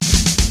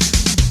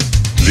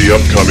The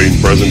upcoming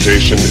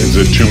presentation is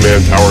a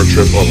two-man power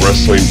trip of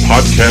wrestling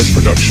podcast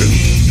production.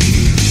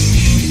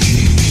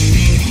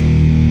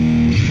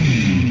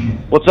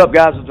 What's up,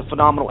 guys? It's the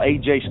phenomenal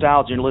AJ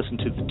Styles, and you're listening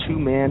to the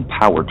Two-Man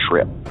Power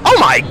Trip. Oh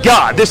my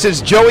God, this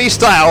is Joey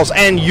Styles,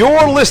 and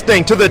you're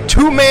listening to the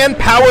Two-Man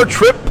Power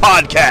Trip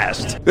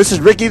podcast. This is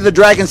Ricky the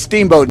Dragon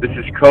Steamboat. This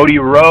is Cody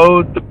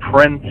Rhodes, the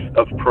Prince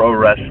of Pro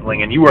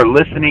Wrestling, and you are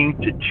listening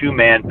to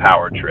Two-Man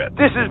Power Trip.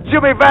 This is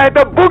Jimmy Van,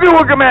 the Boogie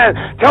Woogie Man.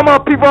 Tell my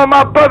people and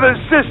my brothers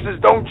and sisters,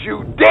 don't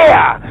you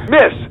dare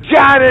miss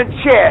John and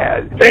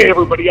Chad. Hey,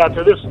 everybody out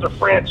there, this is the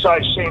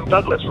franchise Shane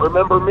Douglas.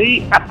 Remember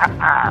me?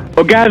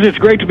 Well, guys, it's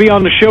great to be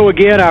on the show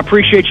again. I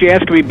appreciate you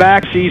asking me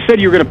back. So you said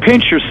you were going to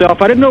pinch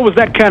yourself. I didn't know it was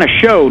that kind of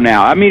show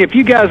now. I mean, if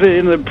you guys are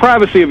in the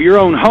privacy of your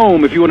own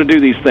home, if you want to do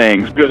these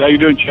things. Good. How you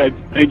doing, Chad?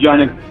 Hey,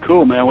 Johnny.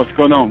 Cool, man. What's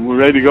going on? We're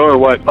ready to go or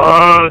what?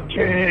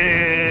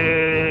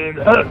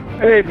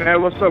 Hey,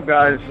 man, what's up,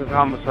 guys? This is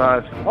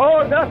Homicide.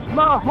 Oh, that's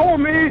my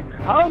homie,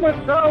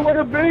 Homicide with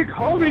a big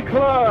homie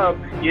club.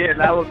 Yeah,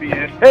 that would be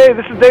it. Hey,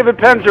 this is David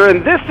Penzer,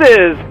 and this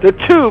is the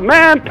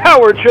Two-Man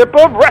Power Trip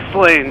of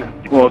Wrestling.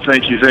 Well,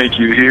 thank you.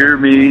 Hear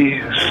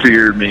me,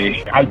 fear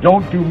me. I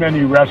don't do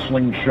many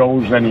wrestling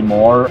shows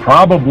anymore,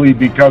 probably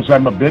because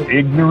I'm a bit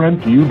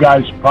ignorant. You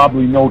guys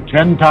probably know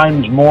 10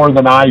 times more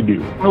than I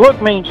do. Look,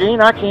 Mean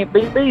Gene, I can't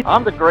beat me.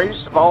 I'm the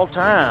greatest of all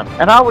time.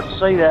 And I would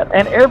say that.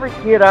 And every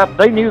kid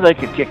they knew they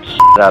could kick the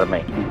shit out of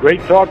me.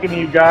 Great talking to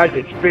you guys.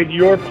 It's been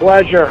your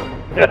pleasure.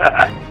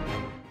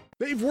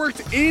 They've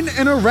worked in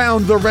and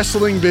around the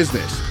wrestling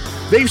business.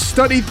 They've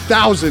studied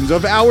thousands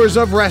of hours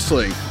of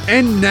wrestling,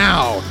 and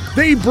now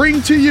they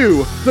bring to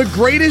you the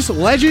greatest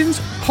legends,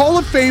 Hall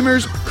of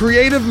Famers,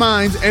 creative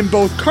minds, and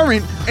both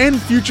current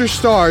and future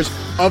stars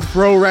of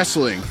pro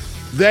wrestling.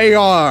 They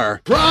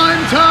are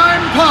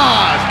Primetime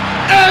Pod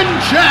and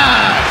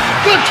Chad,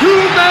 the Two-Man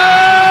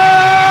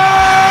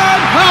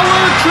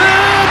Power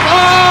Trip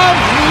of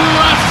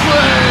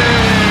Wrestling!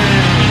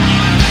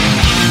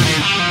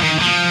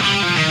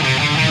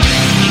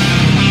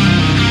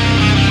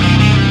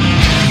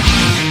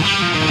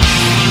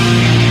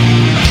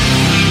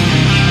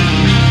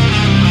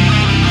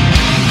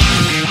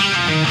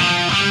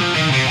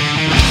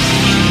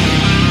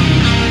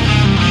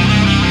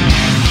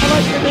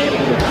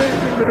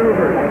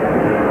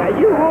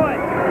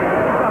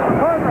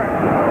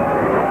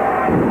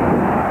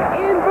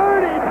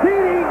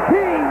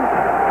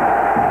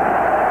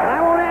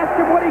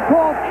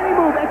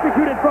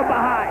 Executed from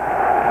behind.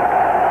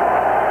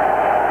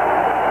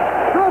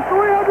 The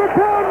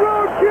 300-pound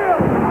roadkill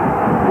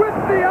with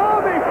the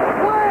Amish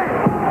flag.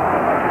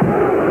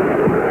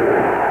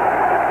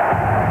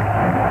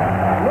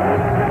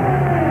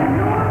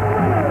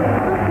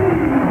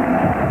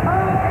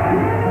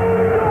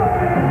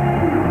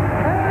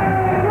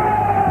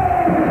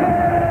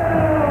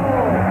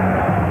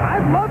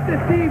 I'd love to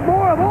see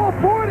more of all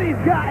four of these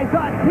guys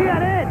on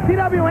TNN.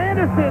 C.W.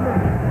 Anderson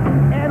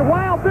and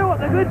Wild Bill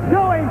with a good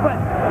showing, but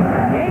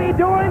Danny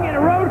Doring and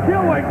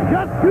Roadkill were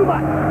just too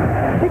much.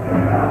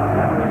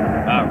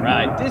 All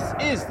right, this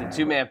is the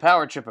Two-Man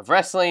Power Trip of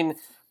Wrestling,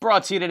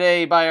 brought to you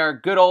today by our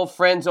good old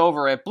friends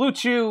over at Blue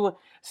Chew.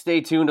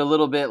 Stay tuned a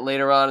little bit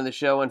later on in the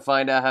show and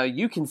find out how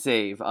you can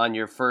save on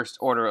your first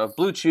order of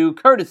Blue Chew,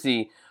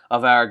 courtesy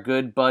of our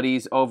good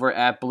buddies over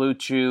at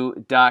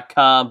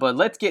BlueChew.com. But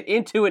let's get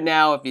into it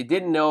now. If you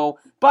didn't know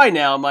by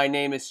now, my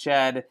name is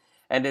Chad.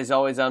 And as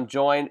always, I'm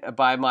joined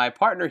by my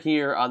partner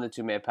here on the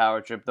Two-Man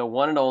Power Trip, the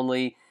one and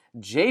only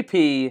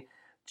JP,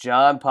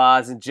 John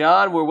Paz. And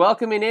John, we're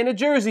welcoming in a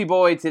Jersey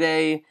boy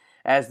today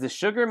as the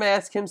Sugar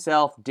Mask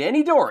himself,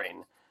 Danny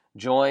Doring,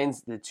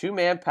 joins the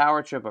Two-Man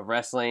Power Trip of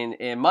Wrestling.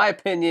 In my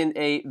opinion,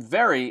 a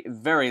very,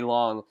 very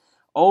long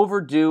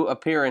overdue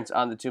appearance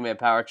on the Two-Man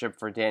Power Trip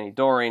for Danny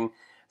Doring.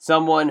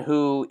 Someone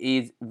who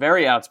is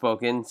very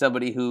outspoken,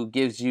 somebody who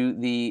gives you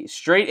the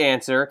straight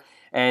answer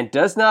and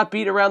does not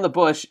beat around the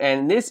bush,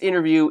 and this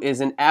interview is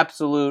an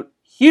absolute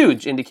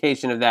huge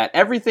indication of that.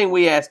 Everything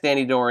we asked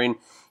Danny Doring,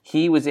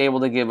 he was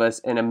able to give us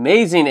an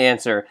amazing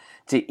answer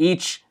to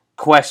each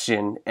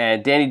question,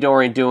 and Danny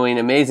Doring doing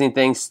amazing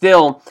things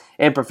still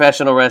in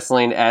professional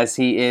wrestling as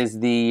he is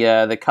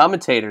the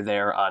commentator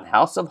there on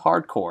House of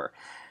Hardcore.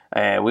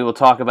 And we will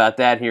talk about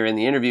that here in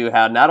the interview,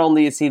 how not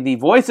only is he the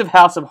voice of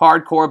House of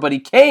Hardcore, but he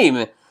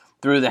came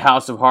through the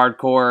House of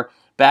Hardcore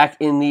back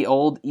in the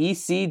old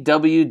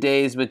ECW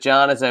days. But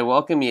John, as I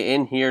welcome you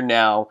in here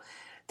now,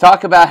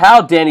 talk about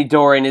how Danny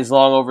Doring is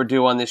long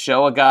overdue on this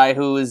show, a guy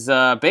who is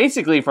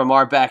basically from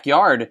our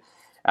backyard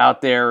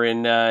out there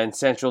in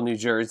central New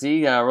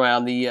Jersey,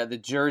 around the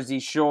Jersey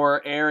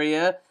Shore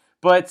area,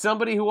 but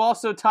somebody who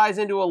also ties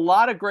into a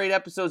lot of great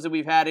episodes that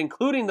we've had,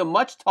 including the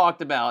much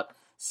talked about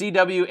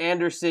C.W.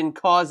 Anderson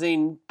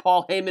causing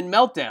Paul Heyman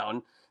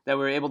meltdown that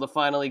we were able to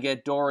finally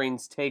get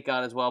Doring's take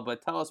on as well.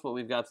 But tell us what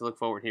we've got to look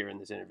forward here in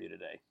this interview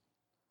today.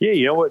 Yeah,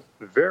 you know what?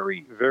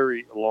 Very,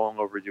 very long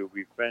overdue.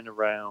 We've been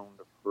around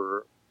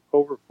for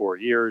over 4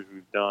 years.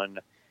 We've done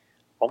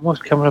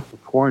almost coming up to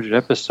 400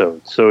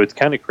 episodes. So it's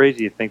kind of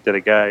crazy to think that a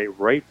guy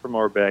right from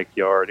our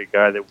backyard, a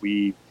guy that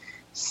we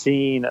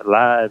seen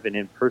live and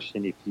in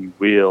person, if you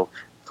will,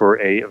 for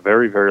a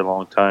very, very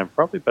long time,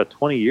 probably about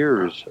 20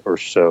 years or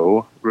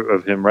so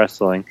of him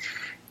wrestling.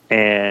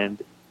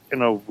 And,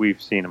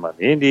 we've seen him on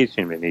the Indies,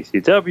 seen him in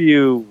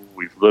ECW.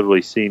 We've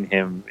literally seen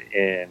him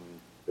in,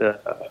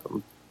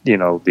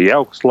 the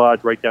Elks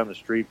Lodge right down the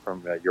street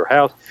from your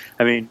house.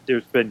 I mean,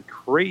 there's been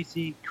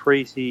crazy,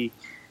 crazy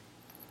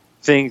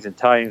things and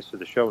tie-ins to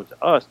the show and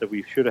to us that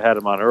we should have had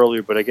him on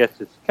earlier, but I guess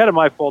it's kind of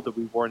my fault that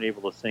we weren't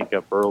able to sync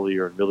up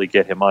earlier and really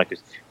get him on,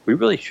 because we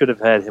really should have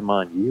had him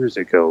on years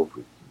ago,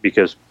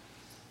 because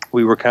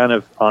we were kind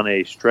of on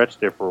a stretch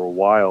there for a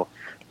while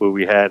where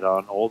we had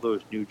on all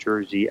those New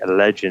Jersey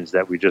legends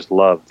that we just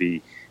love,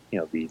 the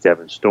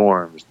Devin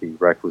Storms, the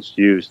Reckless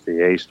Youth,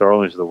 the A.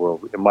 Starlings of the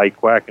world, and Mike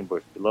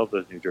Quackenbush. We love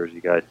those New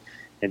Jersey guys.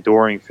 And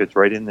Doring fits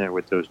right in there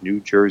with those New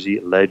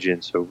Jersey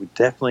legends. So we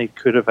definitely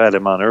could have had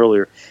him on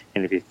earlier.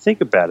 And if you think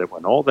about it,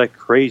 when all that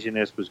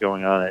craziness was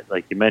going on,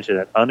 like you mentioned,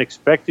 that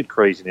unexpected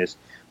craziness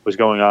was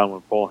going on when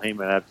Paul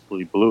Heyman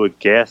absolutely blew a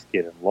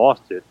gasket and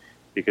lost it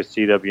because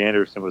C.W.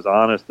 Anderson was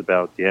honest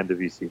about the end of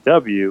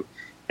ECW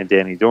and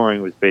Danny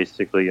Doring was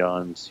basically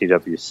on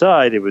CW's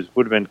side, would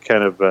have been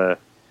kind of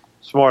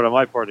smart on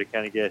my part to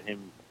kind of get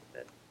him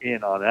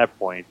in on that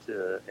point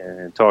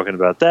and talking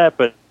about that.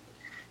 But,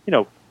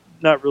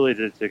 not really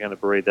to kind of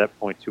berate that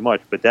point too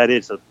much, but that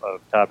is a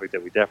topic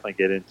that we definitely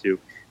get into.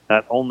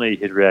 Not only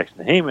his reaction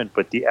to Heyman,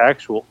 but the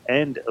actual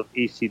end of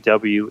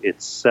ECW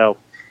itself,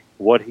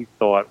 what he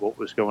thought, what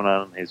was going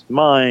on in his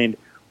mind,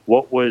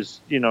 what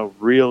was,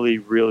 really,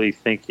 really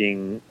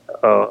thinking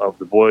of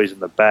the boys in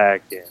the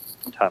back and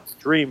Tommy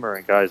Dreamer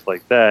and guys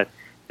like that.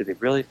 Did they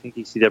really think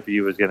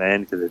ECW was going to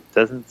end? Because it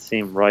doesn't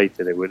seem right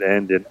that it would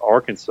end in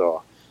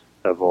Arkansas,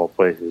 of all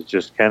places. It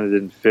just kind of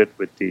didn't fit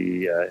with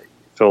the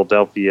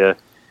Philadelphia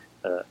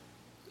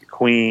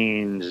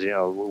Queens,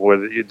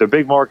 where the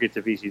big markets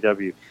of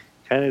ECW,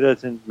 kind of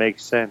doesn't make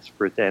sense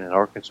for it to end in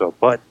Arkansas,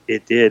 but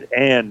it did.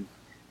 And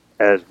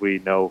as we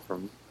know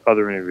from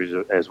other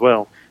interviews as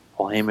well,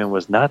 Paul Heyman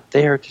was not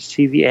there to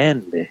see the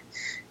end.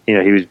 He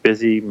was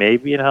busy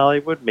maybe in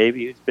Hollywood,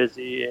 maybe he was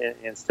busy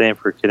in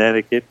Stamford,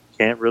 Connecticut.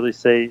 Can't really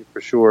say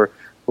for sure,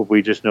 but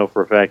we just know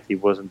for a fact he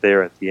wasn't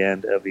there at the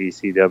end of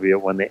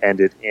ECW when they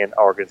ended in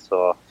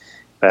Arkansas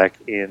back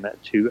in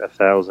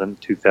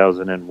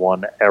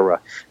 2001 era.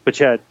 But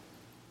Chad,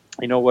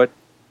 you know what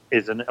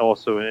is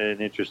also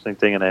an interesting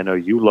thing, and I know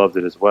you loved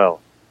it as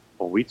well.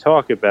 When we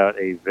talk about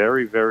a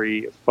very,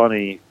 very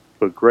funny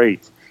but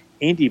great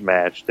indie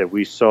match that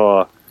we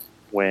saw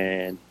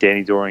when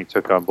Danny Doring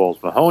took on Balls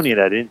Mahoney,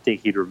 and I didn't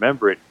think he'd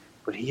remember it,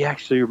 but he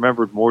actually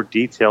remembered more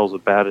details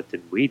about it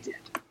than we did.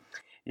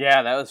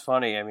 Yeah, that was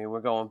funny. I mean,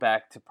 we're going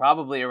back to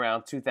probably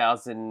around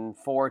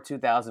 2004,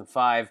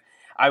 2005.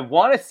 I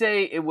want to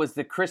say it was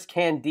the Chris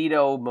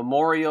Candido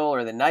Memorial,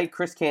 or the night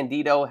Chris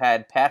Candido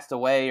had passed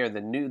away, or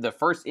the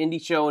first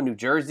indie show in New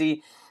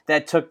Jersey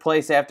that took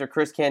place after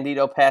Chris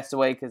Candido passed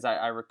away, because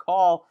I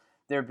recall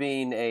there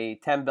being a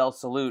 10-bell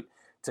salute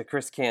to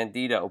Chris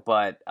Candido,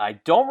 but I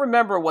don't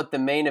remember what the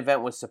main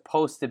event was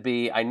supposed to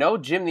be. I know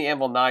Jim the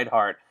Anvil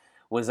Neidhart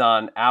was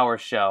on our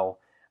show,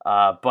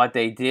 but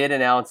they did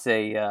announce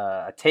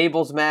a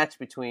tables match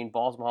between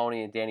Balls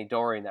Mahoney and Danny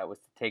Doring that was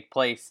to take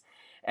place.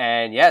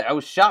 And yeah, I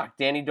was shocked.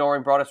 Danny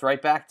Doring brought us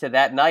right back to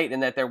that night,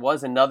 and that there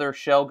was another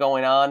show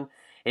going on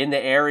in the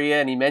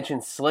area, and he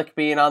mentioned Slick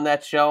being on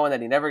that show and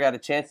that he never got a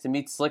chance to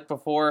meet Slick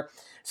before.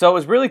 So it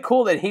was really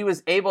cool that he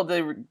was able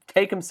to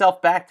take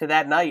himself back to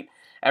that night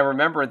and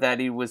remember that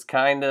he was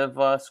kind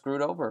of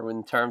screwed over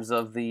in terms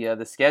of the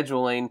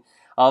scheduling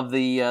of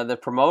the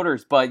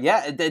promoters. But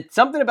yeah, it's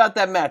something about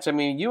that match. I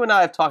mean, you and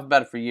I have talked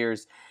about it for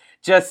years.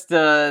 Just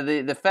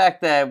the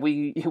fact that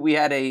we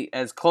had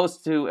as close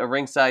to a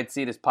ringside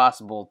seat as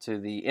possible to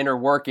the inner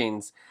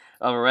workings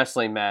of a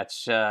wrestling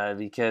match,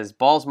 because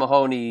Balls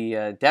Mahoney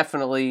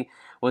definitely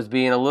was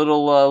being a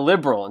little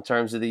liberal in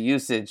terms of the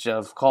usage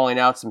of calling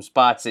out some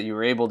spots that you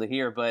were able to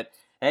hear. But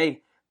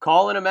hey,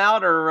 calling him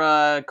out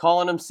or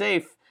calling him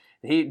safe,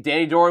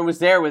 Danny Doring was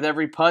there with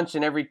every punch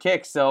and every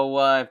kick. So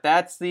if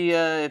that's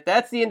the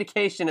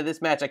indication of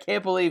this match, I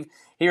can't believe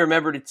he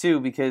remembered it too,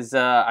 because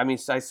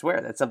I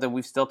swear that's something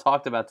we've still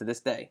talked about to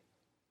this day.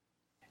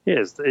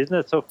 Yes, isn't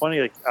that so funny?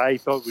 Like, I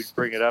thought we'd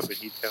bring it up and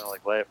he'd kind of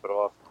like laugh it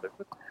off. Like,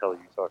 what the hell are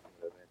you talking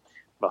about, man?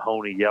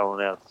 Mahoney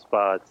yelling out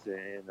spots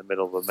in the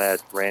middle of a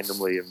match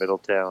randomly in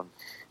Middletown,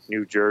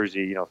 New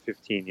Jersey,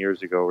 15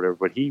 years ago or whatever.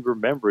 But he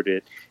remembered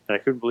it, and I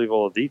couldn't believe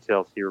all the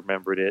details. He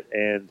remembered it,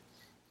 and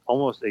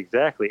almost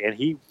exactly. And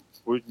he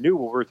knew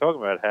what we were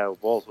talking about, how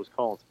Balls was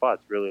calling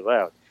spots really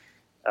loud.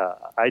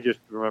 I just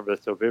remember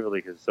that so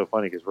vividly because it's so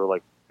funny, because we're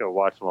like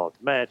watching along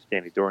the match,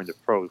 Danny Doring, the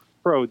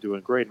pro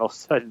doing great, and all of a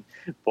sudden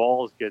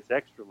Balls gets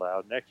extra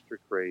loud and extra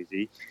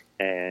crazy,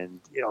 and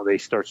they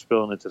start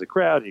spilling into the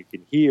crowd, and you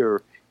can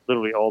hear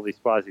literally all these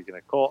spots he's going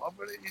to call.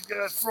 He's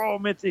going to throw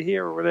him into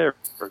here or there.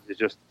 It's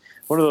just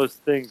one of those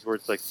things where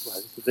it's like, wow,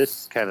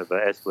 this kind of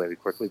escalated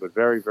quickly, but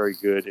very, very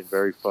good and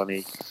very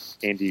funny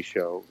indie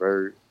show.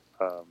 Very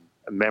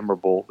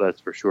memorable,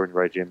 that's for sure. And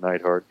right, Jim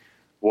Neidhart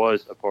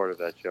was a part of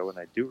that show, and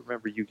I do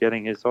remember you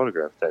getting his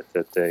autograph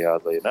that day,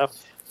 oddly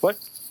enough. But,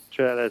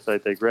 Chad, as I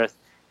digress,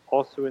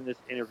 also in this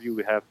interview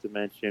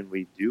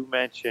we do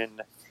mention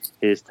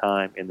his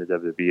time in the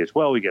WWE as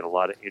well. We get a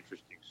lot of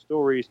interesting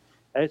stories,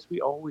 as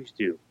we always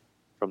do,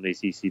 from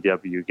these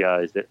ECW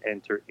guys that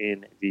enter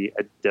in the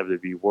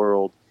WWE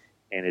world.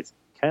 And it's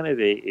kind of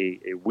a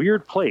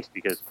weird place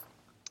because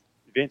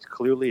Vince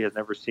clearly has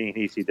never seen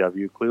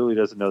ECW, clearly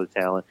doesn't know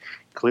the talent,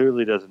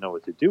 clearly doesn't know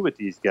what to do with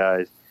these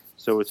guys.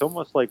 So it's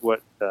almost like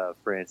what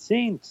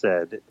Francine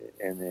said,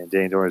 and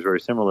Danny Doring is very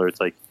similar. It's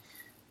like,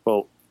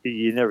 well,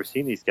 you've never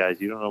seen these guys.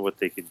 You don't know what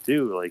they can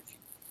do. Like,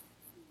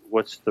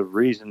 what's the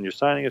reason you're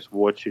signing us?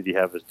 What should you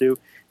have us do?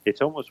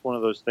 It's almost one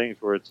of those things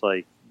where it's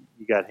like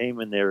you got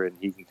Heyman there and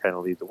he can kind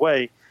of lead the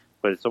way,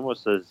 but it's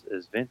almost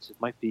as Vince it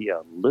might be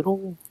a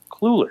little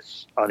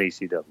clueless on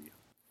ECW.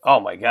 Oh,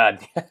 my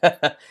God.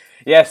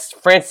 Yes,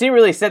 Francine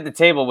really set the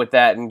table with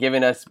that and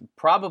giving us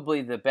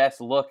probably the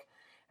best look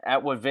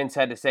at what Vince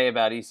had to say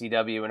about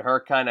ECW and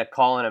her kind of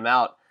calling him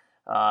out.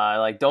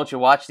 Like, don't you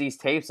watch these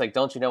tapes? Like,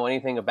 don't you know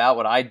anything about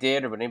what I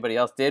did or what anybody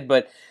else did?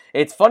 But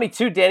it's funny,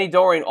 too, Danny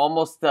Doring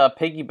almost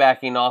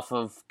piggybacking off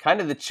of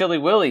kind of the Chilly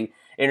Willy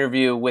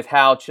interview with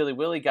how Chilly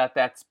Willy got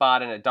that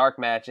spot in a dark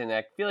match. And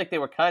I feel like they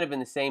were kind of in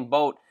the same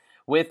boat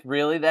with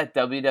really that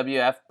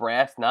WWF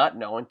brass not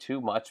knowing too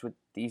much what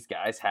these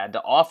guys had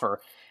to offer.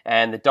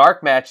 And the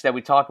dark match that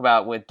we talk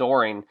about with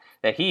Doring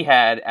that he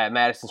had at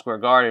Madison Square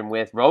Garden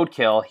with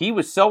Roadkill, he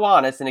was so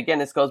honest. And again,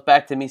 this goes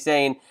back to me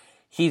saying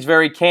he's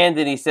very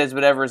candid. He says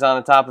whatever is on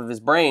the top of his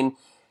brain.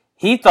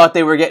 He thought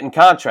they were getting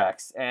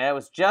contracts. And it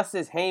was just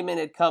as Heyman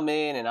had come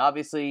in and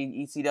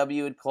obviously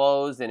ECW had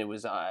closed. And it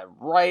was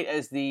right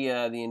as the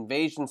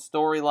invasion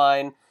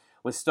storyline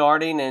was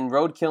starting, and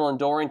Roadkill and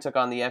Doring took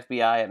on the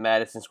FBI at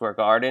Madison Square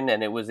Garden,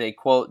 and it was a,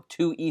 quote,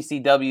 2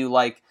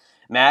 ECW-like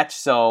match,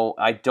 so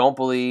I don't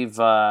believe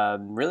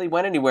really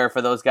went anywhere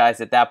for those guys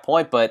at that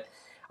point, but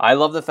I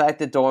love the fact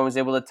that Doring was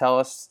able to tell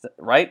us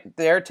right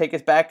there, take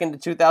us back into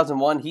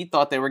 2001, he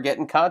thought they were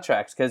getting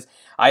contracts, because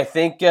I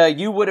think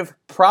you would have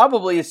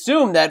probably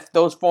assumed that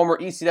those former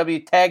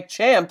ECW tag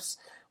champs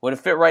would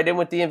have fit right in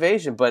with the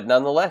invasion, but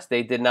nonetheless,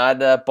 they did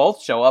not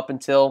both show up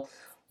until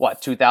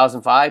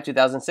 2005,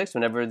 2006,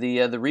 whenever the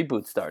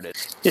reboot started.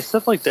 Yeah,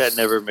 stuff like that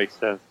never makes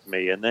sense to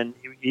me. And then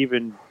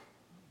even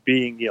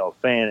being, a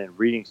fan and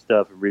reading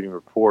stuff and reading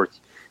reports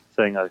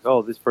saying like,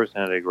 oh, this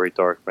person had a great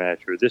dark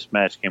match or this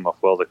match came off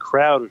well. The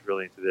crowd was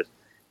really into this.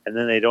 And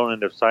then they don't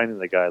end up signing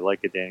the guy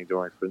like a Danny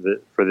Doring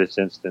for this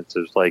instance.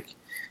 It was like,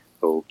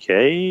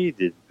 okay,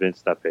 did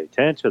Vince not pay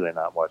attention? Are they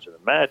not watching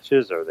the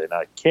matches? Are they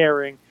not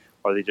caring?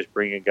 Are they just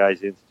bringing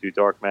guys in to do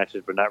dark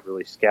matches but not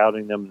really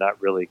scouting them, not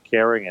really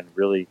caring, and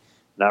really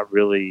not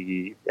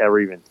really ever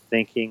even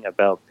thinking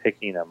about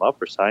picking them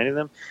up or signing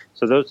them?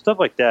 So those stuff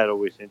like that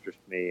always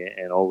interests me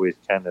and always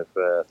kind of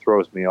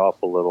throws me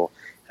off a little.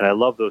 And I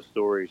love those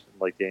stories,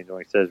 like Danny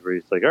Doring says, where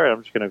he's like, all right,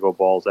 I'm just going to go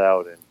balls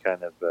out and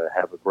kind of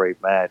have a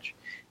great match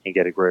and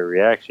get a great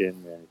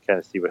reaction and kind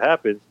of see what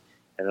happens.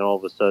 And then all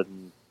of a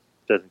sudden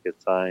doesn't get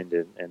signed,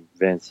 and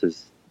Vince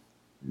is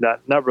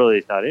not really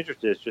he's not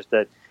interested. It's just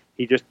that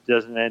he just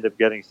doesn't end up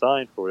getting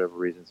signed for whatever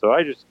reason. So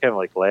I just kind of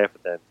like laugh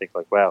at that and think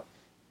like, wow,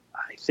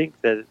 I think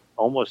that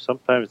almost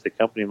sometimes the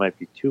company might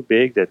be too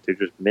big that they're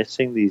just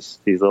missing these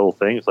little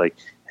things like,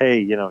 hey,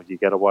 you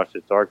got to watch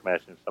the dark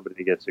match, and if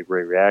somebody gets a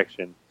great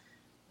reaction,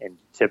 and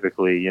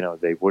typically,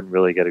 they wouldn't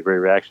really get a great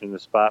reaction in the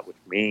spot, which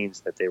means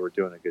that they were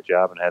doing a good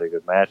job and had a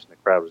good match and the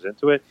crowd was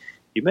into it.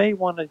 You may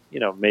want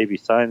to, maybe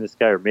sign this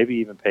guy or maybe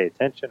even pay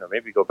attention or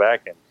maybe go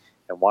back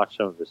and watch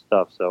some of his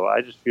stuff. So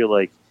I just feel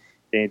like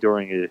Danny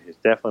Doring is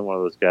definitely one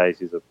of those guys.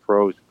 He's a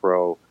pro's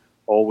pro,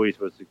 always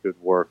was a good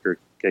worker.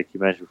 Like you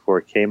mentioned before,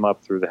 came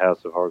up through the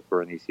House of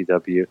Hardcore and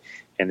ECW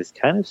and is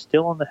kind of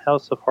still in the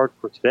House of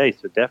Hardcore today.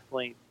 So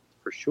definitely,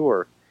 for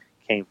sure,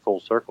 came full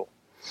circle.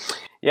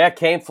 Yeah,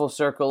 came full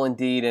circle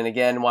indeed. And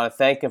again, want to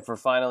thank him for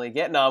finally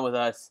getting on with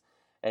us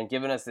and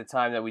giving us the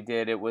time that we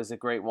did. It was a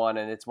great one,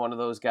 and it's one of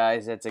those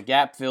guys that's a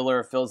gap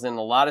filler, fills in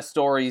a lot of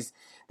stories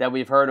that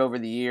we've heard over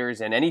the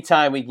years. And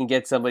anytime we can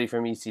get somebody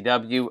from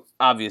ECW,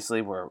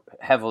 obviously we're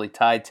heavily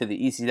tied to the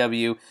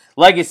ECW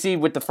legacy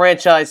with the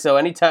franchise, so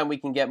anytime we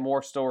can get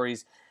more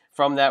stories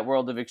from that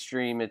world of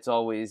Extreme, it's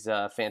always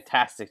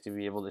fantastic to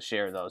be able to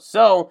share those.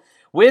 So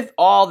with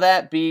all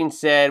that being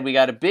said, we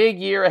got a big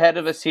year ahead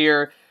of us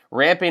here,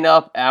 ramping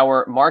up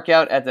our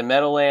Markout at the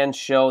Meadowlands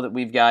show that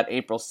we've got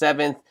April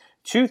 7th,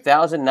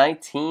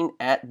 2019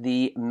 at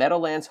the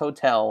Meadowlands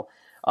Hotel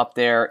up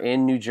there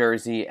in New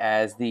Jersey.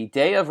 As the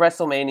day of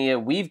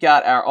WrestleMania, we've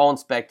got our own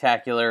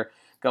spectacular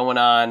going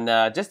on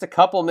just a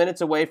couple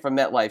minutes away from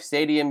MetLife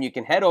Stadium. You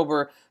can head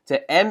over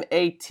to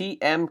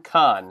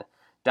matmcon.com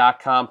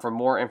for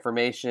more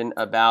information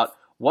about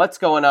what's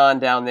going on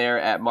down there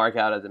at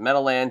Markout at the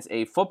Meadowlands,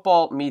 a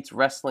football meets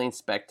wrestling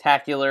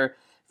spectacular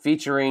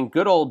featuring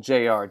good old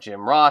JR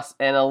Jim Ross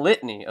and a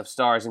litany of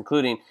stars,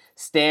 including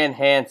Stan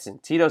Hansen,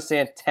 Tito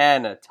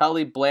Santana,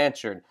 Tully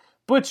Blanchard,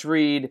 Butch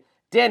Reed,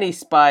 Danny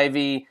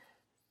Spivey,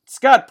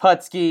 Scott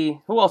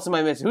Putski. Who else am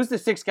I missing? Who's the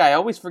sixth guy? I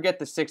always forget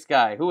the sixth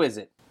guy. Who is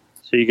it?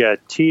 So you got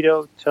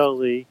Tito,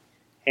 Tully,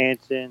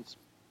 Hanson,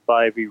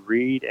 Spivey,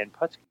 Reed, and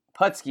Putski.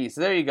 Putski. So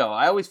there you go.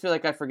 I always feel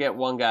like I forget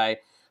one guy.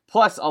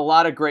 Plus a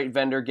lot of great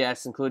vendor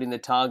guests, including the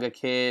Tonga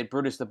Kid,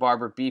 Brutus the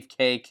Barber,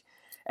 Beefcake,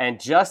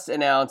 and just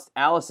announced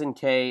Allison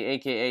Kay,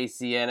 a.k.a.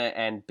 Sienna,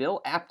 and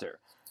Bill Apter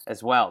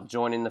as well,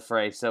 joining the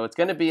fray. So it's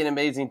going to be an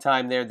amazing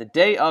time there. The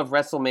day of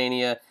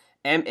WrestleMania,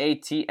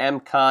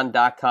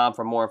 matmcon.com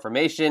for more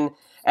information,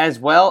 as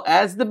well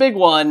as the big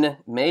one,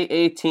 May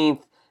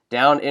 18th,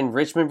 down in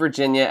Richmond,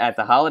 Virginia at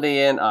the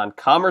Holiday Inn on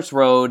Commerce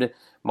Road.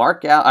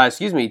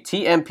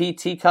 TMP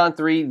TCon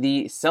 3,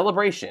 the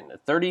celebration, the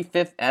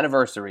 35th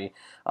anniversary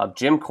of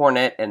Jim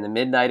Cornette and the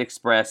Midnight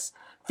Express,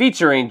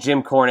 featuring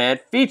Jim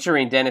Cornette,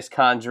 featuring Dennis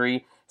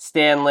Condrey,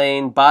 Stan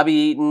Lane, Bobby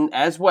Eaton,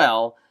 as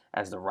well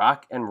as the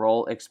Rock and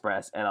Roll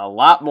Express, and a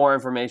lot more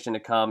information to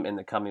come in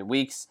the coming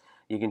weeks.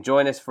 You can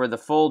join us for the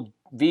full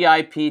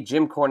VIP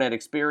Jim Cornette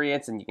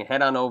experience, and you can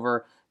head on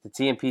over to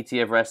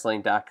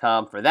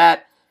tmptofwrestling.com for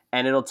that.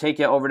 And it'll take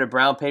you over to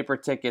Brown Paper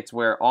Tickets,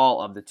 where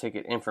all of the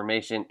ticket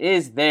information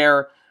is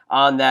there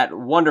on that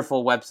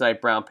wonderful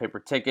website, Brown Paper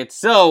Tickets.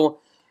 So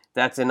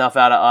that's enough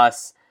out of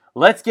us.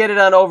 Let's get it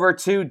on over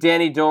to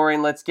Danny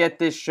Doring. Let's get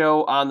this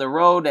show on the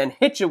road and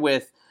hit you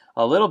with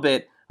a little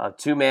bit of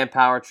two-man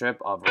power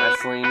trip of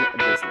wrestling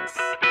business.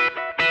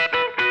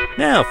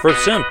 Now for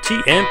some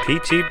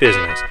TMPT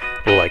business.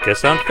 Like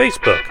us on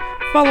Facebook.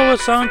 Follow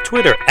us on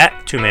Twitter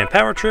at Two Man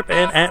Power Trip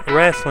and at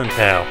Wrestling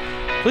Pal.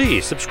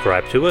 Please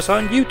subscribe to us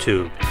on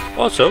YouTube.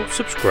 Also,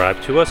 subscribe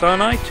to us on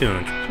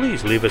iTunes.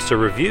 Please leave us a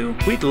review.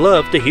 We'd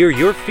love to hear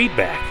your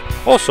feedback.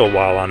 Also,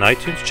 while on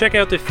iTunes, check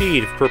out the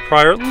feed for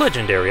prior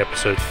legendary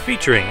episodes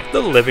featuring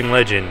the living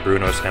legend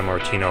Bruno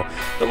Sammartino,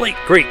 the late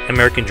great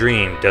American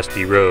Dream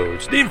Dusty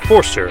Rhodes, the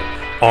Enforcer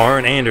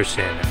Arn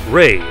Anderson,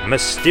 Rey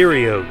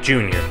Mysterio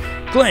Jr.,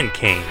 Glenn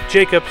Kane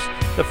Jacobs,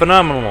 the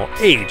phenomenal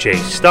AJ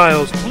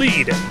Styles,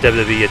 lead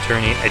WWE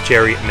attorney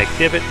Jerry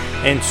McDivitt,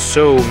 and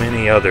so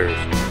many others.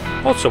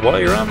 Also, while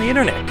you're on the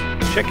internet,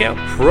 check out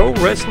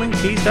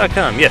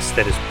ProWrestlingTees.com. Yes,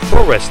 that is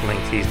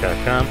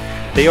ProWrestlingTees.com.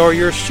 They are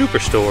your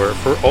superstore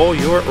for all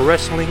your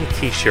wrestling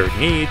t-shirt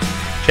needs.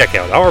 Check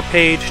out our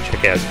page,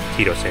 check out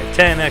Tito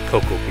Santana,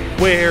 Coco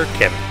Beware,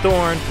 Kevin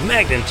Thorne,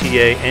 Magnum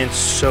TA, and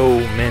so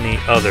many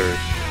others.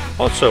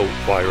 Also,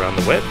 while you're on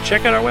the web,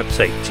 check out our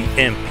website,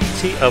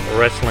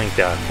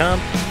 tmptofwrestling.com.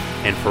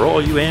 And for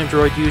all you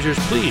Android users,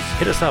 please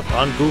hit us up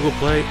on Google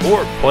Play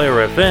or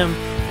Player FM.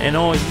 And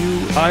all you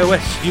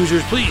iOS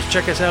users, please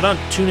check us out on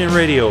TuneIn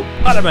Radio,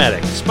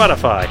 Automatic,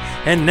 Spotify,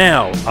 and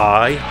now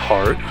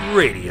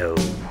iHeartRadio.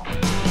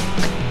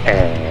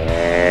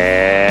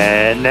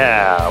 And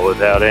now,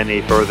 without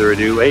any further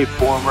ado, a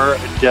former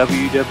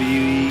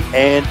WWE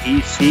and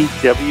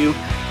ECW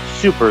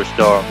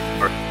superstar.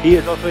 He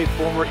is also a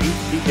former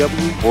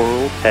ECW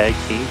World Tag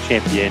Team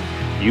Champion.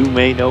 You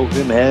may know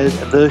him as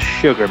the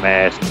Sugar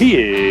Mask. He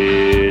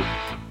is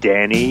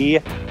Danny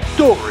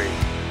Doring.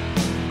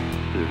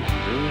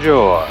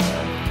 Enjoy.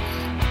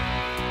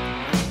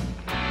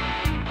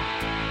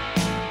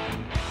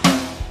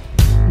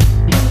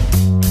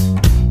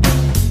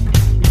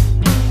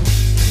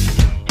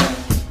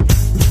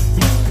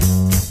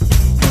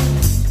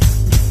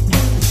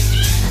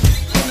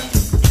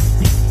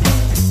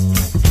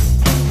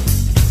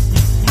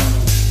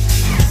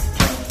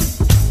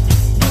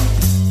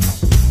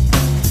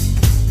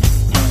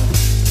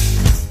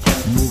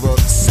 Move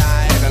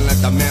aside and let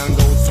the man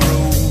go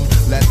through.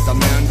 Let the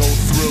man go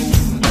through.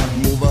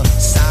 Move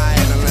aside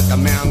and let the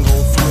man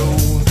go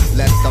through.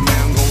 Let the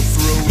man go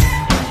through.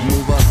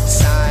 Move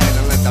aside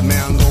and let the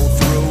man go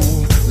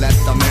through. Let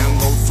the man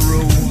go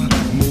through.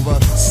 Move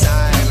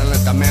aside and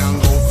let the man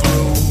go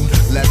through.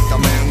 Let the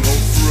man go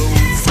through.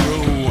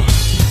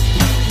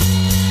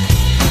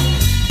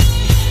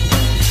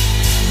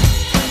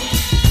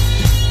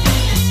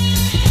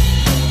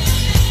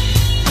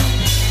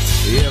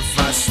 If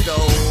I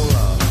stole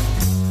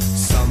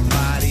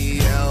somebody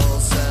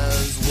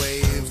else's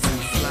wave to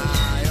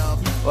fly up.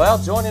 Well,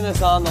 joining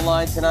us on the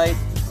line tonight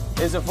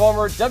is a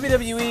former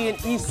WWE and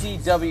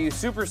ECW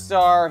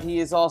superstar. He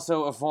is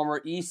also a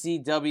former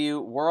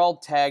ECW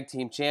World Tag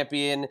Team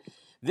Champion.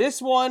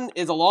 This one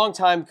is a long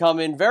time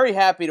coming. Very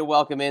happy to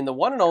welcome in the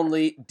one and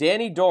only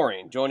Danny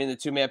Doring, joining the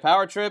two-man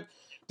power trip.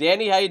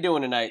 Danny, how you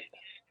doing tonight?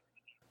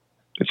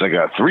 It's like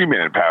a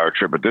three-man power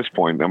trip at this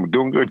point. I'm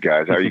doing good,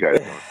 guys. How are you guys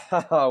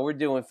doing? We're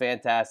doing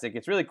fantastic.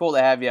 It's really cool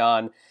to have you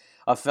on,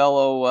 a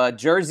fellow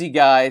Jersey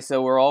guy,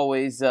 so we're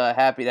always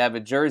happy to have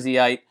a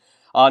Jerseyite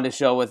on the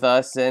show with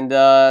us and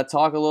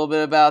talk a little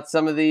bit about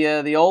some of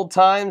the old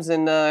times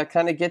and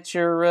kind of get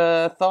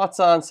your thoughts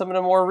on some of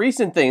the more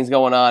recent things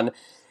going on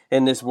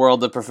in this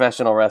world of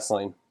professional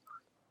wrestling.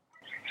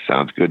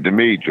 Sounds good to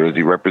me.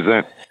 Jersey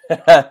represent.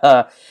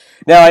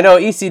 Now, I know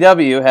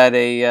ECW had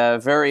a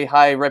very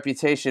high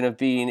reputation of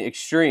being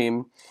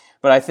extreme,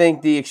 but I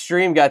think the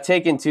extreme got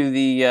taken to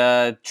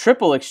the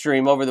triple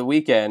extreme over the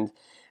weekend.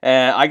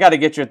 I got to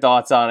get your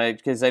thoughts on it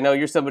because I know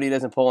you're somebody who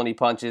doesn't pull any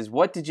punches.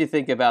 What did you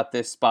think about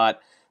this spot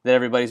that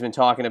everybody's been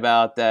talking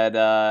about, that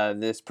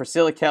this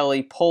Priscilla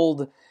Kelly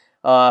pulled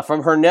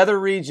from her nether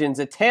regions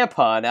a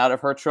tampon out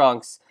of her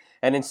trunks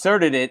and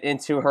inserted it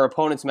into her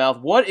opponent's mouth.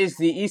 What is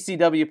the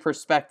ECW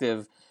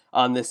perspective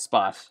on this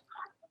spot?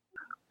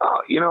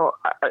 I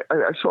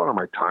saw it on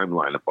my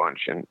timeline a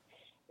bunch, and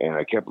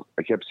I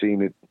kept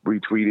seeing it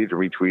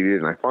retweeted,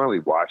 and I finally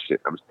watched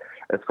it.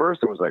 At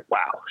first, I was like,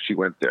 "Wow, she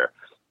went there,"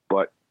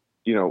 but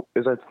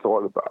as I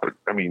thought about it,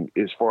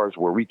 as far as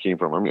where we came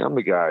from, I'm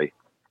the guy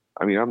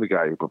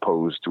who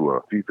proposed to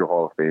a future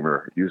Hall of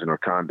Famer using a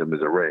condom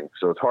as a ring.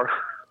 So it's hard.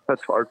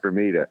 That's hard for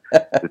me to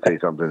say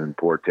something in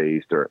poor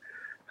taste or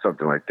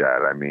something like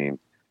that. I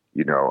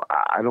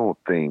don't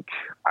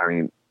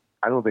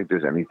think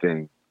there's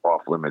anything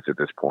off limits at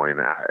this point.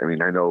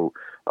 I know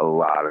a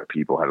lot of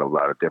people had a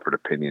lot of different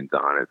opinions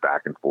on it,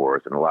 back and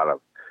forth, and a lot of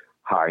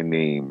high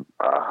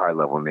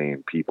level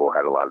name people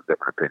had a lot of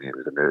different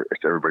opinions, and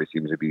everybody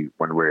seems to be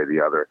one way or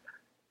the other.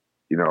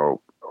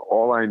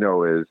 All I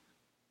know is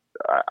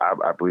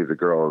I believe the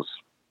girl's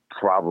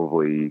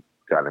probably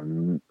got a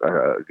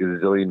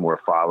gazillion more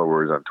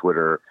followers on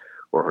Twitter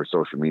or her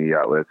social media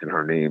outlets, and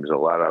her name's a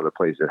lot of other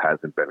places it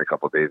hasn't been a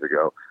couple of days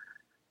ago.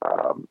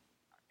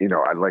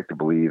 I'd like to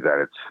believe that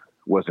it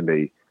wasn't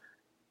a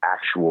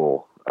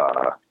actual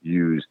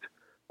used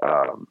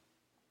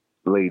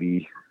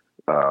lady,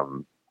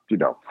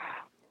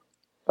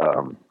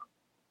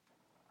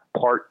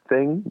 part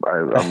thing.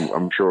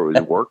 I'm sure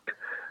it worked,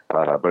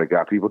 but it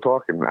got people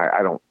talking.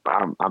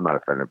 I'm not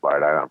offended by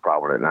it. I don't have a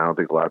problem with it. And I don't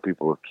think a lot of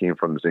people came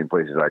from the same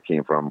places I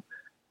came from.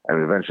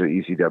 And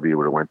eventually ECW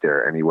would have went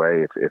there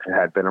anyway if it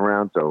had been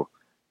around. So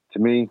to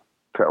me,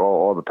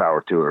 all the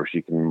power to her. If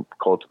she can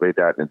cultivate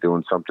that and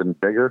doing something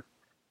bigger,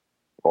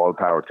 all the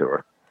power to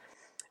her.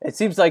 It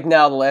seems like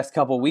now the last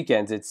couple of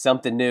weekends, it's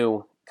something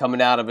new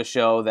coming out of a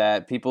show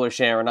that people are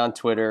sharing on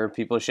Twitter,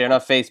 people are sharing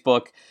on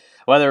Facebook,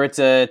 whether it's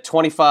a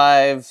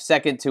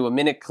 25-second to a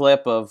minute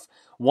clip of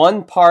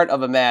one part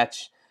of a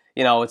match.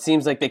 It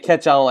seems like they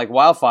catch on like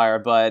wildfire,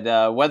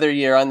 but whether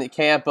you're on the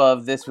camp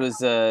of this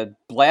was a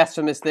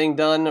blasphemous thing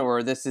done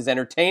or this is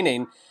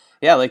entertaining,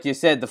 yeah, like you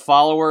said, the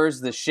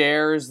followers, the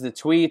shares, the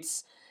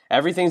tweets,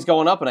 everything's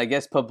going up, and I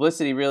guess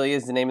publicity really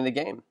is the name of the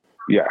game.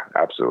 Yeah,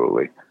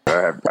 absolutely.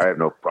 I have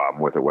no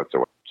problem with it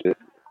whatsoever.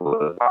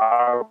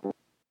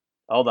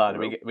 Hold on,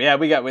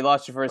 we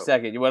lost you for a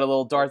second. You went a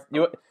little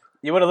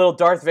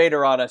Darth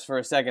Vader on us for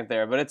a second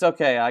there, but it's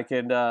okay. I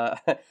can.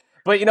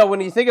 But when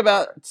you think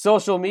about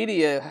social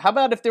media, how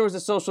about if there was a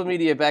social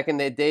media back in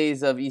the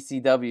days of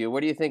ECW?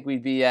 Where do you think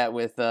we'd be at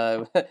with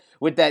that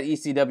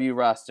ECW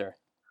roster?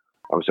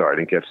 I'm sorry, I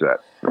didn't catch that.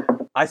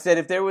 I said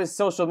if there was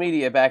social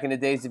media back in the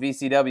days of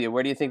ECW,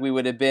 where do you think we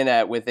would have been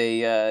at with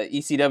a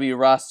ECW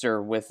roster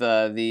with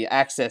the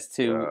access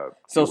to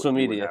social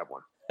media?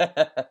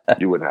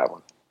 You wouldn't have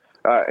one.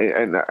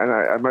 And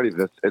I might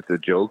even, it's a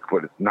joke,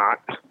 but it's not.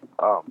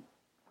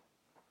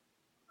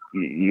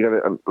 You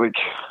gotta,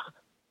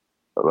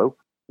 hello?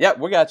 Yeah,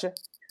 we got you.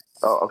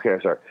 Oh, okay,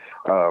 sorry.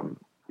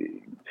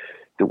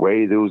 The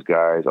way those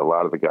guys, a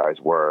lot of the guys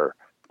were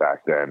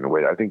back then, the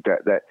way I think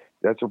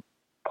that's a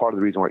part of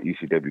the reason why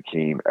ECW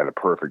came at a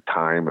perfect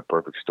time, a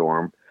perfect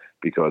storm,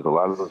 because a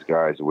lot of those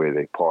guys, the way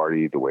they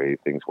partied, the way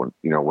things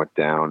went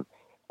down,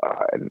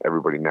 and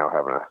everybody now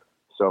having a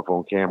cell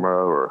phone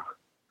camera or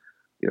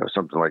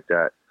something like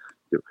that,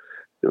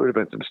 there would have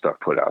been some stuff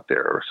put out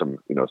there, or some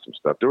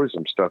stuff. There was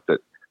some stuff that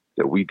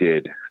we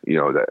did,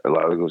 that a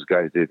lot of those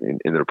guys did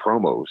in their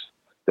promos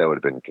that would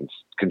have been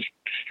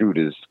construed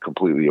as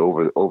completely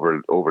over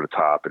the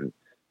top and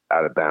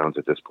out of bounds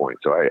at this point.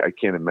 So I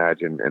can't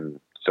imagine, and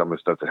some of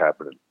the stuff that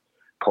happened in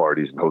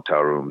parties and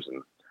hotel rooms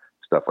and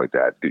stuff like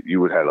that,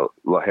 you would have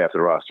half the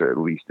roster at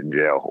least in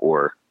jail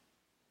or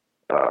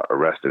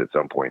arrested at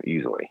some point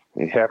easily.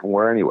 It happened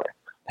where anyway,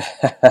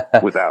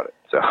 without it.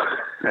 So,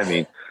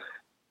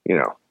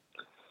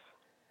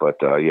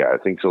 but I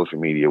think social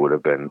media would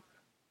have been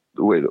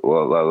the way a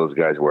lot of those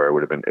guys were. It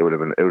would have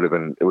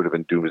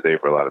been doomsday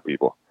for a lot of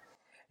people.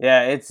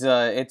 Yeah,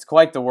 it's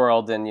quite the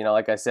world, and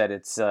like I said,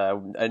 it's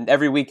and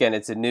every weekend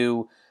it's a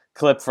new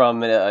clip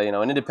from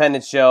an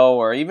independent show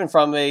or even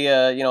from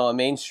a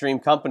mainstream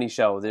company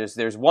show.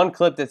 There's one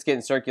clip that's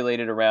getting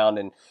circulated around,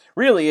 and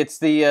really it's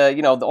the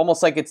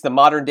almost like it's the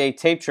modern day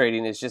tape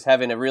trading. It's just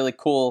having a really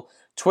cool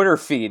Twitter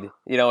feed,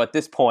 at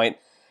this point.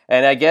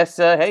 And I guess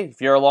hey,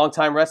 if you're a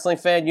longtime wrestling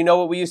fan, you know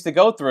what we used to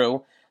go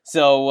through.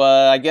 So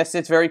I guess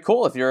it's very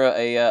cool if you're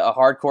a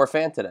hardcore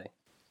fan today.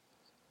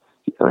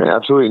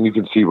 Absolutely, and you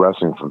can see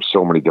wrestling from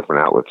so many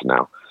different outlets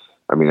now.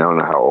 I don't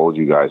know how old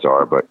you guys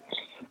are, but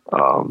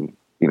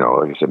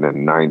like I said,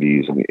 in the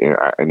 90s and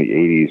the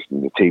 80s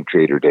and the tape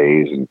trader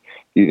days, and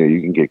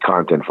you can get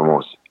content from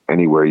almost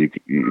anywhere.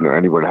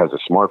 Anyone that has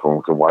a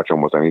smartphone can watch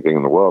almost anything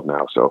in the world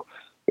now. So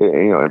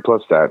and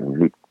plus that,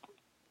 and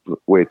the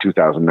way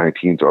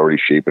 2019 is already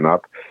shaping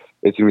up,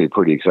 it's gonna be a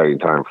pretty exciting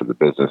time for the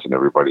business and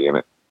everybody in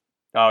it.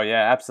 Oh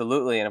yeah,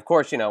 absolutely, and of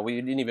course, we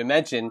didn't even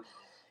mention,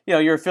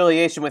 your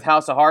affiliation with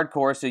House of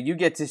Hardcore, so you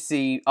get to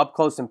see up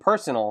close and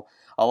personal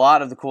a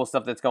lot of the cool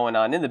stuff that's going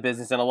on in the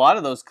business, and a lot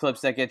of those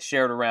clips that get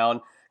shared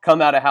around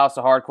come out of House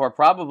of Hardcore,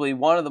 probably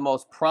one of the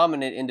most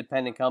prominent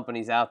independent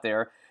companies out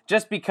there,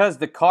 just because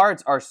the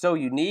cards are so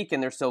unique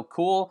and they're so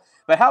cool.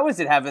 But how is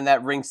it having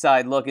that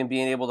ringside look and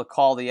being able to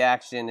call the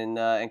action and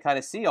kind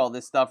of see all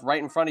this stuff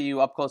right in front of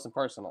you up close and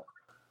personal?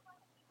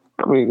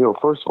 I mean,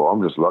 first of all,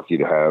 I'm just lucky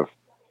to have,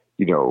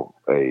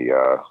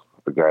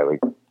 a guy like,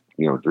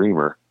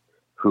 Dreamer,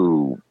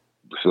 who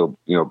still,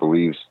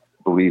 believes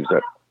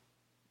that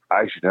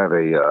I should have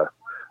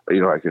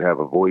I could have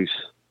a voice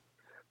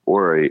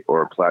or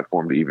a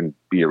platform to even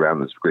be around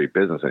this great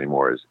business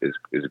anymore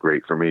is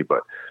great for me.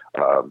 But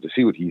to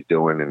see what he's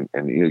doing,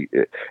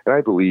 and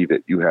I believe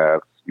that you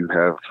have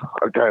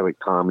a guy like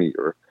Tommy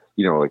or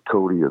like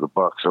Cody or the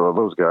Bucks or all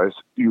those guys.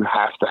 You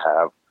have to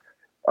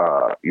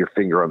have your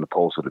finger on the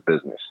pulse of the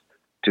business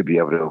to be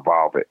able to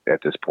evolve it at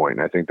this point.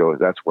 And I think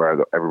that's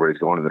where everybody's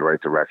going in the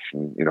right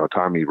direction.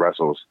 Tommy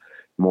wrestles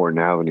more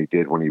now than he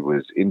did when he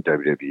was in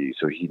WWE,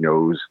 so he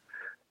knows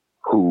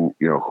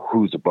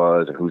who's a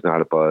buzz and who's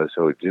not a buzz.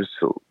 So just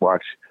to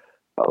watch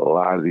a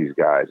lot of these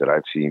guys that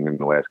I've seen in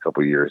the last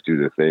couple of years do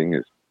their thing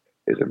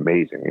is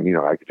amazing. And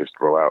I could just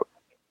throw out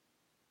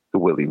the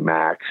Willie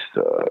Macks,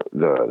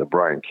 the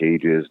Brian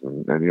Cages,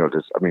 and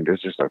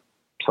there's just a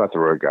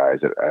plethora of guys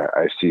that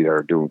I see that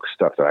are doing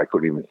stuff that I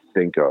couldn't even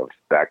think of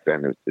back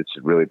then. It's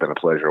really been a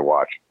pleasure to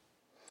watch.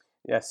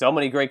 Yeah, so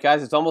many great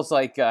guys. It's almost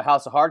like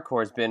House of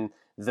Hardcore has been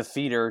the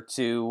feeder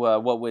to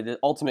what would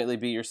ultimately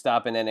be your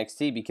stop in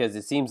NXT, because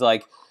it seems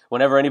like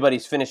whenever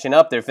anybody's finishing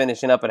up, they're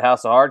finishing up at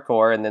House of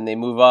Hardcore, and then they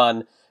move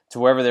on to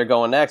wherever they're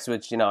going next,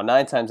 which,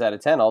 9 times out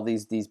of 10, all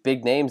these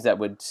big names that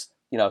would,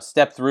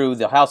 step through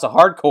the House of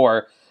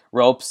Hardcore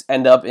ropes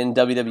end up in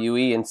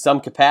WWE in some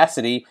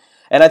capacity.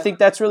 And I think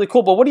that's really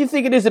cool. But what do you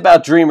think it is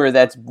about Dreamer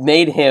that's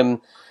made him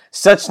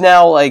such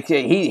now, like,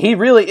 he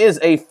really is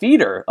a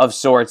feeder of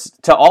sorts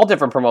to all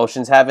different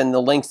promotions, having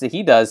the links that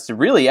he does to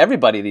really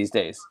everybody these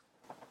days?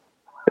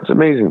 It's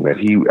amazing that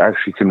he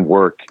actually can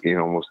work in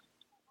almost,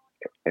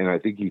 and I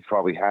think he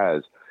probably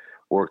has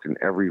worked in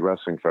every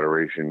wrestling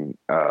federation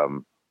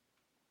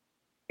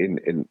in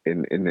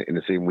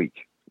the same week.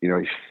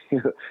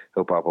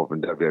 He'll pop up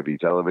in WWE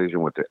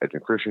television with the Edge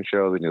and Christian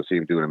show, then you'll see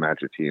him doing a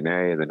match at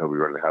TNA, and then he'll be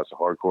running the House of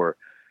Hardcore.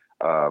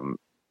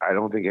 I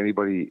don't think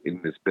anybody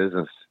in this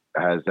business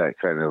has that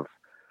kind of,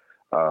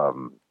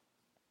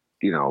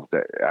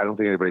 that I don't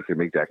think anybody can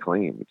make that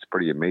claim. It's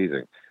pretty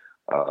amazing.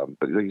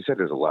 But like you said,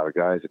 there's a lot of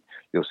guys that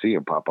you'll see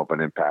him pop up on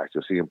Impact.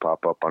 You'll see him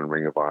pop up on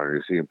Ring of Honor.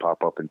 You'll see him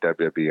pop up in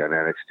WWE on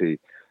NXT.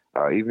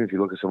 Even if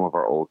you look at some of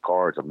our old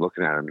cards, I'm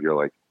looking at them,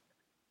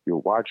 you're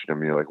watching them,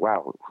 and you're like,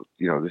 wow,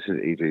 this is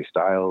AJ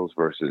Styles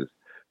versus,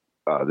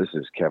 this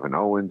is Kevin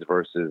Owens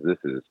versus, this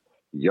is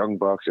Young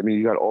Bucks. I mean,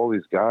 you got all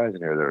these guys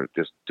in there that are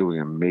just doing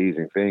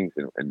amazing things.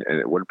 And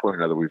at one point or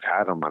another, we've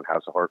had them on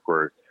House of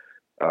Hardcore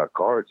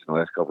cards in the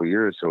last couple of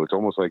years. So it's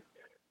almost like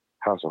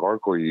House of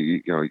Hardcore,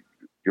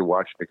 you're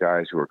watching the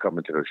guys who are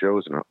coming to those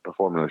shows and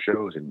performing those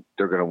shows, and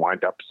they're going to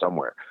wind up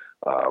somewhere.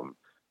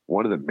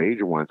 One of the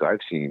major ones I've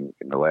seen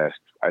in the last,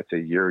 I'd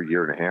say year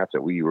and a half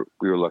that we were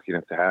lucky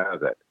enough to have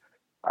that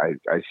I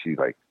see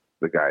like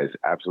the guy is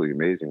absolutely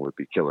amazing would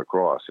be Killer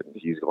Cross, and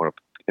he's going up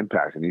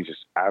Impact, and he's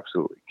just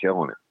absolutely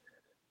killing it.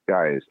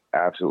 Guy is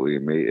absolutely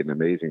an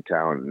amazing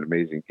talent, an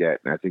amazing get,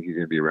 and I think he's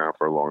going to be around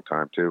for a long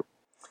time too.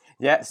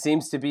 Yeah,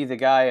 seems to be the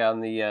guy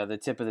on the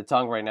tip of the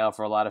tongue right now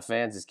for a lot of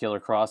fans is Killer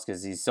Cross,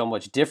 because he's so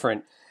much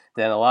different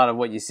than a lot of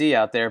what you see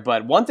out there.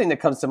 But one thing that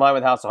comes to mind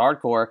with House of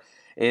Hardcore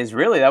is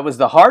really that was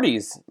the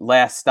Hardys'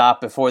 last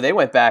stop before they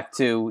went back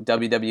to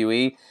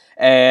WWE.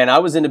 And I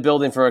was in the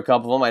building for a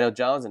couple of them. I know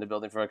John was in the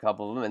building for a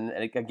couple of them.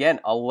 And again,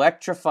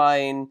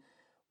 electrifying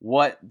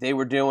what they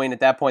were doing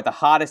at that point. The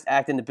hottest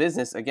act in the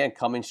business, again,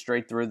 coming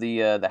straight through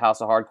the House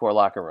of Hardcore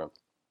locker room.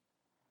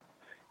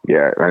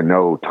 Yeah, I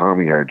know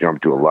Tommy had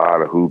jumped to a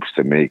lot of hoops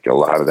to make a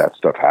lot of that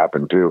stuff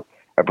happen too.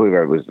 I believe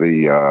it was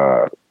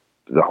the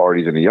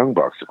Hardys and the Young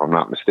Bucks, if I'm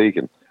not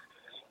mistaken,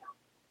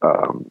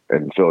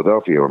 in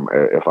Philadelphia,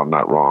 if I'm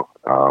not wrong.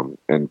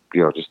 And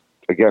just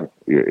again,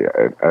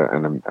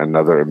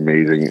 another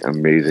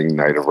amazing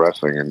night of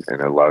wrestling,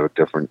 and a lot of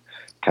different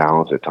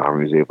talents that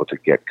Tommy was able to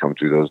come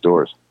through those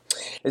doors.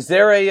 Is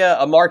there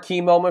a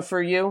marquee moment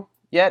for you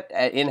yet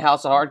in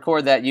House of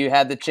Hardcore that you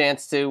had the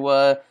chance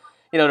to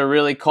to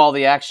really call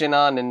the action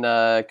on and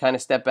kind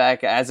of step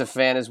back as a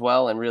fan as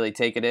well and really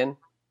take it in?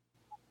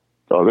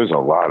 Oh, there's a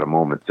lot of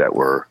moments that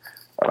were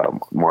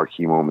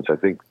marquee moments. I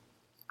think,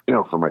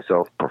 for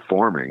myself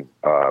performing,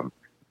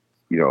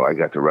 I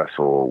got to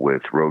wrestle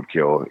with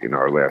Roadkill in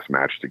our last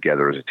match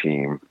together as a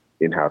team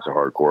in House of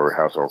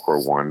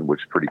Hardcore 1,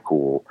 which is pretty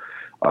cool.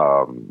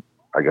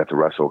 I got to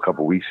wrestle a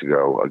couple weeks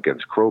ago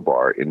against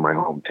Crowbar in my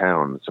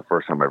hometown. It's the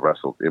first time I've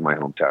wrestled in my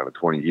hometown in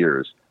 20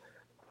 years.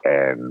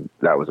 And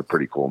that was a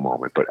pretty cool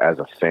moment. But as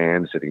a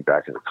fan, sitting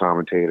back as a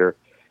commentator,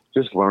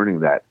 just learning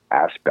that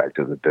aspect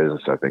of the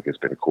business, I think has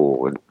been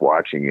cool. And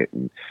watching it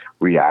and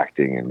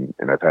reacting.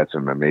 And I've had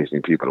some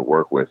amazing people to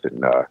work with.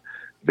 And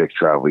Vic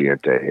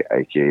Travaliente,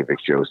 a.k.a. Vic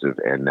Joseph,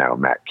 and now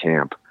Matt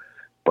Camp.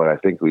 But I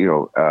think,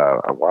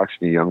 I'm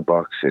watching the Young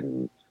Bucks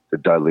and the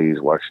Dudleys,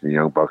 watching the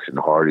Young Bucks and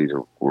the Hardys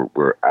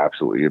were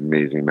absolutely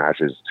amazing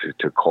matches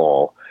to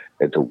call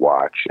and to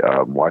watch.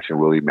 Watching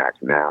Willie Mack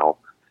now,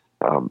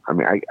 I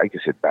mean, I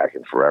could sit back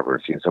and forever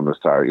and seeing some of the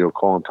style,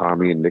 calling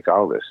Tommy and Nick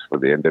Aldis for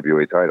the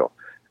NWA title.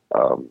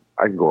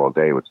 I can go all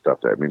day with stuff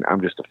that, I mean,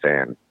 I'm just a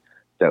fan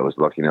that was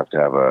lucky enough to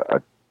have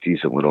a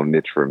decent little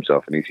niche for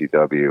himself in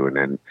ECW, and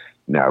then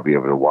now be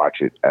able to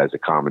watch it as a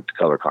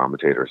color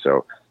commentator.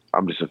 So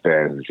I'm just a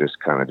fan who's just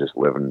kind of just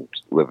living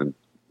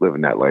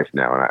that life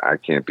now, and I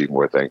can't be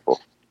more thankful.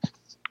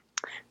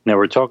 Now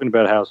we're talking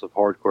about House of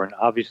Hardcore, and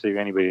obviously if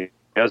anybody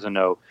doesn't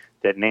know,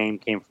 that name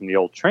came from the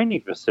old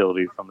training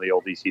facility from the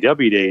old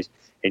ECW days,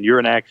 and you're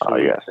a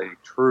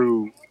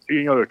true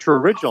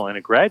original and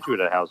a graduate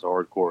of House of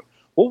Hardcore.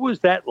 What was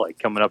that like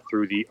coming up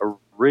through the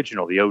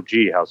original, the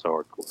OG House of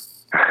Hardcore?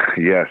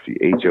 Yes, the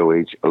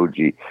HOH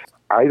OG.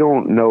 I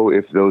don't know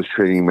if those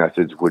training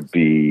methods would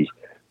be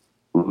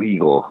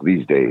legal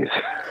these days.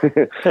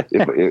 It's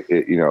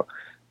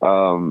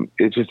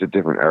just a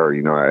different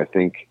era. I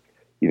think,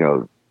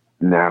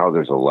 now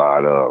there's a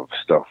lot of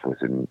stuff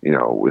with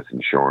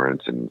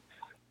insurance and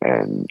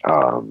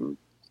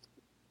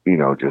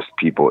just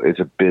people. It's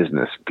a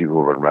business. People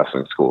who run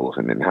wrestling schools,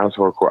 and in House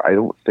of Hardcore, I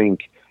don't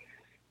think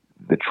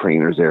the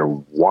trainers there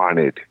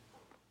wanted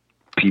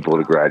people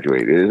to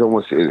graduate. It is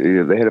almost,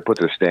 they had to put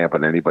their stamp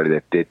on anybody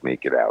that did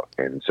make it out.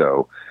 And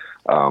so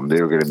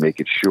they were going to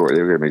make sure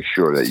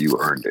that you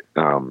earned it.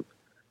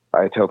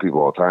 I tell people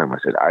all the time, I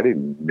said, I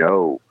didn't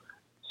know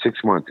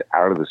 6 months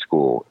out of the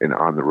school and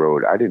on the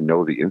road, I didn't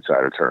know the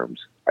insider terms.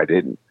 I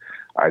didn't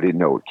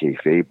know what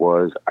kayfabe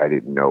was. I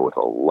didn't know what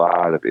a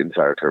lot of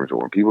insider terms were.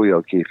 When people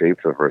yelled kayfabe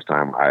for the first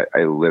time,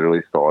 I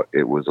literally thought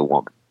it was a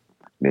woman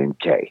named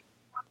Kay.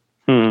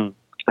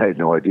 I had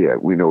no idea.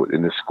 We know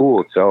in the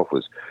school itself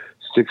was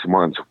 6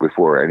 months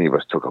before any of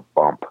us took a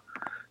bump.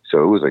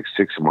 So it was like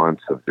 6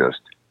 months of just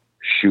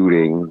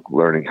shooting,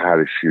 learning how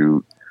to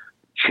shoot,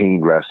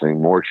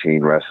 more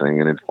chain wrestling,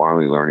 and then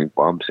finally learning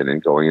bumps and then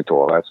going into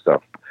all that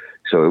stuff.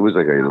 So it was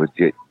like a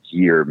legit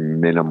year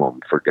minimum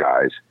for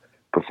guys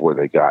before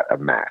they got a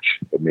match.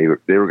 And they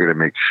were going to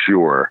make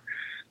sure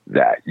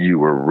that you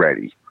were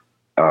ready.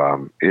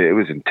 It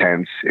was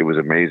intense. It was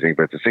amazing.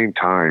 But at the same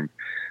time,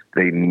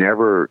 they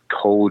never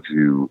told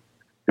you,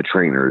 the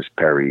trainers,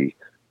 Perry,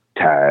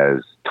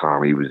 Taz,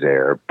 Tommy was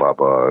there,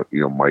 Bubba,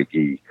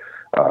 Mikey,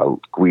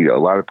 Guido, a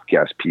lot of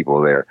guest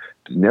people there,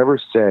 never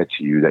said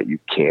to you that you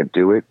can't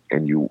do it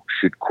and you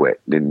should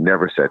quit. They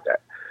never said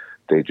that.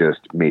 They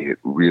just made it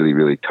really,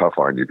 really tough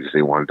on you because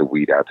they wanted to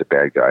weed out the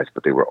bad guys,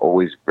 but they were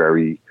always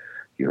very,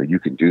 you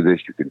can do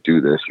this, you can do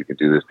this, you can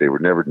do this. They were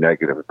never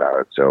negative about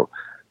it. So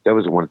that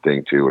was one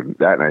thing too.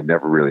 And I've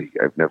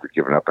never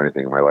given up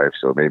anything in my life.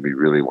 So it made me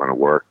really want to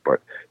work,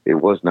 but it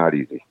was not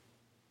easy.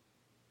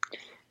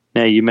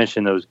 Now you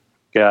mentioned those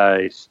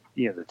guys,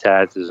 the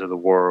Tazes of the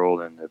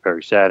world and the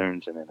Perry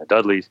Saturns and then the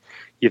Dudleys.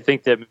 You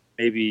think that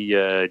maybe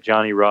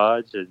Johnny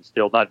Rods, and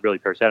still not really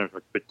Perry Saturns,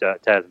 but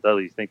Taz and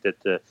Dudley, you think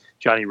that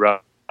Johnny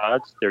Rods,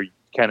 they're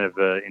kind of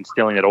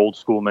instilling that old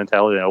school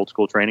mentality and old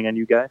school training on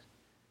you guys?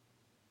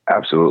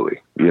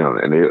 Absolutely.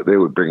 And they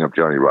would bring up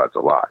Johnny Rods a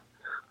lot.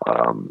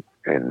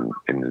 And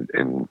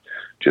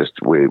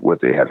just what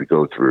they had to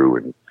go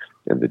through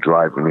and the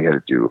driving they had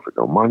to do for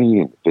no money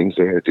and things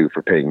they had to do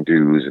for paying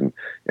dues. And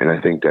I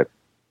think that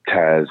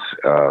Taz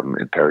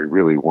and Perry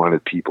really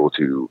wanted people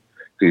to,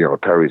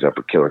 Perry's up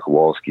with Killer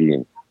Kowalski,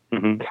 and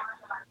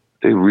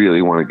they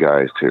really wanted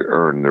guys to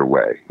earn their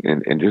way.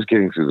 And just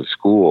getting through the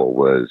school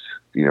was,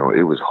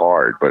 it was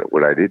hard, but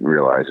what I didn't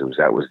realize was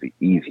that was the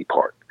easy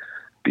part,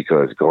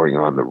 because going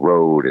on the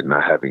road and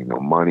not having no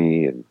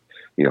money and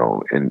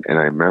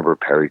I remember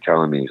Perry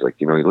telling me, he's like,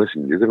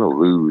 listen, you're going to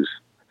lose,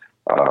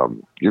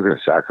 you're going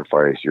to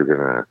sacrifice, you're going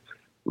to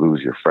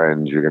lose your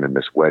friends, you're going to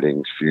miss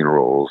weddings,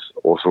 funerals,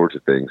 all sorts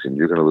of things, and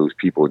you're going to lose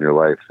people in your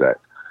life that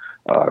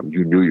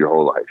you knew your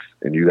whole life,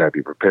 and you got to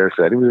be prepared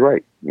for that. He was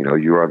right.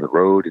 You're on the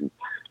road and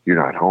you're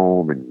not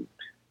home, and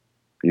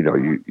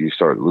you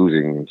start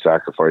losing and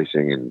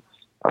sacrificing, and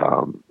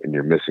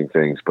you're missing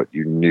things, but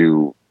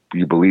you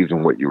believed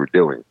in what you were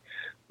doing.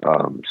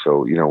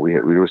 So there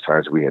was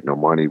times we had no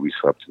money. We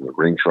slept in the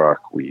ring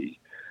truck. We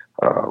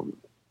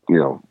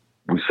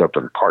slept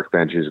on park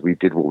benches. We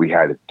did what we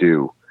had to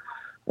do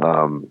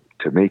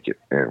to make it,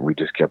 and we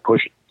just kept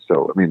pushing.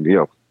 So,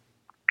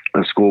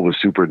 the school was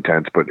super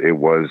intense, but it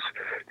was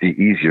the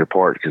easier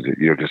part because,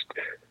 just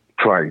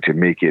trying to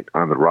make it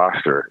on the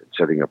roster,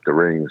 setting up the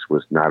rings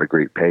was not a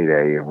great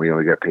payday, and we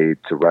only got paid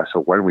to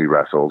wrestle when we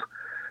wrestled.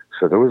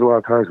 So there was a lot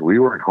of times we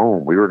weren't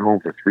home. We weren't home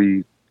for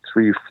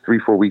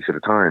 4 weeks at a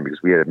time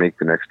because we had to make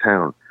the next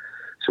town.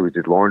 So we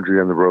did laundry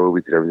on the road.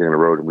 We did everything on the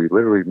road, and we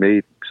literally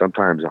made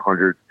sometimes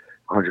 $100,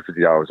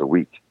 $150 a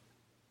week.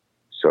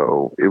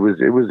 So it was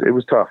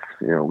tough.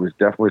 It was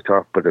definitely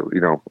tough, but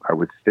I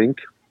would think,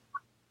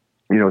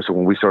 so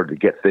when we started to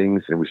get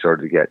things and we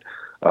started to get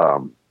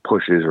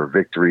pushes or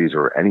victories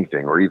or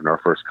anything, or even our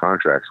first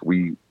contracts,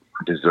 we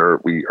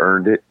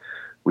earned it.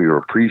 We were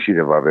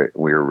appreciative of it.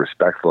 And we were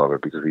respectful of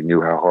it because we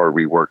knew how hard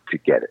we worked to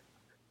get it.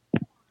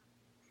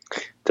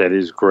 That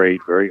is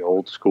great. Very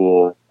old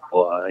school.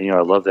 I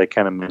love that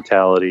kind of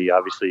mentality.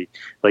 Obviously,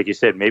 like you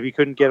said, maybe you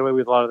couldn't get away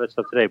with a lot of that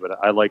stuff today, but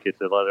I like it.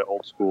 There's a lot of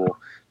old school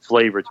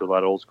flavor to a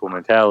lot of old school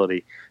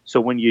mentality.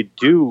 So when you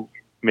do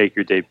make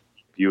your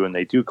debut and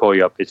they do call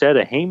you up, is that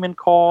a Heyman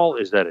call?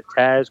 Is that a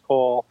Taz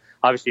call?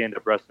 Obviously, you end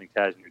up wrestling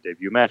Taz in your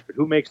debut match, but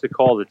who makes the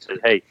call that says,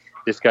 hey,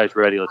 this guy's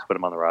ready, let's put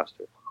him on the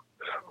roster?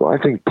 Well, I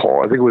think Paul.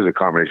 I think it was a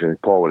combination. I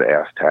think Paul would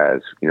ask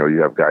Taz,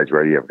 you have guys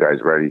ready, you have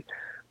guys ready.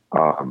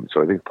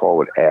 So I think Paul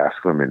would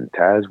ask them, and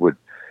Taz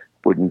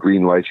wouldn't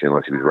green light you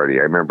unless he was ready.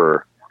 I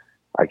remember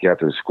I got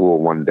to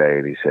school one day,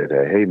 and he said,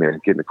 hey, man,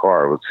 get in the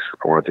car.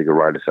 I want to take a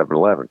ride to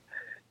 7-Eleven.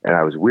 And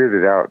I was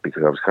weirded out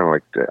because I was kind of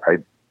like,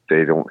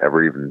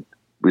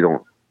 we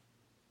don't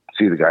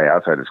see the guy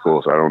outside of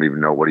school, so I don't even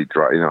know what he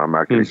drives. I'm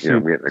not going to get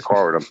in the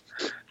car with him.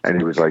 And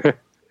he was like,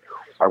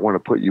 I want to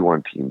put you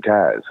on Team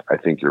Taz. I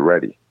think you're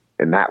ready.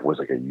 And that was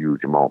like a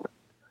huge moment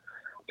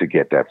to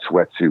get that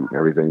sweatsuit and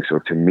everything. So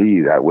to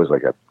me, that was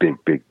like a big,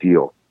 big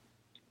deal.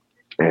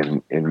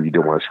 And you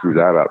don't want to screw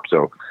that up.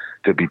 So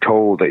to be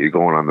told that you're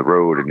going on the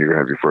road and you're going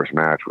to have your first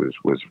match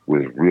was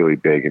really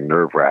big and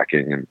nerve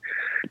wracking and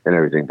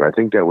everything. But I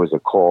think that was a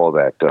call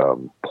that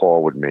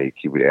Paul would make.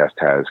 He would ask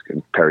Taz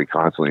and Perry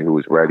constantly who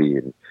was ready,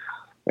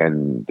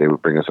 and they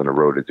would bring us on the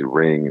road to do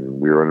ring,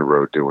 and we were on the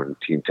road doing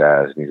Team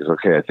Taz, and he goes,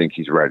 okay, I think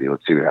he's ready.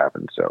 Let's see what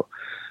happens. So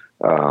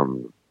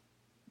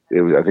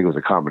I think it was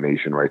a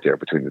combination right there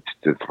between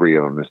the three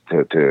of them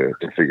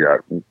to figure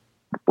out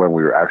when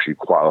we were actually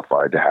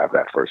qualified to have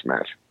that first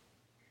match.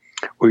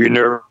 Were you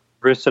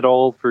nervous at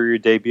all for your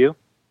debut?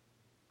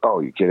 Oh,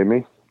 you kidding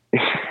me?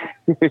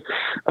 It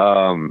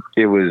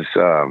was,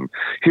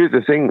 here's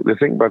the thing. The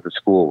thing about the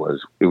school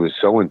was it was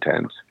so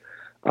intense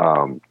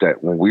that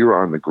when we were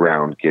on the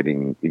ground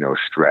getting,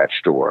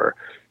 stretched or,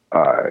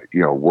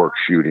 work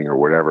shooting or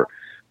whatever,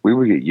 we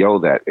would get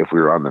yelled at if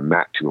we were on the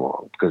mat too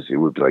long, because it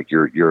would be like,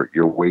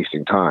 you're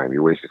wasting time.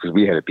 You're wasting, because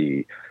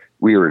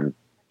we were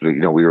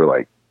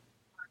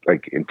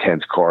like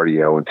intense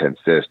cardio, intense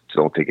this,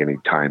 don't take any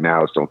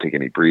timeouts, don't take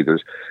any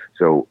breathers.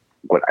 So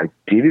what I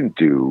didn't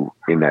do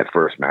in that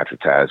first match with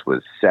Taz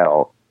was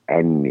sell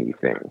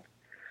anything.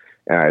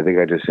 And I think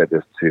I just said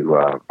this to,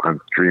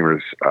 on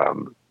Dreamer's,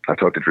 I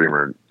talked to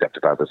Dreamer in depth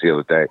about this the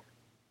other day.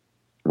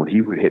 When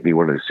he would hit me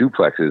one of the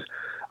suplexes,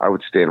 I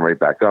would stand right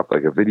back up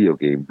like a video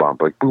game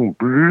bump, like boom,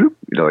 boom,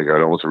 like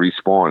I'd almost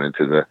respawn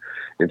into the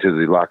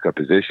lockup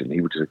position. He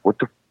would just like,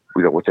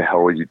 what the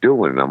hell are you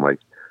doing? And I'm like,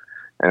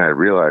 and I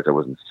realized I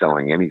wasn't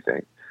selling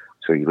anything.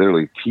 So he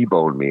literally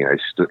T-boned me, and I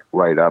stood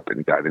right up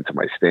and got into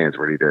my stance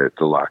ready to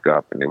lock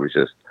up. And it was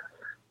just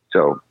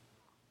so.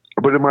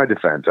 But in my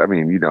defense, I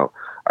mean,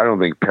 I don't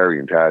think Perry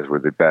and Taz were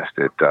the best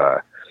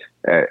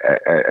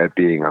at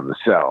being on the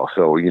cell.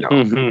 So, we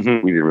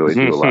didn't really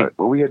do a lot.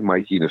 But we had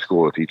Mikey in the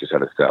school to teach us how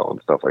to sell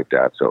and stuff like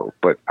that. So,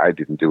 but I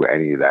didn't do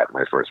any of that in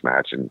my first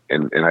match. And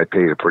I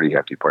paid a pretty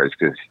hefty price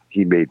because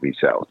he made me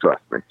sell,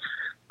 trust me.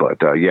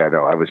 But I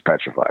was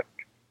petrified.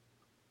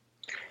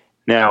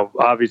 Now,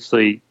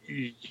 obviously,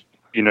 you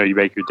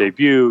make your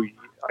debut,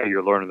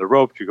 you're learning the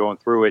ropes, you're going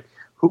through it.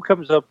 Who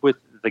comes up with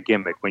the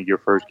gimmick when your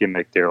first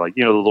gimmick there? Like,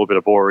 the little bit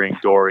of boring,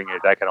 Doring,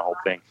 that kind of whole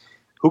thing.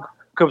 Who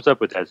comes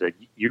up with that? Is it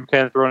you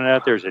kind of throwing it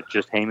out there? Is it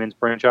just Heyman's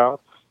brainchild?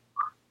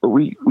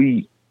 We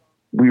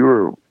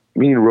were,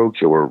 me and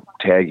Roadkill were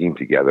tagging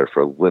together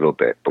for a little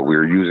bit, but we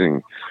were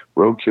using,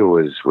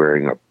 Roadkill was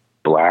wearing a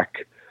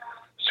black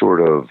sort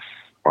of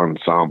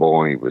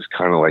ensemble, and he was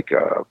kind of like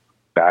a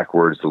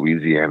backwards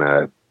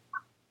Louisiana,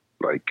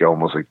 like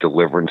almost like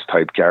Deliverance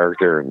type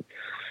character,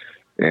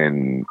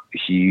 and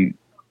he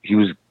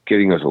was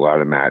getting us a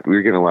lot of we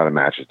were getting a lot of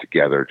matches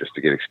together just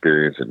to get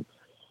experience. And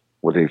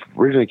what they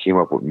originally came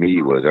up with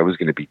me was I was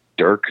going to be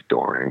Dirk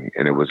Doring,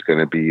 and it was going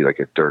to be like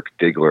a Dirk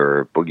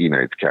Diggler Boogie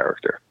Nights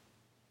character.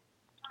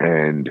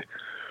 And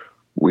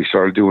we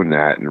started doing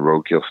that, and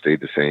Roadkill stayed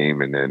the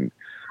same. And then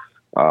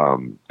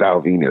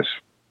Val Venus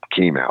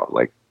came out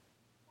like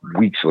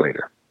weeks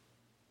later.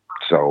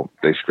 So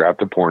they strapped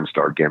the porn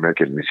star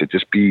gimmick, and they said,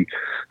 just be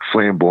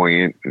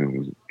flamboyant.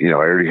 And, I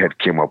already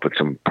came up with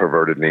some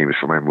perverted names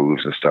for my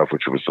moves and stuff,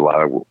 which was a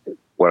lot of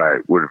what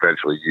I would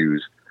eventually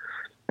use.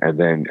 And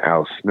then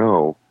Al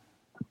Snow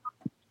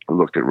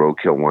looked at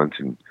Roadkill once,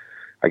 and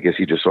I guess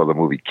he just saw the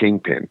movie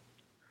Kingpin.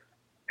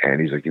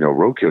 And he's like,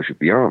 Roadkill should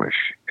be Amish.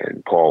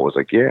 And Paul was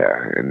like,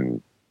 yeah.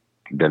 And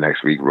the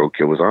next week,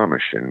 Roadkill was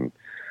Amish. And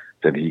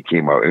then he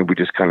came out, and we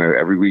just kind of,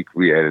 every week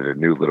we added a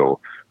new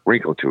little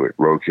wrinkle to it.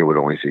 Roadkill would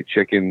only say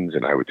chickens,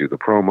 and I would do the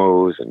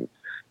promos, and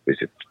they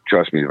said,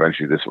 trust me,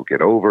 eventually this will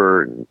get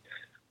over. And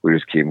we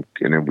just came,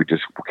 and then we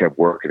just kept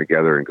working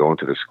together and going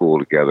to the school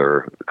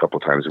together a couple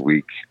of times a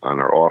week on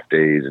our off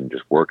days, and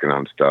just working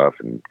on stuff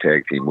and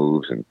tag team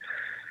moves. And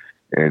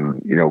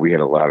we had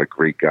a lot of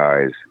great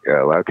guys.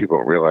 A lot of people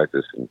don't realize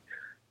this. In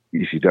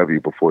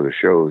ECW before the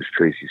shows,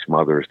 Tracy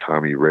Smothers,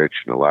 Tommy Rich,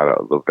 and a lot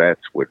of the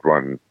vets would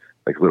run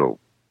like little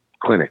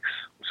clinics.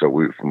 So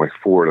from like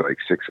 4 to like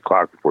 6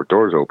 o'clock before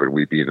doors open,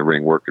 we'd be in the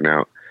ring working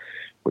out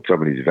with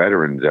some of these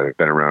veterans that have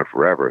been around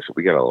forever. So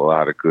we got a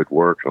lot of good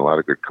work and a lot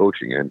of good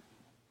coaching in.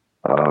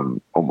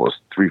 almost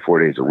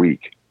 3-4 days a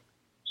week.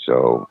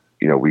 So,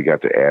 we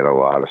got to add a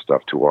lot of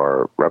stuff to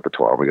our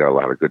repertoire. We got a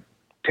lot of good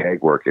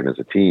tag work in as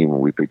a team.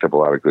 We picked up a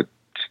lot of good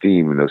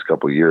steam in those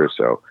couple of years.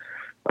 So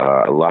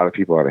a lot of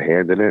people had a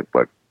hand in it,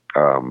 but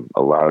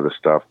a lot of the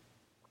stuff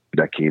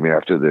that came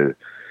after the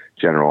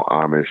General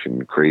Amish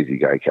and crazy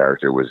guy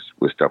character was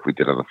stuff we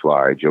did on the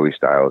fly. Joey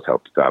Styles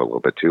helped us out a little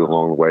bit too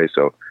along the way.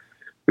 So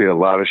we had a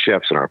lot of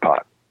chefs in our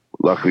pot,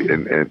 luckily,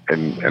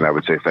 and I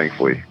would say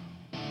thankfully.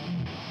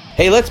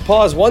 Hey, let's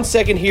pause 1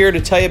 second here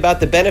to tell you about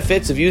the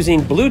benefits of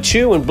using Blue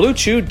Chew and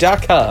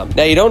BlueChew.com.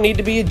 Now, you don't need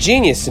to be a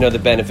genius to know the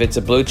benefits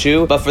of Blue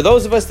Chew, but for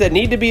those of us that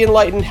need to be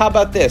enlightened, how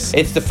about this?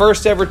 It's the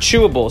first ever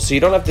chewable, so you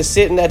don't have to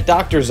sit in that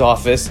doctor's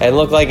office and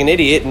look like an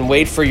idiot and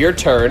wait for your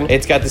turn.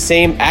 It's got the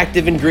same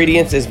active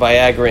ingredients as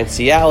Viagra and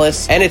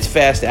Cialis, and it's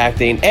fast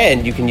acting,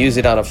 and you can use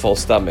it on a full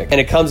stomach.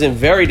 And it comes in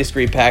very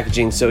discreet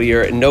packaging, so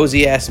your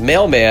nosy-ass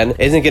mailman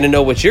isn't going to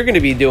know what you're going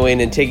to be doing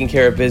and taking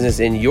care of business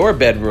in your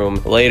bedroom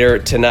later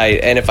tonight.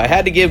 And if I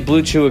had to give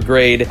Blue Chew a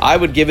grade, I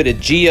would give it a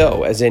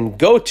GO, as in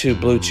go to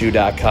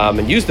BlueChew.com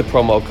and use the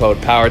promo code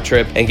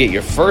PowerTrip and get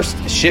your first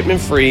shipment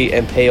free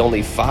and pay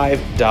only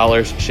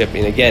 $5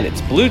 shipping. Again,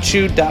 it's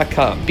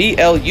BlueChew.com,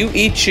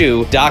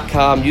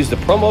 BLUE-Chew.com. Use the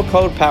promo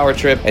code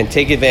PowerTrip and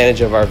take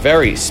advantage of our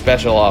very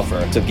special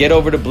offer. So get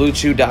over to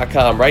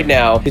BlueChew.com right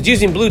now, because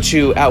using Blue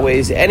Chew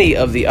outweighs any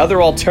of the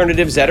other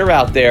alternatives that are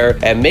out there,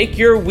 and make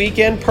your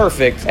weekend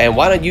perfect. And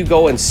why don't you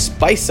go and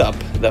spice up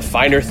the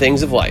finer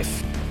things of life?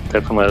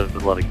 Definitely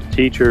a lot of good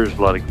teachers,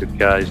 a lot of good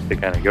guys to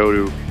kind of go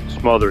to.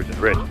 Smothers and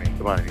Rich, I mean,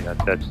 come on, I mean,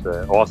 that's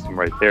awesome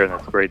right there, and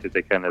that's great that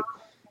they kind of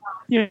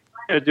do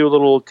a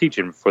little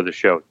teaching for the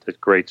show. That's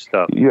great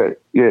stuff. You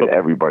had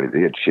everybody.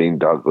 They had Shane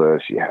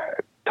Douglas, you had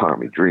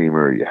Tommy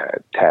Dreamer, you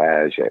had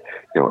Taz, you had,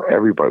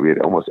 everybody. We had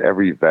almost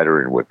every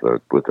veteran with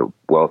a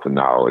wealth of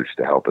knowledge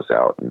to help us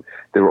out, and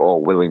they were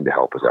all willing to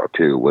help us out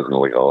too. It wasn't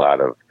like a lot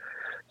of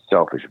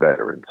selfish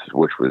veterans,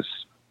 which is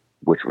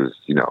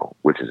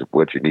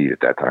what you need at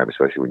that time,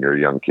 especially when you're a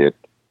young kid.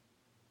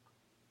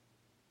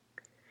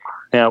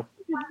 Now,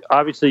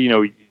 obviously,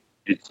 your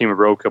team of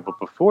Road Couple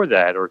before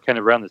that, or kind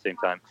of around the same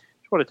time.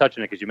 Just want to touch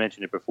on it because you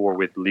mentioned it before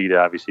with Lita,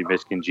 obviously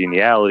Miss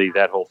Congeniality,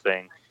 that whole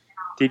thing.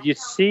 Did you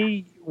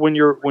see when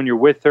you're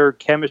with her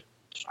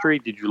chemistry?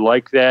 Did you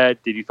like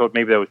that? Did you thought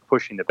maybe that was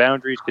pushing the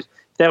boundaries? Because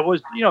that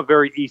was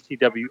very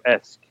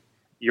ECW-esque,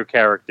 your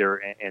character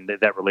and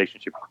that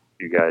relationship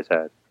you guys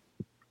had.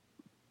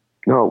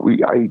 No,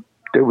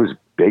 it was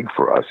big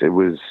for us. It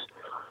was,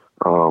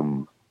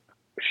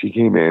 she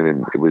came in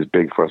and it was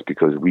big for us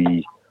because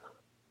we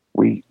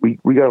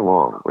got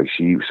along. Like,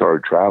 she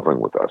started traveling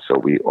with us. So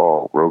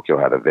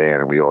Roadkill had a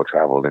van and we all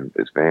traveled in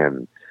this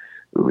van.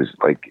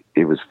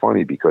 It was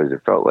funny because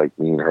it felt like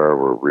me and her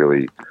were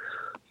really,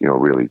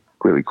 really,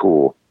 really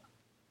cool.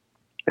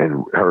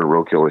 And her and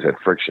Roadkill always had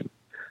friction.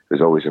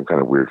 There's always some kind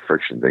of weird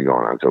friction thing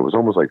going on. So it was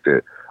almost like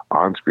the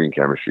on-screen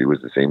chemistry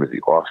was the same as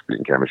the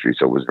off-screen chemistry.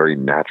 So it was very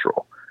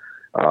natural.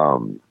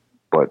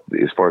 But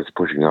as far as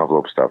pushing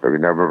envelope stuff, I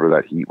remember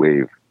that Heat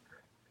Wave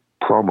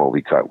promo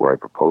we cut where I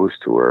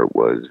proposed to her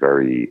was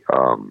very,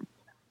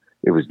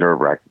 it was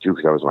nerve-wracking too,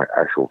 because that was my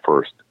actual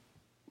first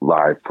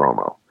live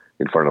promo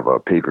in front of a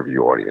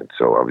pay-per-view audience.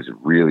 So I was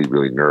really,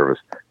 really nervous.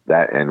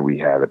 That, and we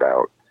had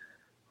about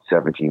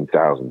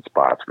 17,000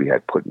 spots we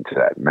had put into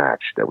that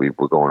match that we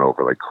were going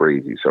over like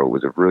crazy. So it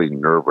was a really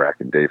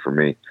nerve-wracking day for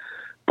me.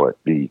 But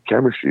the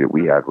chemistry that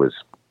we had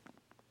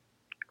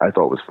I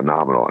thought was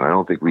phenomenal. And I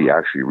don't think we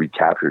actually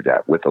recaptured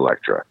that with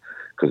Elektra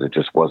because it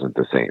just wasn't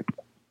the same.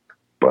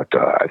 But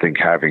I think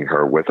having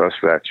her with us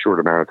for that short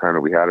amount of time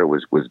that we had her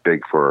was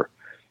big for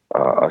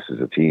us as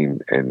a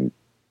team. And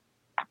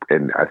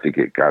I think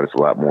it got us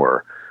a lot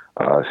more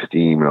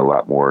steam and a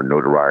lot more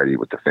notoriety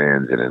with the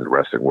fans and in the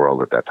wrestling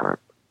world at that time.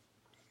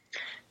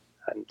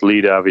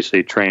 Lita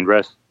obviously trained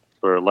wrestler.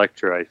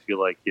 Elektra, I feel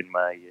like in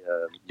my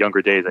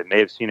younger days, I may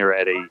have seen her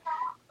at a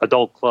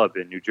adult club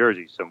in New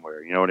Jersey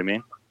somewhere. You know what I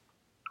mean?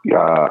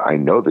 I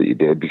know that you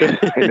did because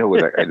I know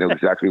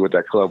exactly what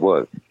that club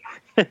was.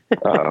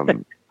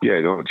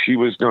 She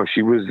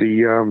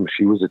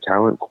was a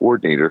talent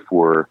coordinator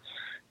for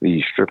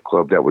the strip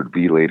club that would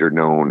be later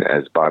known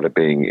as Bada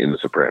Bing in The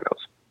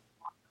Sopranos.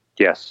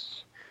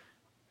 Yes.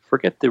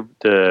 Forget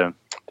the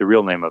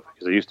real name of it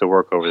because I used to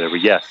work over there.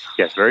 But yes,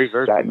 very,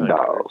 very Sad familiar.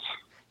 Dolls.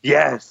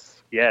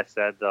 Yes,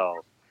 Sad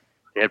Dolls.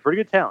 They had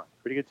pretty good talent.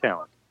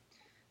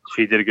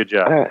 She did a good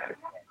job.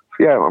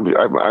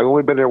 I've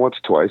only been there once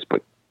or twice,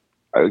 but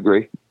I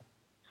agree.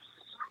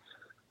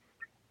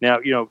 Now,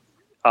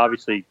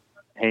 obviously,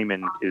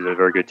 Heyman is a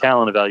very good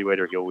talent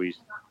evaluator. He always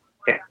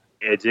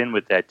adds in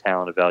with that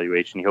talent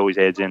evaluation. He always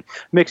adds in a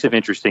mix of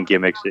interesting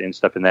gimmicks and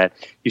stuff in that.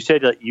 You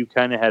said that you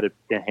kind of had a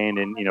hand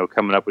in,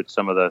 coming up with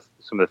some of the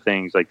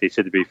things, like they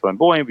said to be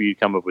flamboyant, but you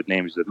come up with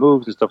names of the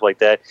moves and stuff like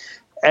that.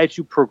 As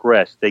you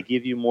progress, they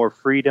give you more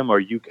freedom. Are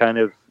you kind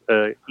of,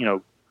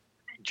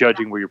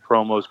 judging where your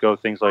promos go,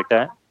 things like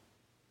that?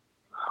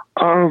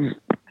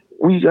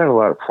 We got a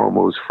lot of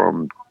promos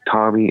from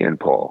Tommy and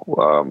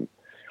Paul.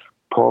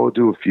 Paul would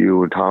do a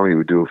few, and Tommy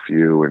would do a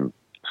few, and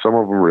some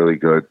of them really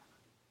good.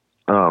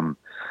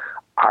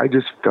 I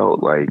just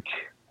felt like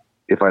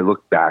if I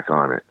look back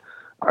on it,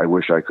 I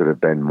wish I could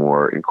have been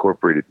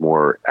incorporated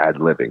more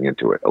ad-libbing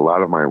into it. A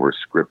lot of mine were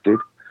scripted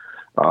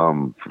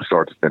from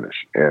start to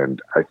finish,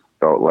 and I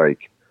felt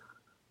like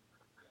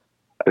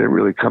I didn't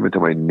really come into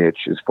my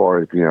niche as far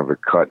as being able to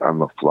cut on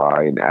the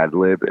fly and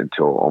ad-lib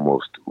until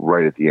almost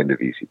right at the end of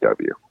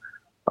ECW.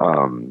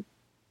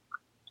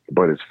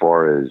 But as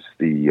far as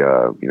the,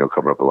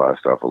 coming up with a lot of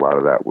stuff, a lot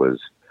of that was,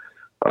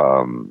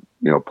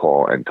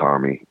 Paul and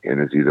Tommy. And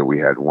it's either we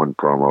had one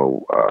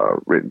promo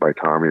written by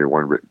Tommy or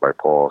one written by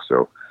Paul.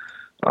 So,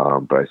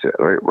 but I said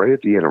right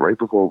at the end, right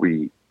before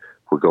we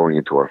were going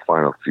into our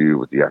final feud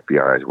with the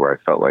FBI, is where I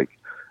felt like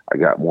I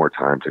got more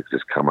time to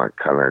just come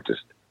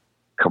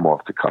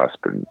off the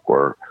cusp,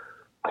 or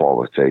Paul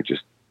would say,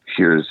 just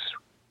here's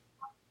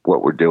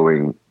what we're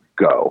doing,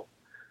 go.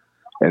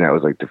 And that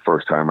was like the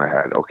first time I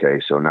had, okay,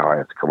 so now I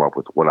have to come up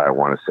with what I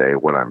want to say,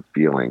 what I'm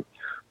feeling,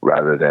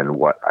 rather than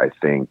what I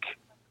think,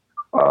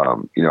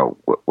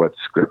 what's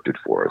scripted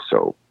for us.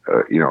 So,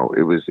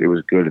 it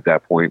was good at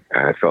that point,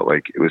 and I felt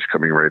like it was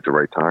coming right at the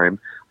right time.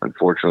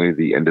 Unfortunately,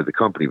 the end of the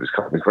company was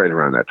coming right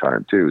around that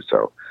time too.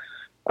 So,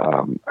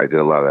 I did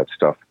a lot of that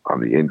stuff on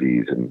the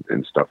indies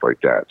and stuff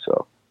like that.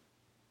 So.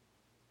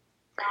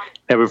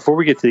 Now, before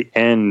we get to the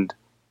end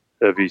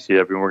of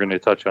ECW, and we're going to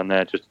touch on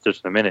that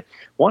just in a minute,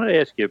 I wanted to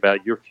ask you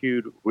about your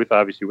feud with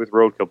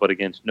Roadkill, but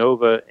against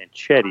Nova and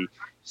Chetty.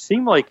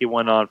 Seemed like it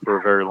went on for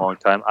a very long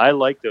time. I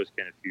like those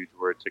kind of feuds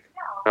where it's a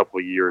couple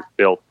of years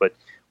built, but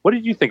what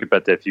did you think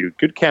about that feud?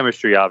 Good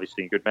chemistry,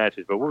 obviously, and good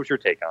matches, but what was your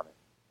take on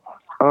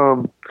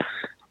it?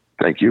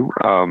 Thank you.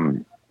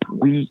 It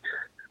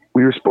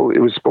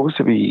was supposed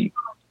to be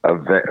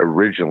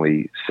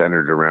originally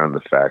centered around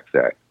the fact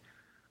that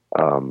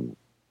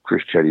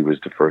Chris Chetty was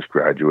the first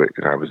graduate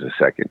and I was the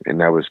second.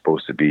 And that was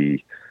supposed to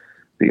be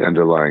the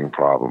underlying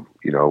problem.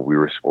 We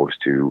were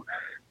supposed to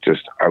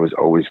I was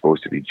always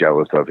supposed to be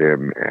jealous of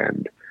him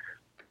and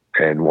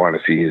want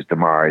to see his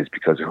demise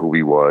because of who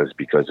he was,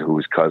 because of who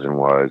his cousin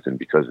was, and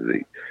because of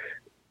the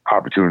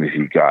opportunities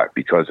he got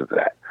because of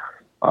that.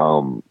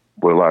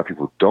 What a lot of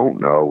people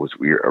don't know was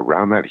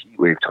around that Heat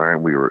Wave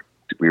time, we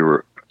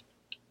were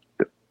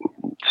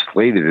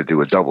slated to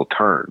do a double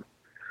turn,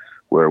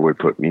 where it would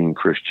put me and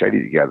Chris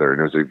Chetty together. And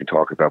there was even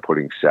talk about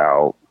putting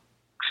Sal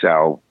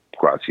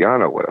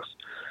Graziano with us.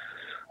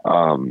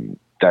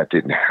 That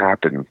didn't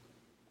happen.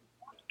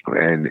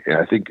 And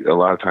I think a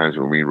lot of times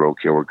when me and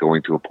Roadkill were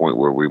going to a point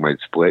where we might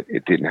split,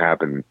 it didn't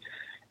happen.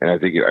 And I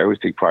always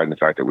take pride in the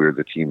fact that we were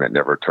the team that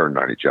never turned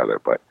on each other.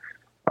 But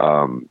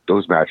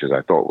those matches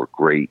I thought were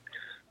great.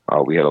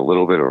 We had a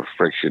little bit of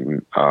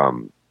friction.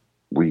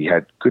 We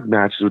had good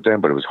matches with them,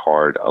 but it was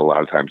hard a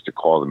lot of times to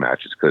call the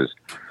matches because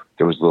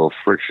there was a little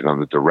friction on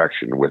the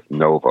direction with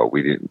Nova.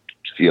 We didn't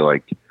feel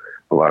like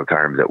a lot of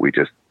times that we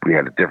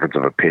had a difference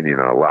of opinion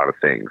on a lot of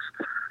things.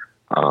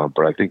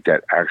 But I think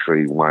that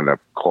actually wound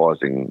up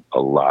causing a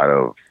lot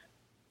of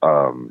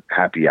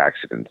happy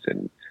accidents.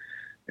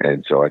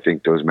 And so I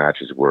think those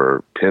matches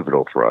were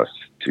pivotal for us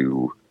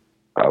to,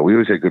 we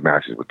always had good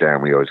matches with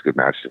them. We always had good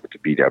matches with the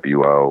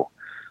BWO,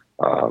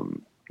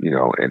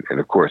 and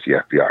of course the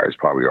FBI is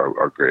probably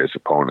our greatest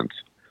opponents.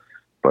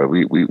 But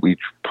we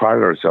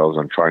prided ourselves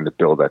on trying to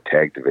build that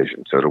tag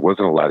division. So there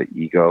wasn't a lot of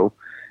ego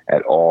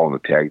at all in the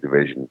tag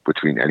division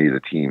between any of the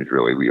teams,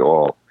 really. We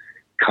all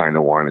kind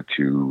of wanted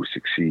to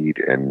succeed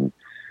and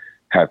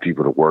have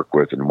people to work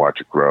with and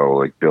watch it grow,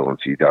 like Bill and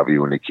CW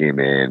when they came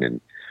in.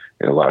 And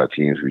a lot of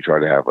teams, we try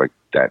to have like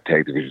that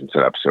tag division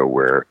set up so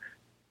where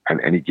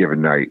on any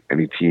given night,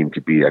 any team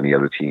could beat any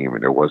other team.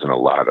 And there was a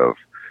lot of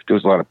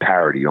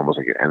parity, almost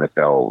like an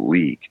NFL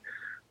league,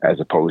 as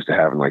opposed to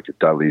having like the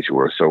Dudleys who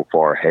are so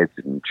far heads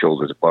and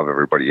shoulders above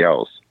everybody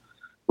else.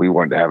 We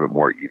wanted to have it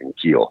more even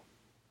keel.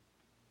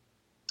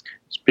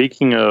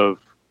 Speaking of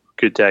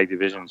good tag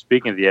division,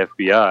 speaking of the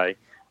FBI,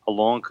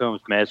 along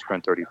comes Massacre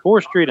on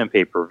 34th Street on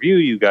pay-per-view.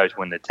 You guys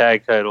win the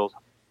tag titles.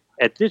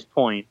 At this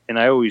point, and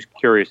I'm always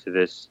curious to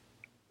this,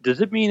 does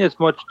it mean as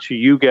much to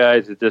you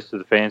guys as this to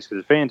the fans?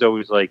 Because the fans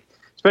always like,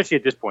 especially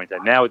at this point,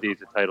 that nowadays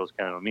the titles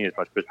kind of don't mean as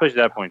much, but especially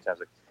at that point, it sounds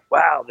like,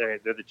 wow, they're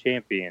the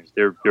champions.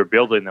 They're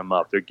building them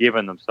up. They're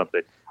giving them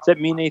something. Does that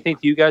mean anything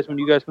to you guys when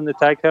you guys win the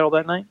tag title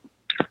that night?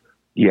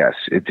 Yes,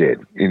 it did.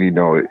 And,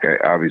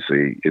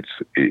 obviously it's,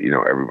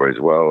 everybody's,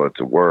 it's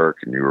a work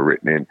and you were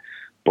written in,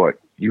 but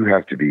you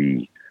have to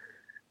be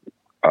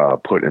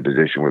put in a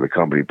position where the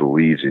company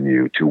believes in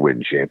you to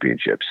win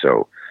championships.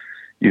 So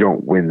you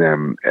don't win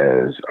them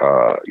as,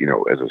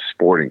 as a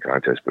sporting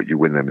contest, but you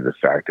win them in the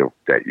fact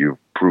that you've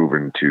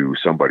proven to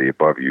somebody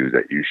above you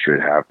that you should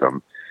have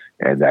them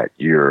and that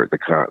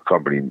the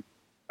company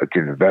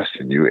can invest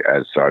in you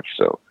as such.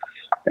 So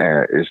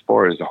as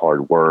far as the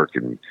hard work,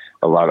 and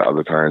a lot of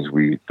other times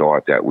we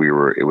thought that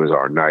it was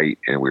our night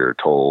and we were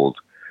told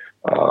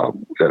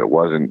that it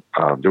wasn't.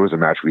 There was a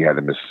match we had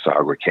in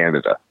Mississauga,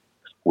 Canada,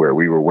 where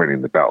we were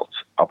winning the belts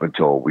up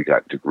until we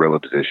got to gorilla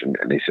position,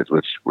 and they said,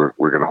 we're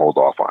going to hold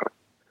off on it.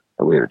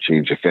 And we had to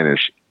change the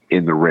finish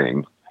in the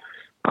ring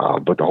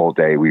But the whole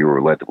day we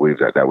were led to believe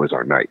that that was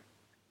our night.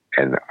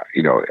 And,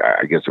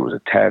 I guess it was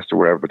a test or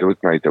whatever, but it was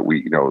night that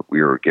we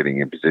were getting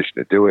in position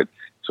to do it.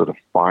 So to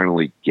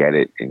finally get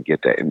it and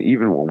get that. And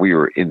even when we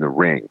were in the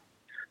ring,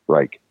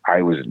 like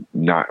I was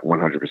not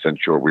 100%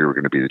 sure we were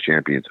going to be the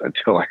champions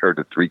until I heard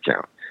the 3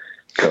 count.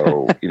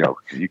 So,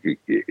 you could,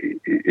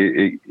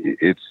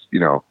 it's,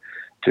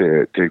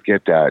 to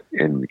get that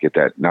and get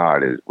that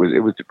nod, it was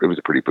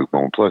a pretty big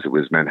moment. Plus it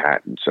was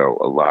Manhattan. So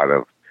a lot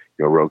of,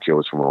 Roadkill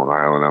was from Long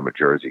Island. I'm a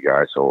Jersey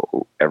guy.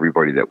 So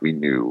everybody that we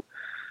knew,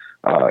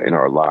 in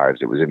our lives,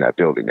 it was in that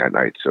building that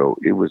night. So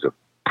it was a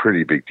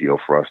pretty big deal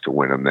for us to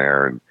win them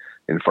there and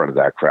in front of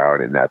that crowd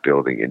in that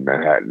building in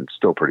Manhattan.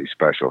 Still pretty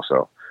special.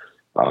 So,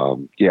 I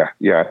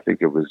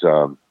think it was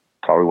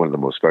probably one of the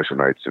most special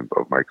nights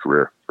of my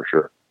career for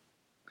sure.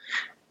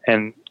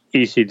 And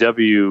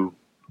ECW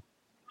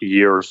a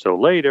year or so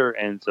later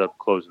ends up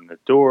closing the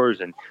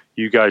doors, and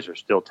you guys are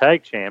still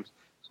tag champs.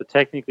 So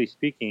technically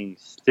speaking,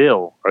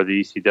 still are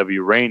the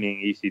ECW reigning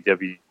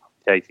ECW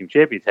tag team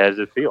champions. How does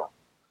it feel?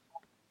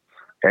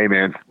 Hey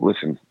man,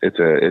 listen,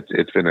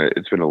 it's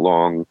been a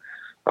long,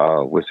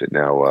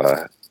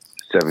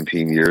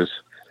 17 years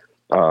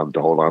to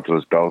hold on to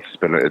those belts.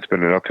 It's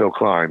been an uphill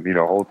climb.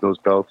 Holding those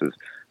belts is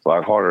a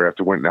lot harder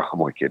after winning. No,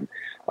 I'm only kidding.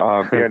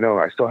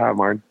 I still have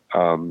mine.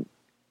 I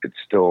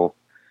still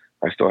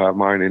have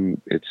mine, and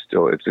it's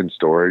in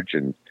storage.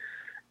 And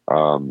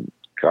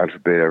God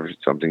forbid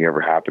something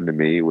ever happened to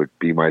me, it would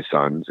be my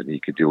son's, and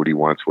he could do what he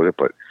wants with it.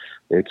 But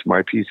it's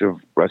my piece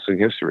of wrestling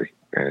history,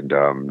 and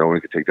no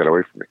one could take that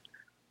away from me.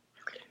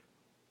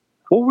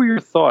 What were your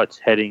thoughts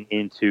heading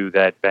into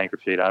that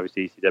bankruptcy?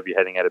 Obviously, ECW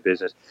heading out of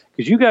business,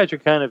 because you guys are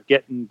kind of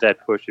getting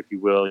that push, if you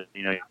will.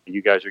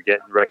 You guys are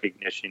getting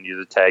recognition. You're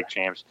the tag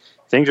champs.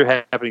 Things are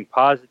happening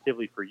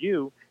positively for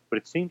you, but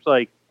it seems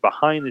like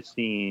behind the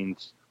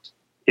scenes,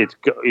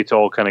 it's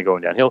all kind of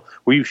going downhill.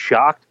 Were you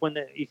shocked when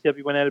the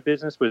ECW went out of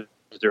business? Was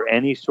there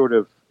any sort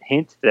of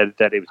hint that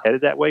it was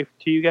headed that way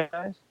to you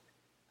guys?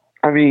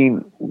 I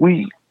mean,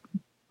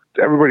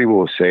 everybody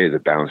will say the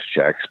bounce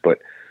checks, but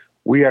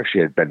we actually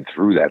had been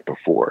through that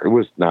before. It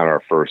was not our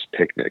first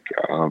picnic.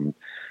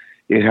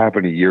 It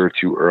happened a year or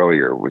two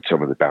earlier with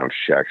some of the bounce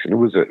checks, and it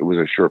was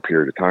a short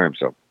period of time.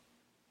 So,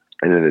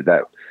 and then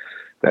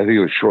I think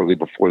it was shortly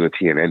before the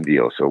TNN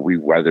deal. So we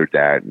weathered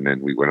that, and then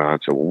we went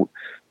on. So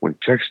when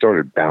checks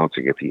started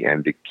bouncing at the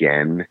end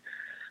again,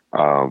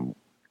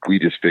 we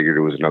just figured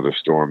it was another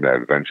storm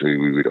that eventually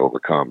we would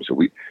overcome. So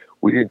we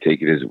didn't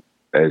take it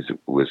as it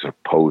was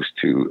supposed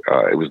to.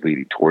 It was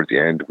leading towards the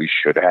end. We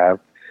should have.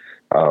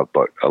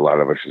 But a lot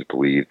of us just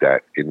believed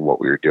that in what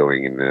we were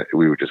doing, and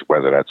we would just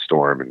weather that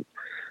storm.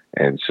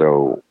 And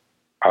so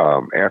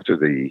after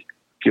the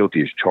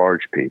Guilty as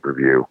Charged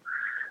pay-per-view,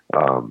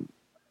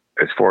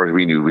 as far as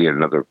we knew, we had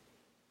another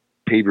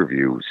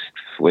pay-per-view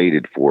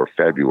slated for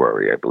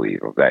February, I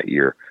believe, of that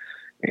year.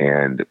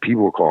 And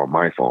people were calling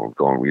my phone,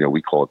 going,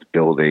 we called the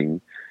building,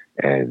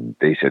 and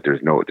they said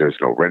there's no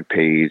rent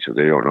paid, so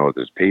they don't know if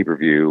there's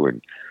pay-per-view.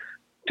 And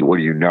what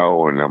do you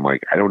know? And I'm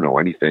like, I don't know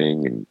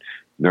anything. And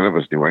none of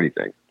us knew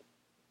anything.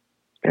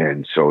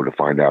 And so to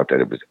find out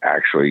that it was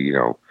actually,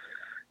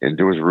 and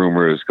there was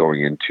rumors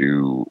going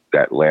into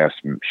that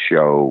last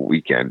show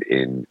weekend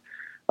in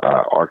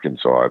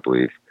Arkansas, I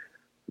believe,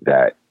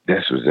 that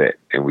this was it.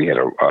 And we had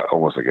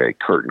almost like a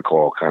curtain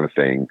call kind of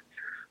thing.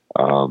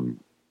 And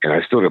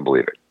I still didn't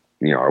believe it.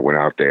 I went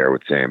out there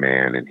with Sam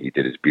Ann, and he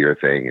did his beer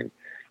thing.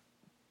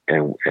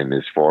 And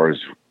as far as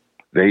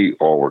they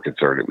all were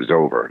concerned, it was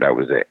over. That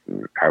was it.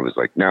 And I was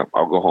like, no,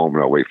 I'll go home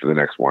and I'll wait for the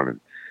next one. And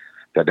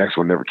that next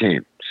one never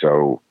came.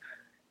 So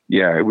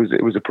yeah, it was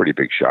a pretty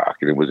big shock,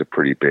 and it was a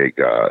pretty big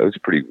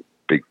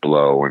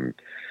blow. And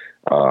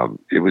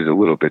it was a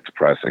little bit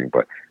depressing,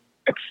 but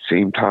at the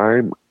same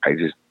time, I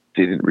just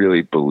didn't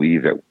really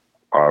believe that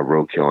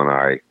Roadkill and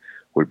I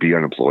would be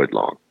unemployed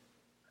long.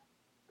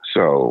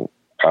 So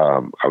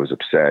I was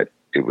upset.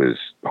 It was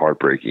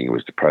heartbreaking. It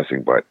was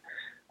depressing, but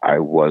I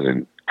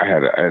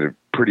had a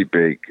pretty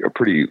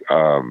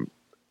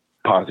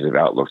positive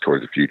outlook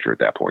towards the future at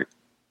that point.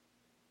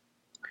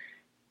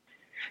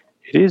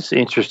 It is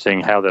interesting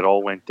how that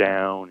all went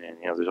down, and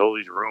there's all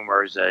these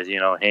rumors that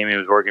Heyman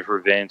was working for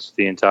Vince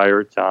the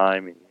entire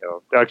time, and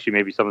actually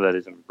maybe some of that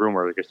isn't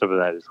rumor, because some of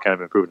that has kind of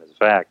been proven as a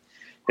fact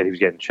that he was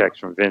getting checks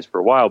from Vince for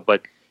a while.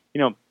 But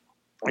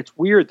it's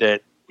weird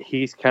that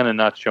he's kind of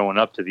not showing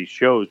up to these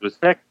shows. Was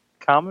that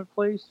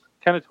commonplace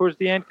kind of towards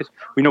the end? Because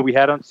we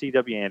had on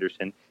C.W.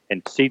 Anderson,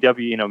 and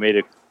C.W. made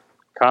a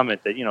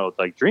comment that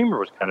like Dreamer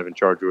was kind of in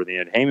charge over the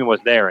end. Heyman was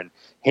there, and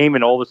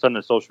Heyman all of a sudden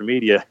on social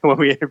media when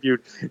we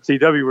interviewed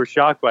CW were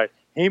shocked by it.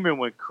 Heyman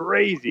went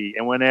crazy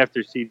and went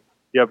after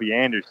CW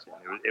Anderson.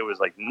 It was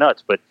like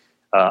nuts, but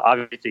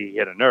obviously he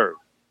had a nerve.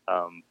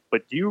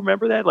 But do you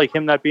remember that, like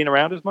him not being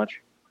around as much?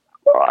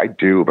 Well, I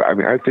do, but I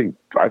mean, I think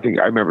I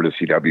remember the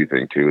CW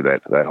thing too.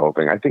 That whole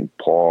thing. I think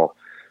Paul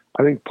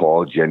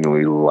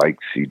genuinely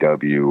liked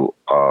CW.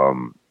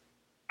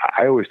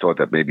 I always thought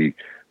that maybe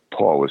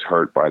Paul was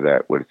hurt by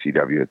that, what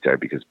CW had said,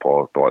 because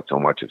Paul thought so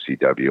much of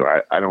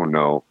CW. I don't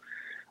know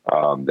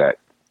that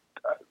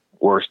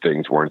worse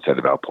things weren't said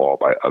about Paul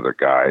by other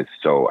guys.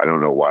 So I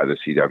don't know why the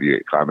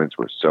CW comments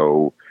were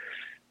so.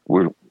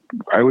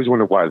 I always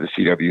wonder why the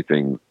CW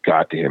thing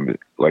got to him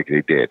like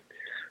they did.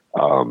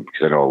 Because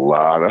I know a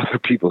lot of other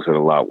people said a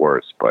lot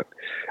worse. But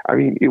I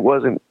mean, it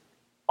wasn't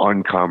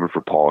uncommon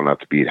for Paul not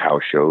to be at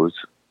house shows.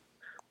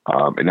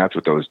 And that's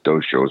what those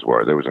shows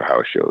were. There was a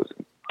house shows.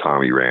 And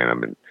Tommy ran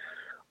them. And,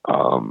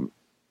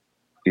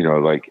 you know,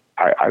 like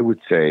I would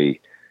say,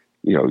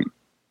 you know,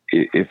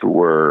 if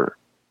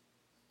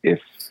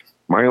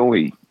my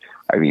only,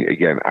 I mean,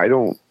 again, I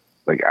don't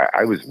like,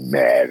 I was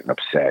mad and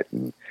upset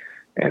and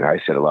I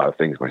said a lot of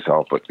things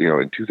myself, but you know,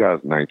 in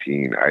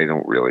 2019, I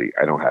don't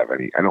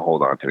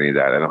hold on to any of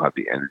that. I don't have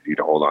the energy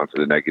to hold on to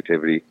the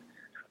negativity.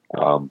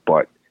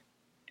 But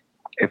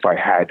if I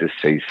had to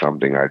say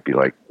something, I'd be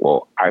like,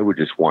 well, I would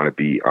just want to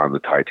be on the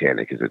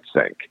Titanic as it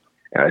sank.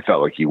 And I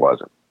felt like he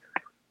wasn't.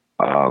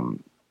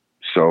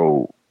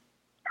 So,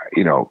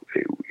 you know,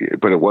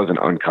 but it wasn't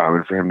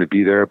uncommon for him to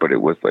be there, but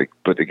it was like,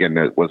 but again,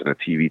 that wasn't a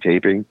TV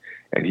taping,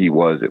 and he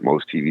was at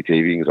most TV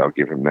tapings. I'll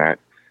give him that.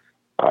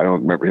 I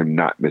don't remember him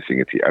missing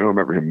a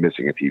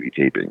TV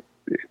taping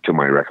to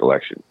my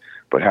recollection,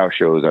 but house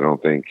shows, I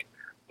don't think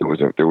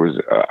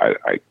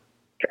I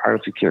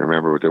honestly can't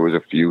remember, but there was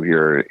a few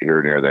here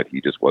and there that he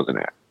just wasn't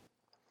at.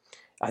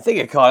 I think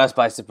it caught us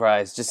by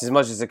surprise just as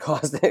much as it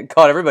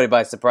caught everybody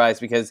by surprise,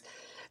 because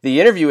the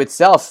interview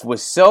itself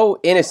was so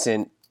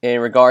innocent in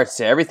regards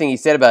to everything he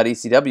said about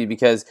ECW,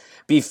 because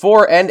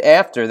before and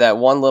after that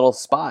one little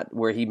spot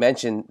where he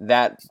mentioned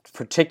that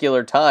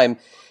particular time,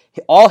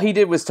 all he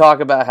did was talk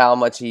about how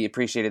much he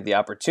appreciated the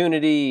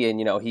opportunity, and,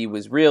 you know, he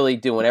was really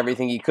doing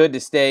everything he could to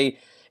stay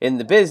in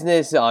the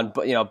business on,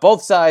 you know,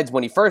 both sides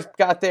when he first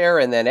got there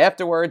and then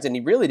afterwards, and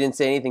he really didn't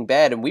say anything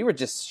bad, and we were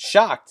just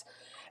shocked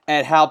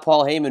at how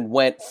Paul Heyman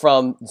went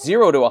from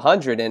 0 to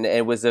 100, and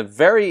it was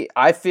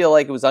I feel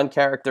like it was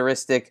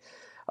uncharacteristic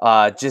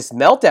just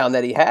meltdown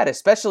that he had,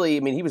 especially,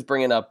 I mean, he was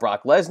bringing up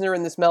Brock Lesnar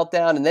in this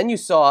meltdown, and then you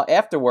saw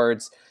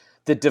afterwards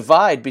the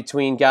divide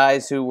between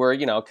guys who were,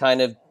 you know,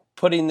 kind of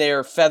putting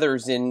their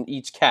feathers in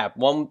each cap.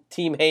 One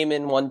team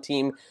Heyman, one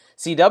team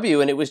CW,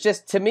 and it was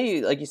just, to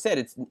me, like you said,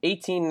 it's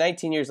 18,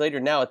 19 years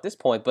later now at this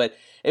point, but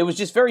it was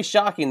just very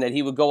shocking that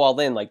he would go all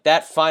in. Like,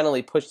 that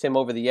finally pushed him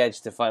over the edge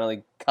to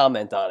finally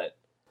comment on it.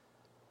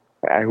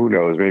 Who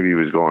knows? Maybe he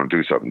was going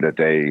through something that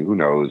day. Who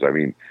knows? I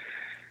mean,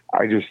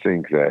 I just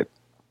think that,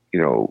 you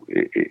know,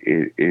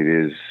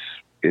 it's,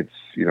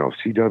 you know,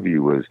 CW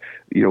was,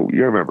 you know,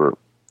 you remember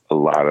a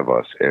lot of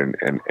us and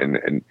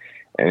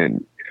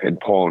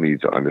Paul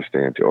needs to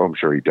understand too. I'm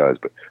sure he does,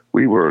 but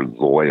we were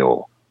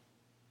loyal.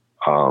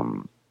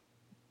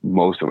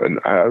 Most of, and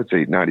I would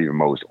say not even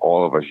most,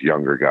 all of us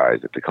younger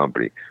guys at the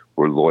company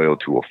were loyal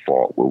to a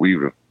fault, where we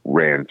would have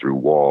ran through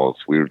walls.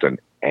 We would have done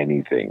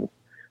anything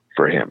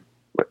for him,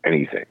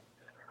 anything.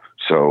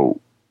 So,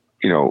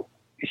 you know,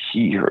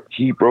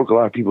 he broke a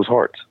lot of people's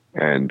hearts,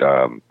 and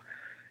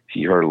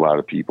he hurt a lot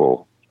of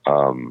people.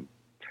 And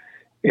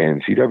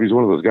CW is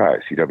one of those guys.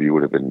 CW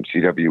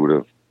would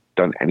have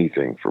done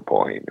anything for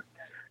Paul Heyman.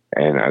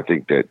 And I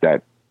think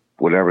that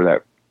whatever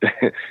that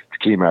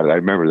came out of, I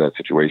remember that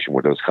situation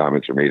where those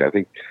comments were made. I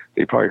think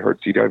they probably hurt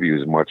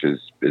CW as much as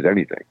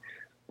anything.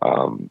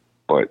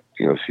 But,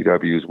 you know,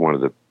 CW is one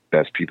of the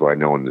best people I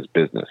know in this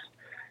business.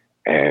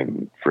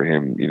 And for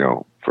him, you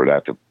know, for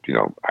that to, you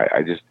know,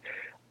 I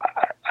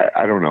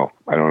don't know.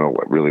 I don't know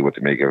what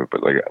to make of it.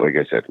 But like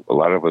I said, a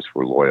lot of us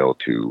were loyal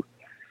to,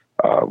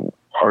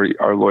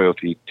 our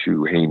loyalty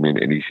to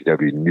Heyman and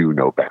ECW knew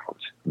no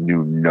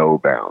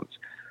bounds.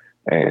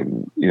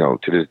 And, you know,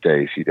 to this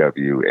day,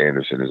 CW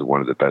Anderson is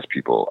one of the best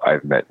people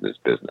I've met in this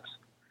business.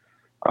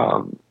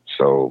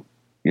 So,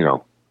 you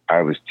know,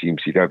 I was Team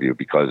CW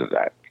because of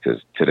that,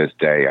 because to this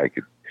day, I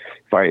could,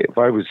 if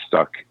I was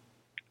stuck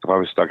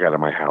out of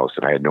my house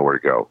and I had nowhere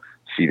to go,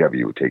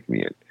 CW would take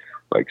me in.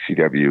 Like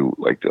CW,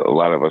 like a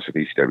lot of us at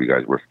ECW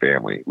guys, we're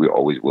family. We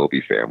always will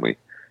be family.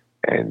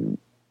 And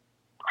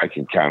I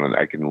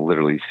can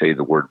literally say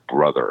the word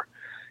brother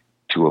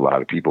to a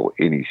lot of people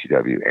in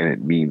ECW, and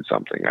it means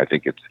something. I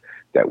think it's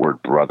that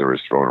word brother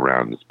is thrown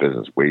around in this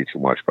business way too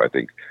much, but I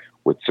think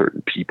with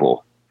certain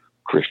people,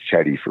 Chris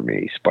Chetty for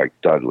me, Spike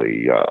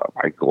Dudley,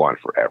 I can go on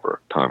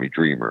forever. Tommy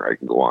Dreamer, I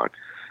can go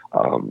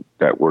on.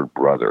 That word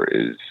brother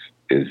is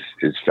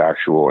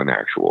factual and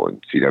actual,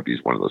 and CW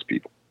is one of those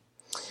people.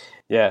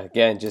 Yeah,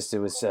 again, just it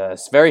was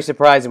very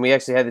surprising. We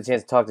actually had the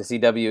chance to talk to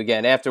CW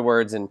again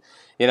afterwards, and,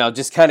 you know,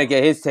 just kind of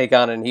get his take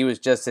on it, and he was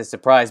just as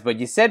surprised. But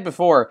you said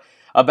before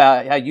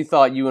about how you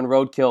thought you and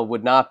Roadkill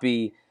would not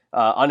be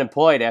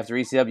unemployed after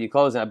ECW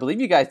closed, and I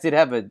believe you guys did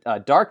have a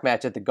dark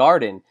match at the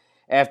Garden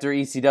after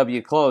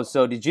ECW closed.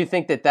 So did you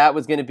think that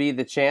was going to be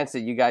the chance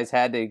that you guys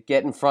had to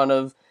get in front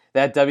of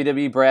that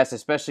WWE brass,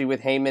 especially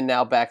with Heyman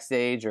now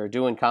backstage or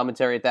doing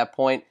commentary at that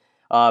point,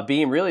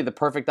 being really the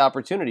perfect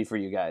opportunity for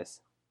you guys?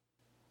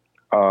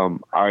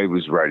 I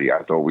was ready.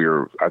 I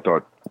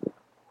thought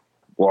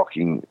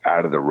walking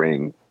out of the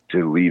ring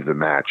to leave the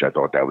match, I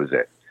thought that was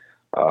it.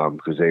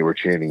 Because they were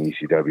chanting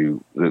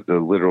ECW. The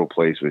literal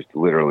place was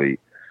literally,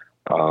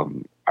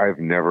 I've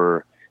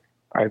never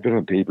I've been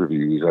on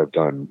pay-per-views. I've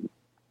done,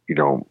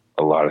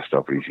 a lot of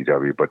stuff with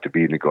ECW, but to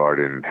be in the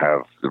Garden and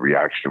have the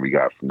reaction we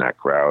got from that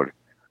crowd,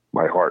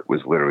 my heart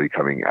was literally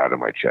coming out of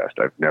my chest.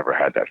 I've never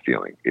had that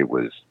feeling. It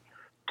was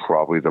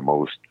probably the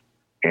most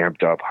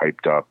amped up,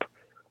 hyped up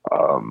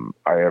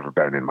I ever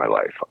been in my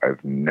life.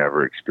 I've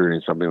never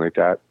experienced something like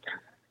that.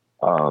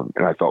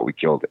 And I thought we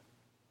killed it.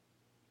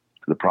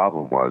 The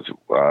problem was,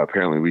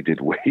 apparently we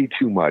did way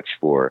too much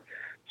for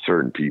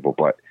certain people,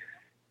 but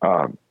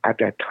at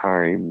that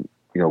time,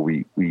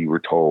 we were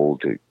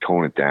told to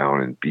tone it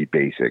down and be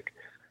basic.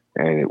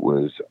 And it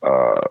was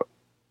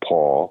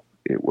Paul.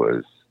 It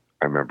was,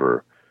 I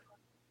remember,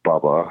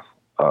 Bubba,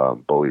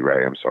 Bully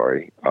Ray, I'm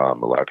sorry. A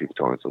lot of people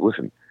told us,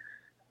 listen,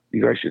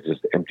 you guys should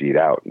just empty it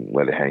out and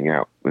let it hang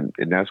out.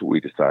 And that's what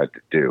we decided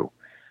to do.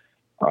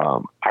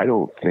 I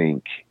don't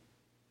think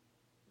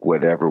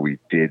whatever we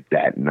did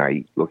that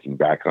night, looking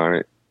back on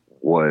it,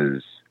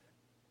 was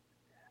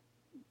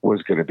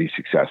going to be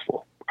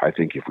successful. I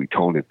think if we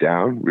toned it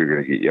down, we were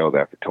going to get yelled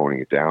at for toning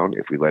it down.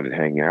 If we let it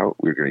hang out,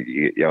 we were going to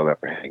get yelled at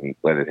for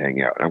let it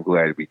hang out. And I'm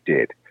glad we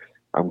did.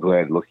 I'm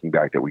glad looking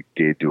back that we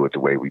did do it the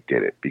way we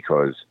did it,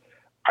 because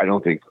I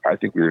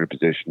think we were in a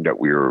position that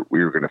we were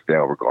going to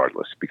fail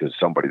regardless, because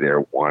somebody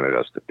there wanted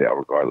us to fail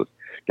regardless.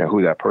 Now,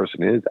 who that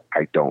person is,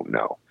 I don't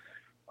know.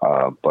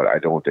 But I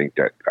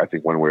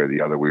think one way or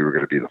the other, we were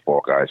going to be the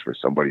fall guys for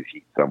somebody's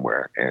heat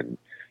somewhere. And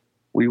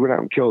we went out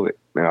and killed it.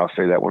 And I'll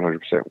say that 100%.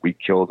 We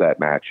killed that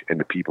match, and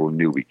the people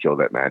knew we killed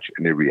that match,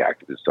 and they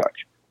reacted as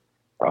such.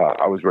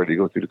 I was ready to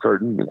go through the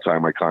curtain and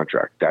sign my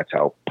contract. That's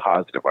how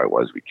positive I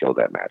was we killed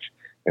that match.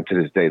 And to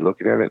this day,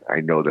 looking at it, I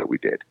know that we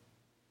did.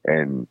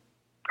 And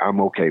I'm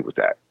okay with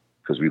that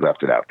because we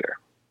left it out there.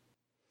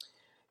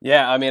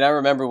 Yeah, I mean, I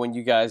remember when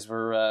you guys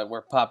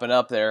were popping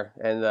up there,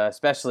 and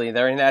especially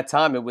during that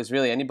time, it was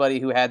really anybody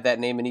who had that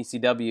name in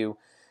ECW.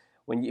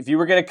 If you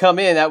were going to come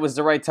in, that was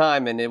the right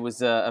time, and it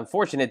was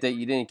unfortunate that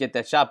you didn't get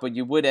that shot, but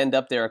you would end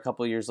up there a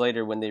couple of years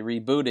later when they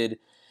rebooted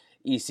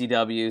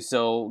ECW.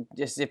 So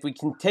just if we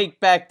can take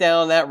back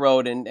down that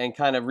road and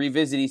kind of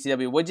revisit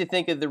ECW, what'd you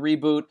think of the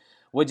reboot?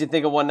 What'd you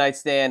think of One Night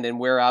Stand, and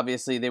where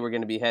obviously they were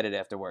going to be headed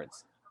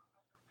afterwards?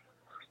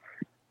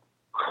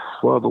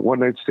 Well, the One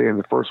Night Stand,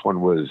 the first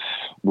one was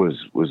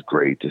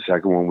great. The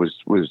second one was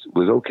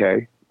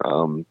okay.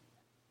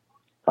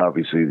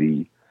 Obviously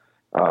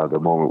the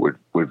moment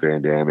with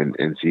Van Dam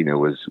and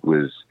Cena is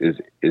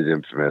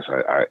infamous.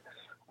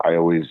 I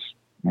always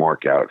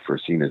mark out for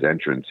Cena's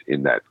entrance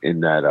in that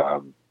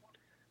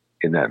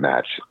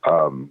match.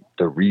 The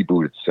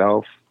reboot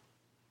itself,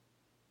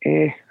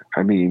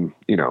 I mean,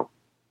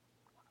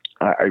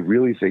 I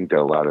really think that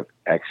a lot of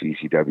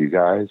ex-ECW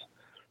guys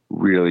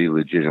really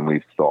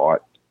legitimately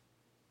thought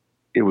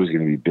it was going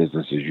to be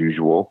business as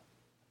usual,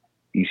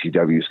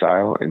 ECW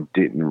style, and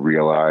didn't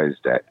realize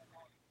that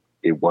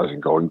it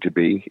wasn't going to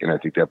be. And I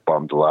think that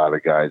bummed a lot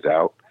of guys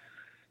out.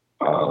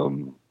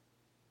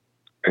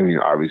 I mean,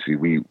 obviously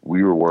we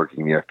were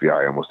working the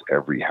FBI almost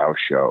every house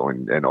show,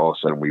 and all of a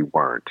sudden we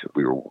weren't.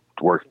 We were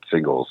working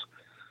singles,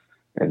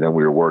 and then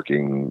we were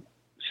working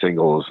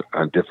singles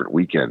on different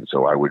weekends.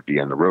 So I would be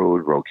on the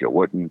road, Roadkill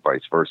wouldn't,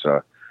 vice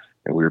versa.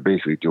 And we were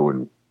basically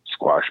doing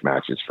squash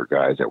matches for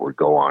guys that would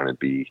go on and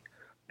be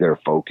their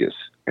focus.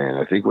 And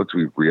I think once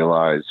we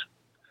realized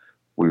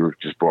we were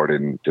just brought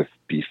in to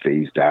be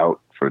phased out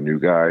for new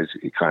guys,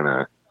 it kind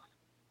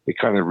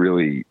of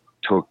really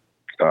took,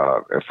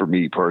 for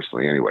me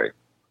personally anyway,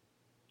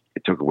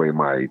 it took away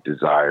my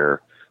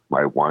desire,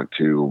 my want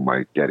to,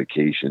 my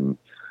dedication,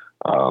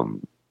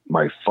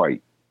 my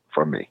fight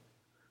from me.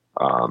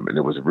 And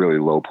it was a really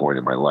low point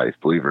in my life.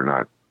 Believe it or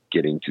not,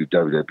 getting to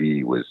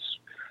WWE was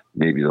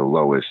maybe the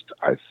lowest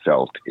I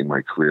felt in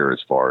my career as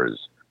far as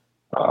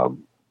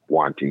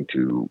wanting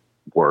to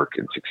work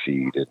and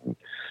succeed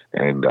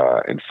and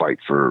fight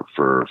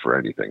for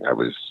anything. I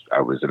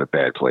was in a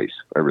bad place.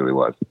 I really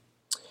was.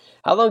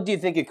 How long do you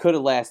think it could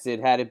have lasted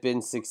had it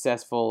been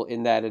successful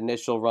in that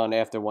initial run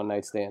after One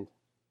Night Stand?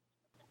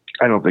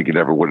 I don't think it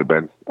ever would have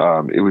been.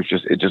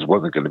 It just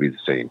wasn't going to be the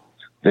same.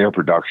 Their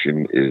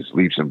production is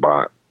leaps and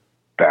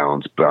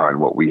bounds beyond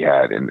what we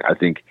had. And I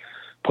think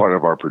part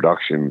of our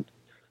production,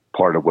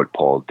 part of what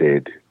Paul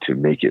did to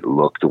make it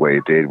look the way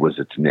it did was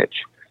its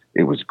niche.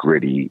 It was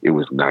gritty. It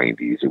was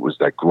 90s. It was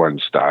that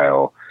grunge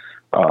style.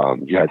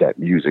 You had that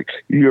music.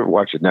 You ever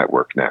watch a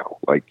network now?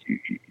 Like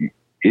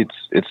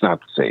it's not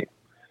the same.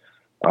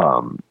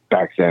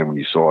 Back then when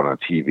you saw it on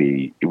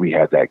TV, we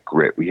had that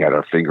grit. We had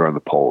our finger on the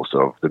pulse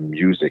of the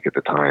music at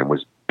the time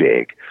was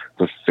big.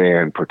 The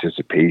fan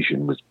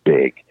participation was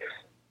big.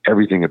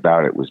 Everything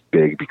about it was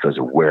big because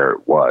of where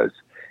it was.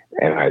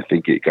 And I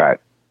think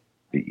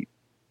the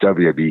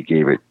WWE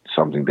gave it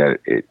something that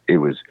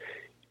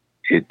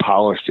it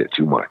polished it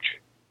too much.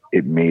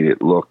 It made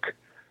it look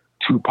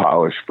too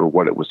polished for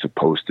what it was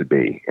supposed to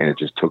be. And it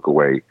just took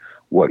away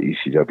what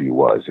ECW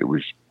was. It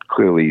was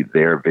clearly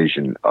their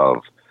vision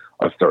of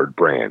a third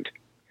brand.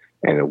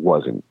 And it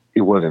wasn't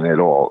at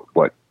all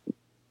what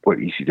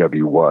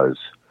ECW was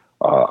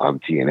on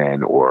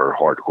TNN or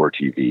Hardcore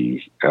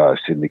TV,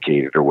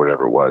 syndicated or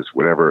whatever it was.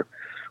 Whatever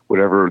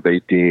whatever they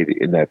did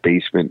in that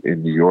basement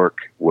in New York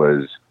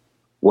was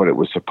what it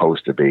was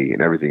supposed to be,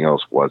 and everything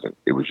else wasn't.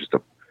 It was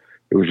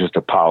just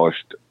a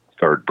polished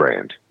third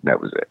brand. And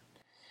that was it.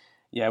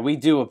 Yeah, we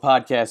do a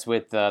podcast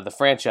with the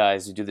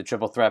franchise. We do the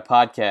Triple Threat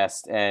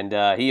podcast,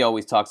 and he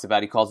always talks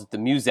about, he calls it the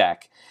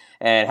Muzak.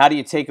 And how do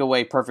you take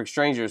away Perfect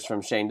Strangers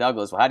from Shane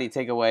Douglas? Well, how do you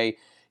take away,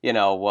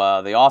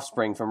 The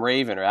Offspring from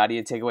Raven? Or how do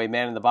you take away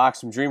Man in the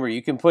Box from Dreamer?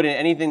 You can put in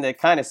anything that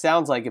kind of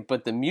sounds like it,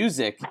 but the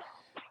music,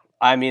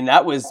 I mean,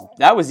 that was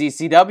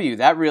ECW.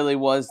 That really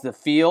was the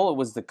feel. It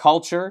was the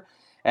culture,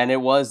 and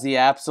it was the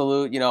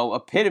absolute,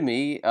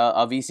 epitome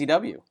of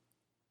ECW.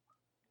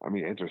 I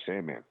mean, Enter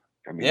Sandman.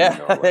 I mean,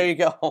 yeah, there you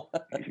go.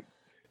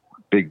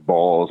 Big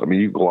balls. I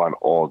mean, you go on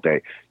all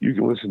day. You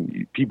can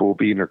listen. People will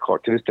be in their car.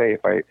 To this day,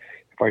 if I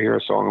hear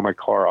a song in my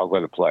car, I'll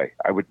let it play.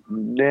 I would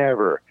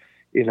never,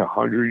 in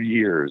 100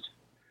 years,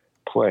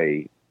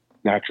 play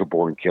Natural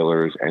Born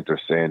Killers, Enter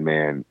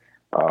Sandman,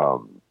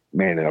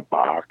 Man in a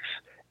Box,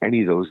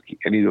 any of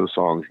those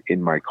songs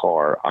in my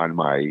car on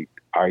my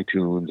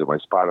iTunes or my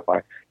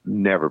Spotify.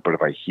 Never. But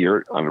if I hear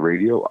it on the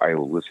radio, I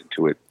will listen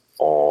to it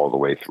all the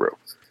way through.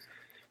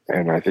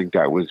 And I think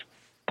that was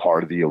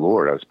part of the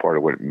allure. That was part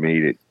of what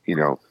made it,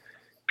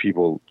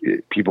 people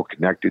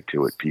connected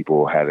to it.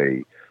 People had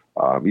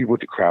even with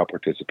the crowd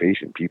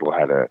participation, people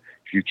had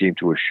if you came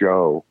to a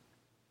show,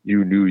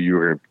 you knew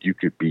you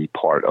could be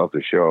part of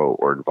the show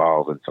or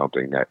involved in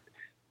something that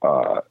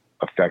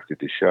affected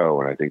the show.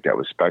 And I think that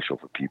was special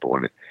for people.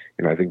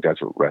 And I think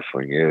that's what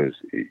wrestling is.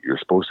 You're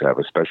supposed to have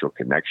a special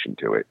connection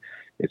to it.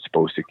 It's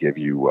supposed to give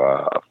you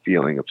a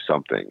feeling of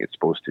something. It's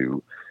supposed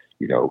to,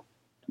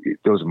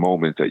 those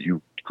moments that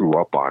you grew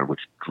up on,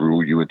 which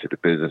drew you into the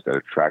business, that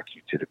attract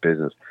you to the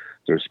business.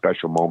 There's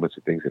special moments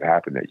and things that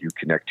happen that you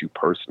connect to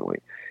personally.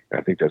 And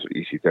I think that's what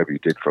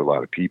ECW did for a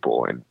lot of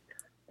people. And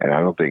I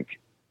don't think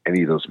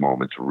any of those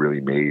moments were really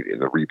made in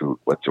the reboot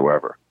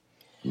whatsoever.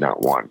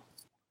 Not one.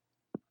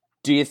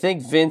 Do you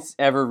think Vince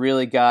ever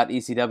really got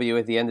ECW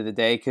at the end of the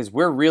day? Because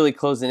we're really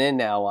closing in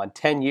now on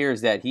 10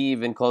 years that he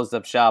even closed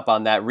up shop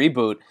on that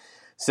reboot.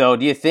 So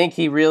do you think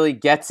he really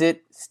gets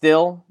it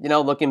still,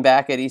 looking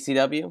back at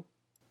ECW?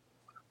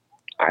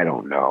 I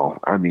don't know.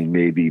 I mean,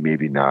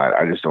 maybe not.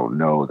 I just don't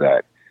know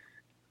that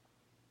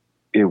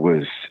it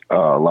was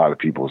a lot of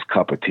people's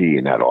cup of tea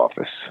in that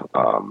office.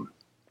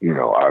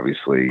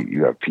 Obviously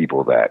you have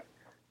people that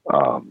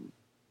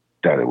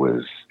it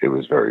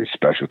was very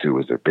special to. It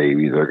was their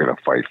baby. They're going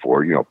to fight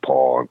for,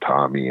 Paul and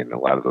Tommy and a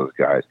lot of those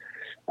guys.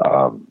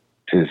 To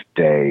this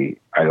day,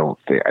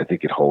 I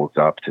think it holds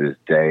up to this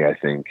day. I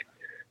think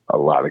a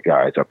lot of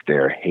guys up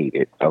there hate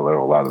it. A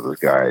lot of those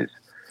guys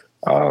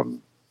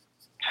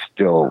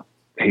still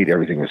hate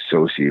everything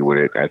associated with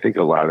it. I think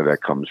a lot of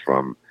that comes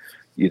from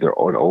either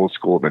an old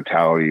school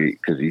mentality,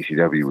 because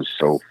ECW was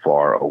so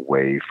far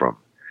away from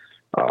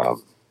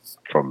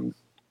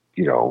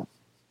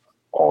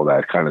all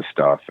that kind of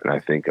stuff. And I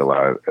think a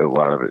lot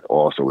of it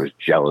also is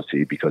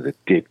jealousy, because it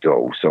did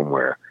go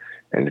somewhere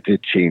and it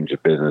did change the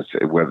business.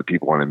 Whether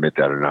people want to admit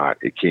that or not,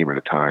 it came at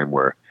a time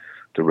where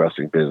the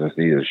wrestling business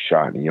needed a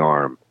shot in the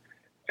arm.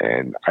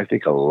 And I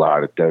think a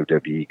lot of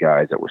WWE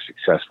guys that were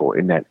successful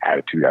in that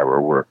Attitude Era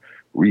were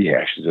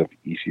rehashes of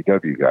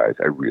ECW guys.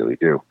 I really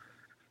do.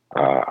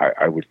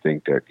 I would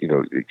think that,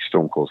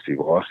 Stone Cold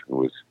Steve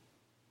Austin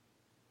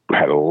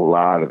had a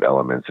lot of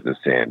elements of the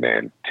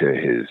Sandman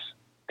to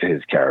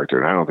his character.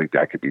 And I don't think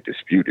that could be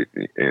disputed.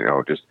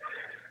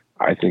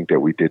 I think that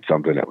we did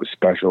something that was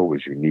special,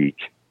 was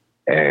unique,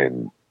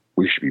 and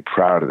we should be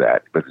proud of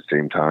that. But at the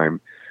same time,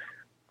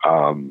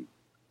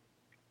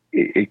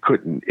 it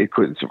couldn't,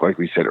 like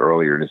we said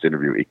earlier in this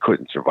interview, it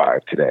couldn't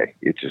survive today.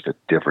 It's just a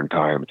different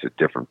time. It's a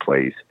different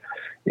place.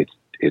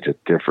 It's a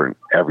different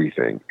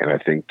everything. And I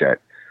think that,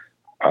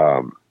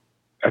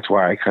 that's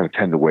why I kind of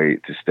tend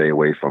to stay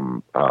away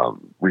from,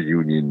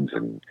 reunions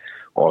and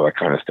all that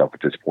kind of stuff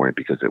at this point,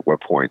 because at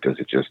what point does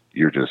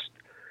you're just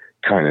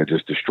kind of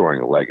just destroying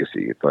a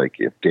legacy. It's like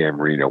if Dan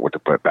Marino went to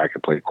put back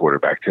and play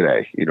quarterback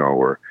today,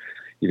 or,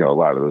 a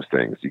lot of those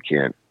things you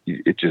can't,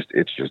 it's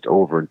just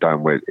over and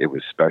done with. It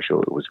was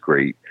special. It was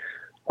great.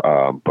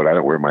 But I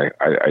don't wear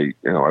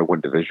I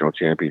won divisional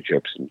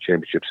championships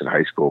in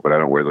high school, but I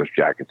don't wear those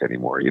jackets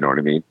anymore. You know what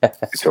I mean?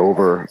 It's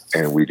over.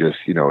 And we just,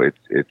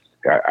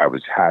 I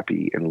was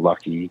happy and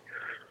lucky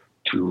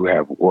to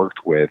have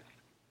worked with,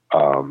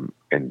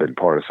 and been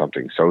part of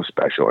something so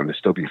special, and to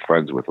still be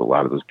friends with a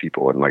lot of those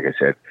people. And like I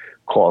said,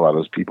 call a lot of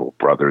those people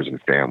brothers and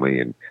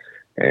family,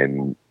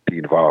 and be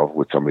involved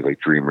with somebody like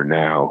Dreamer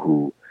now,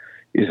 who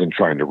isn't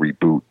trying to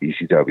reboot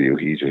ECW.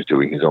 He's just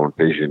doing his own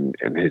vision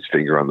and his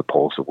finger on the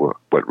pulse of what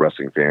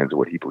wrestling fans,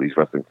 what he believes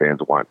wrestling fans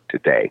want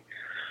today.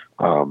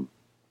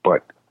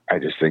 But I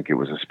just think it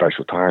was a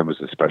special time. It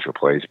was a special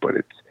place, but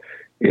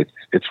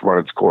it's run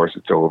its course.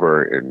 It's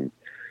over, and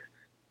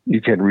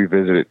you can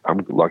revisit it.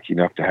 I'm lucky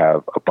enough to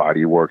have a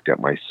body of work that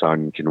my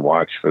son can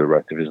watch for the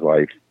rest of his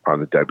life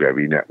on the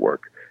WWE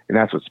network. And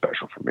that's what's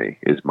special for me,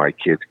 is my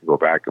kids can go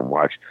back and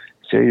watch,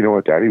 say, you know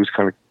what, Daddy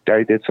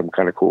did something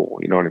kind of cool.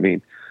 You know what I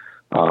mean?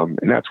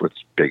 And that's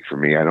what's big for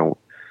me. I don't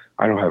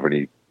have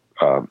any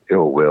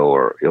ill will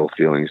or ill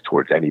feelings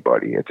towards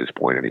anybody at this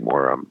point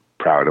anymore. I'm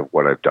proud of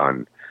what I've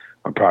done.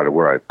 I'm proud of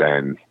where I've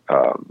been.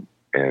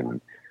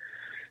 And,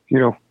 you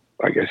know,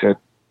 like I said,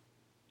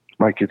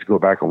 my kids go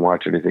back and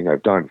watch anything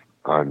I've done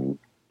on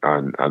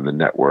the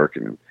network,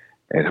 and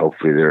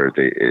hopefully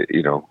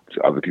you know,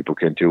 other people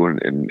can too.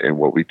 And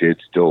what we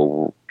did still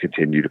will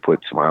continue to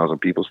put smiles on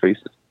people's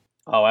faces.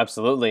 Oh,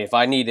 absolutely. If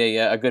I need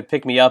a good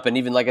pick-me-up, and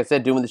even, like I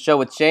said, doing the show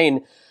with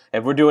Shane,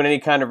 if we're doing any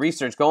kind of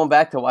research, going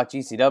back to watch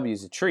ECW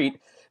is a treat,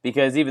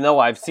 because even though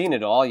I've seen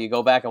it all, you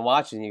go back and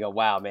watch it and you go,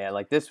 wow, man,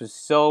 like this was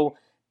so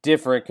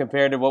different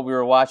compared to what we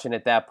were watching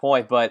at that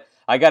point. But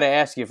I got to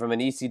ask you, from an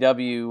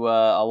ECW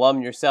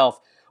alum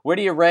yourself, where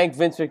do you rank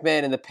Vince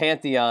McMahon in the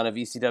pantheon of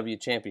ECW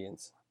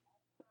champions?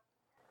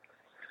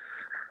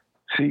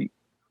 See,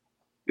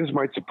 this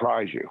might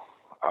surprise you.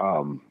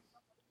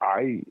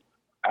 I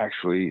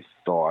actually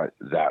thought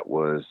that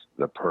was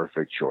the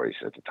perfect choice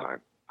at the time.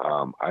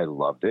 I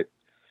loved it.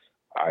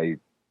 I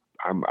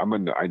know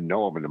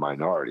I'm in the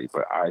minority,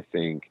 but I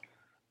think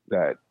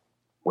that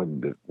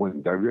when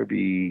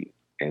WWE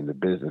and the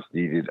business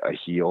needed a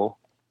heel,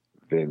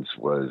 Vince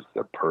was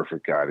the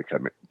perfect guy to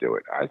come in and do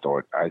it.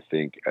 I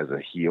think as a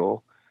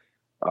heel,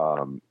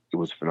 it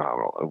was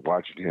phenomenal. And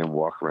watching him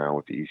walk around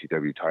with the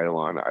ECW title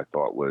on, I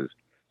thought was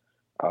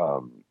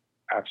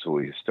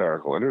absolutely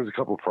hysterical. And there's a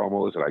couple of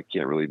promos that I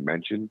can't really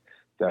mention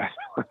that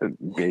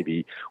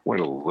maybe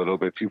went a little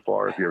bit too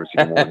far. If you ever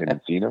seen one, him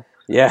and Cena,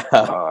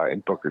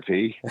 and Booker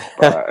T,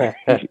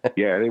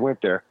 yeah, they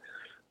went there.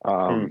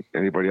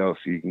 Anybody else,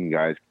 you can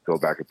guys go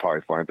back and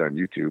probably find it on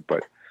YouTube.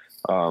 But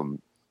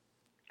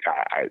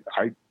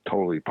I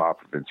totally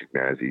popped for Vince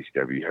McMahon as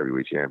ECW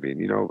heavyweight champion.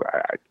 You know,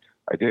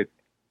 I did,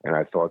 and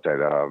I thought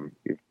that I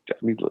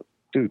mean, look,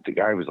 dude, the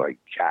guy was like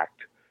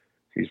jacked.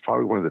 He's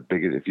probably one of the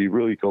biggest. If you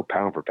really go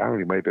pound for pound,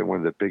 he might have been one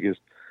of the biggest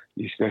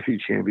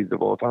ECW champions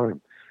of all time.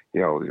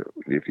 You know,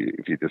 if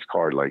you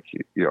discard, like,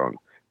 you know,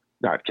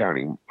 not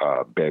counting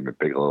Bam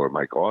Bigelow or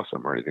Mike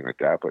Awesome or anything like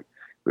that, but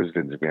it was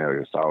Vince McMahon,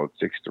 like a solid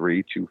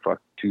 6'3",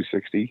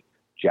 260,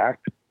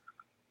 jacked.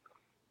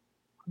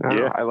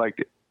 I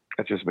liked it.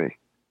 That's just me.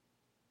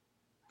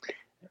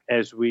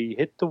 As we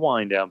hit the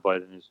wind down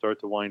button and start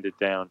to wind it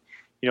down,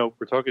 you know,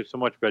 we're talking so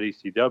much about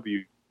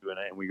ECW,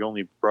 and we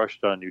only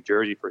brushed on New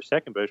Jersey for a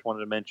second, but I just wanted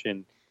to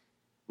mention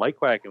Mike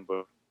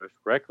Quackenbush,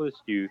 Reckless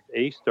Youth,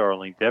 Ace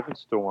Starling, Devin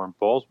Storm,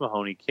 Balls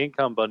Mahoney, King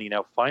Kong Bundy.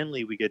 Now,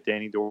 finally, we get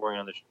Danny Doring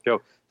on the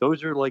show.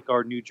 Those are like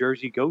our New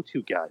Jersey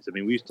go-to guys. I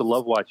mean, we used to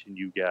love watching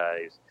you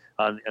guys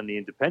on the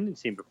independent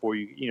scene before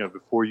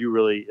you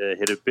really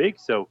hit it big.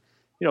 So,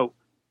 you know,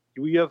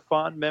 do we have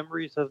fond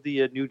memories of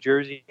the New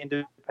Jersey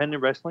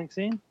independent wrestling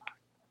scene?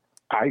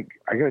 I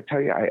gotta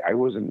tell you, I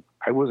wasn't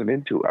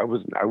into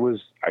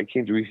it. I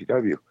came to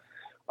ECW.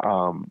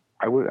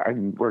 I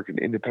didn't work an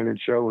independent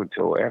show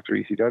until after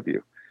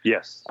ECW.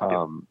 Yes.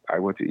 I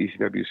went to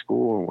ECW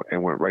school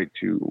and went right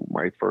to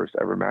my first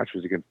ever match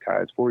was against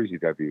Taz for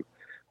ECW.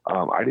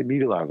 I didn't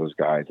meet a lot of those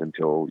guys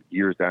until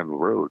years down the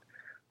road.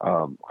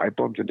 I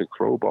bumped into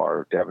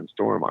Crowbar, Devin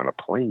Storm on a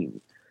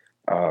plane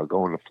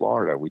going to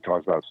Florida. We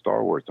talked about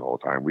Star Wars the whole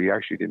time. We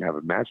actually didn't have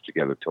a match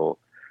together till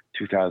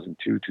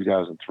 2002,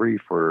 2003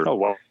 for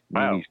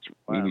Meanies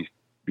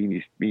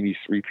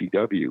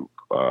 3PW.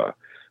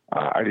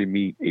 I didn't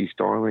meet Ace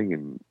Starling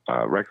and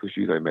Reckless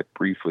Youth. I met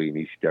briefly in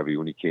ECW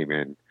when he came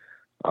in.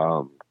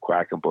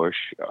 Quackenbush.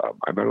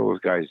 I met all those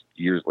guys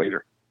years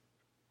later.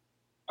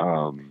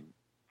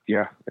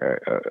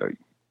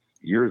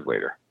 Years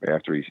later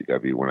after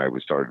ECW, when I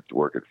was started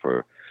working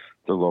for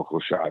the local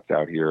shops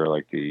out here,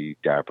 like the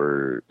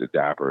Dappers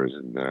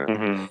and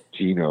the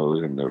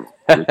Genos and the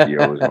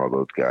Riccios and all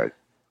those guys.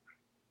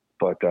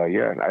 But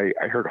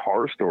I heard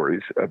horror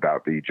stories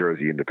about the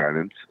Jersey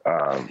independents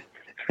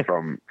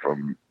from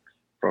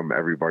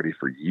everybody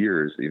for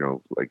years. You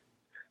know, like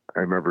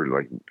I remember,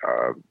 like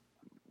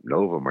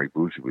Nova, Mike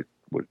Bucci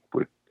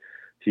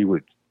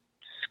would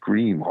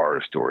scream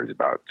horror stories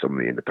about some of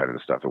the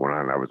independent stuff that went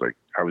on.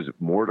 I was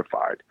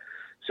mortified.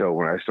 So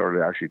when I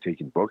started actually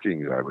taking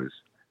bookings, I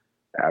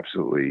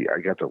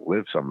got to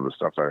live some of the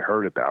stuff I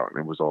heard about, and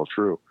it was all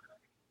true.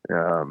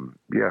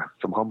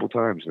 Some humble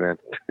times, man.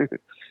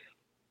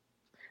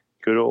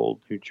 Good old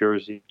New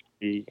Jersey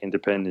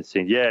independent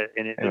scene. Yeah,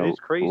 and it is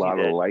crazy. A lot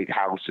of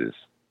lighthouses.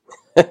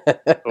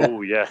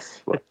 Oh,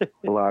 yes.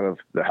 A lot of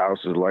the house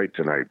is light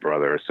tonight,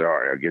 brother.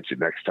 Sorry, I'll get you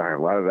next time.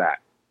 A lot of that.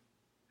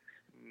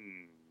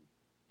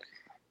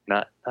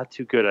 Not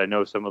too good. I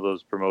know some of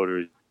those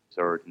promoters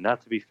are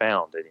not to be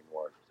found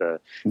anymore.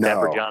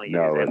 Dapper Johnny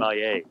is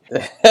MIA.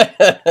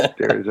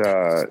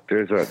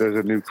 There's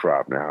a new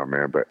crop now,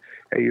 man. But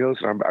hey,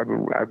 listen,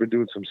 I've been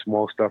doing some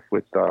small stuff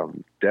with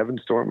Devin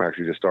Storm.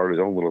 Actually, just started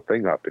his own little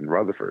thing up in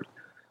Rutherford,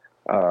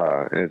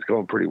 and it's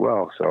going pretty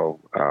well.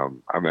 So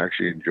I'm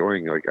actually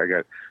enjoying. I'm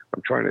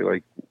trying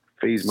to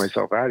phase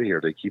myself out of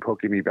here. They keep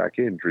hooking me back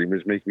in.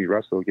 Dreamers make me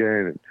wrestle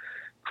again, and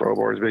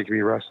Crowbar's making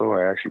me wrestle.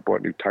 I actually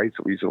bought new tights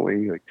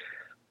recently.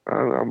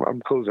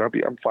 I'm close.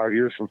 I'm 5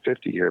 years from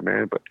 50 here,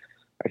 man. But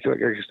I feel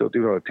like I can still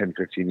do another 10,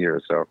 15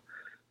 years. So,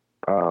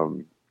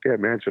 yeah,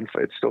 man,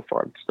 it's still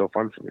fun. It's still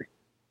fun for me.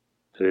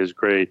 It is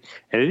great,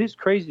 and it is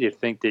crazy to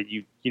think that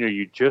you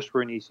just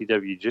were in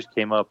ECW, you just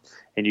came up,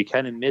 and you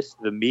kind of missed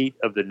the meat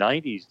of the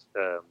 '90s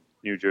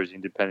New Jersey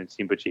independent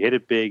scene, but you hit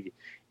it big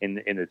in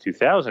the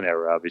 2000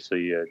 era.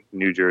 Obviously,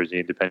 New Jersey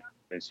independent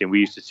scene. We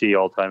used to see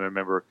all the time. I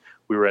remember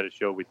we were at a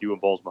show with you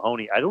and Balls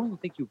Mahoney. I don't even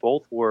think you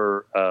both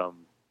were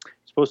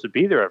supposed to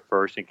be there at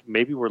first, and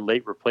maybe were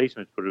late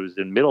replacements, but it was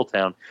in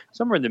Middletown,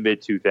 somewhere in the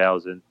mid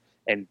 2000s,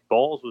 and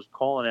Balls was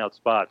calling out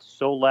spots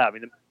so loud. I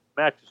mean, the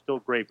match was still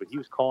great, but he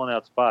was calling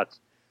out spots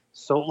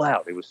so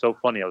loud. It was so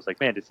funny. I was like,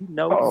 man, does he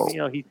know?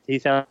 Oh. He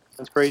sounds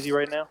crazy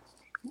right now.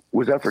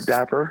 Was that for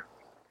Dapper?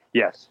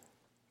 Yes.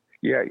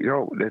 Yeah,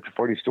 that's a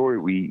funny story.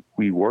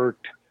 We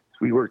worked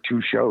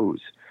 2 shows.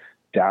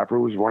 Dapper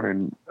was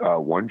running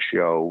one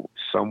show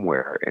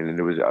somewhere, and then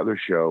there was the other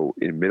show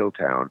in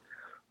Middletown,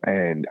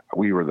 and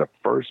we were the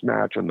first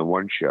match on the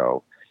one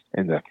show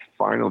and the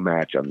final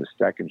match on the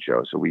second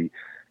show. So he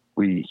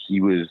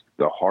was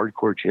the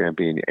hardcore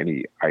champion,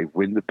 and I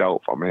win the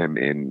belt from him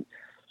in,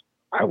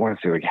 I want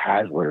to say like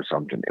Hazlet or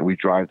something, and we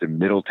drive to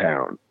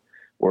Middletown,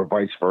 or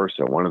vice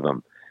versa, one of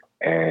them,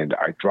 and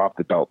I dropped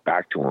the belt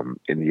back to him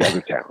in the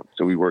other town.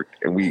 So we worked,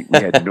 and we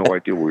had no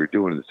idea what we were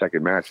doing in the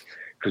second match,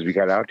 because we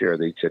got out there,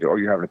 they said, "Oh,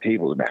 you're having a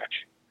table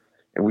match,"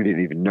 and we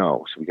didn't even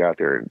know. So we got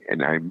there,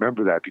 and I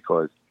remember that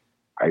because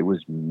I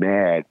was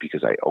mad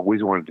because I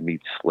always wanted to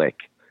meet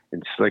Slick,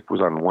 and Slick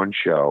was on one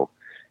show,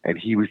 and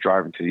he was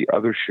driving to the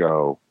other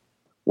show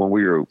when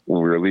we were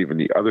leaving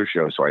the other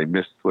show, so I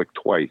missed Slick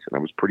twice, and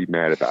I was pretty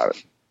mad about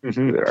it.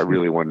 Mm-hmm. I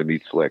really wanted to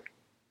meet Slick.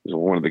 He was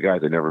one of the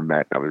guys I never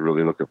met, and I was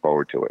really looking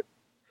forward to it.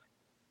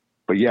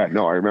 But yeah,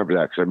 no, I remember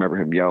that because I remember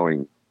him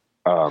yelling.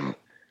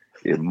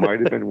 It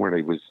might have been when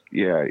I was,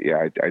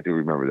 I do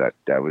remember that.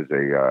 That was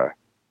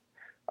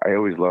I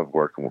always loved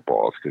working with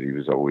Balls because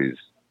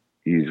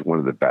he's one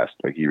of the best.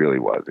 Like, he really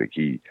was. Like,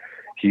 he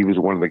was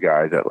one of the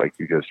guys that, like,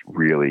 you just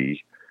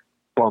really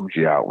bummed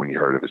you out when you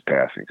heard of his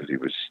passing, because he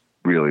was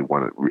really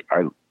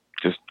I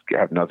just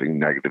have nothing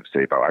negative to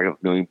say about him. I have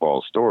a million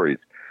Balls stories,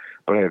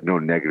 but I have no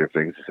negative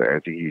things to say. I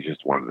think he's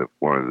just one of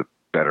the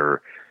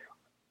better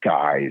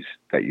guys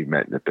that you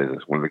met in the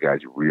business. One of the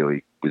guys who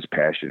really was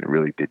passionate and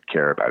really did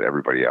care about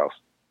everybody else.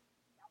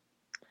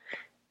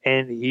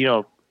 And,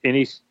 in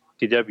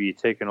ECW,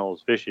 taking all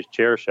those vicious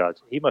chair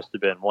shots, he must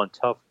have been one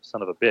tough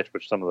son of a bitch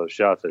with some of those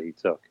shots that he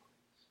took.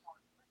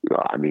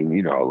 I mean,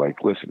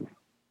 listen,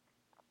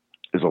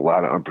 there's a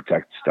lot of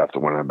unprotected stuff that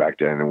went on back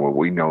then, and what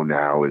we know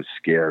now is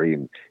scary.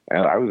 And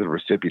I was a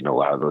recipient of a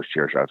lot of those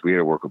chair shots. We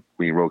and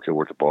Roadkill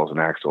worked at Balls and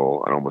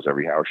Axel on almost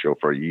every house show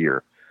for a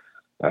year.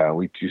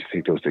 We used to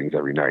take those things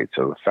every night.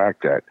 So the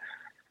fact that,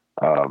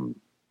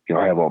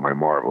 I have all my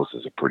marbles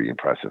is a pretty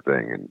impressive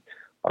thing.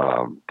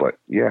 And, but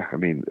yeah, I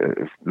mean,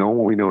 if knowing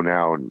what we know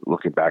now and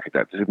looking back at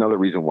that, there's another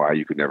reason why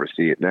you could never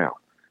see it now,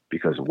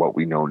 because of what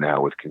we know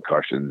now with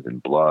concussions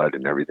and blood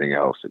and everything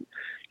else. And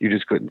you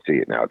just couldn't see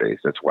it nowadays.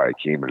 That's why it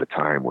came at a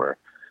time where,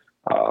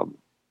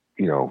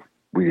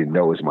 we didn't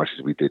know as much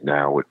as we did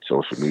now with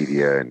social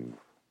media and,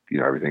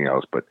 everything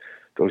else. But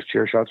those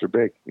chair shots are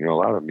big, a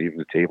lot of them, even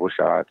the table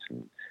shots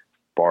and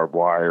barbed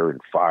wire and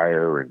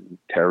fire and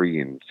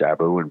Terry and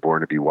Sabu and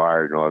Born to Be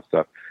Wired and all that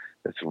stuff.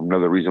 That's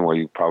another reason why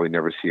you probably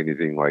never see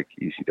anything like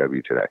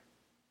ECW today.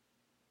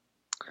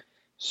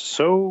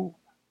 So,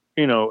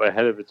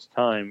 ahead of its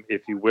time,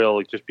 if you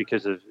will, just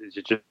because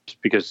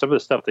some of the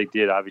stuff they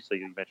did, obviously,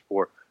 you mentioned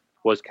before,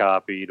 was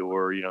copied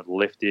or,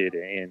 lifted,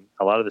 and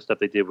a lot of the stuff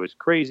they did was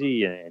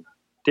crazy and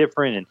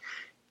different, and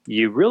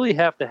you really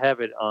have to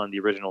have it on the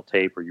original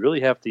tape, or you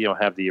really have to,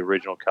 have the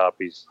original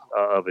copies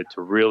of it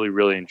to really,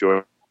 really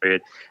enjoy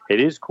it.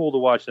 It is cool to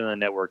watch it on the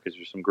network because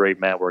there's some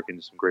great mat work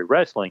and some great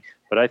wrestling,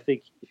 but I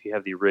think if you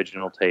have the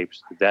original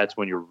tapes, that's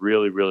when you're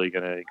really, really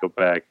going to go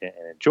back and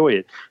enjoy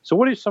it. So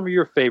what are some of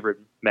your favorite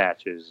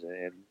matches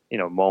and,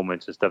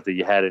 moments and stuff that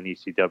you had in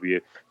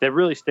ECW that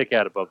really stick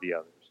out above the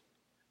others?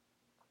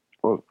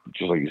 Well,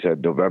 just like you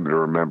said, November to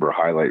Remember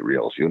highlight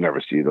reels. You'll never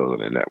see those on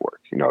the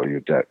network.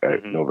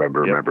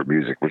 November Remember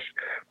music.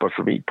 But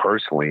for me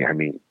personally, I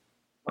mean,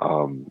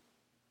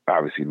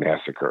 obviously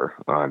Massacre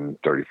on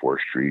 34th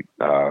Street.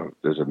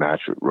 There's a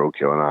match with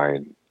Roadkill and I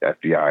and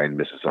FBI in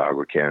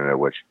Mississauga, Canada,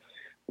 which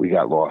we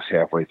got lost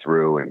halfway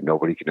through, and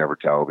nobody could ever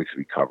tell because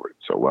we covered it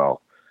so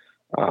well.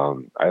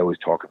 I always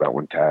talk about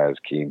when Taz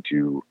came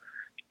to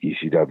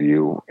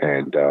ECW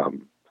and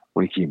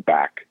when he came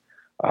back.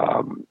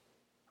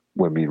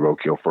 When me and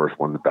Roadkill first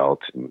won the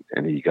belt,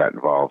 and he got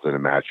involved in a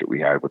match that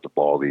we had with the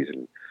Baldies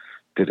and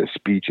did a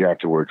speech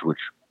afterwards, which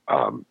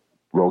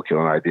Roadkill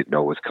and I didn't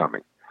know was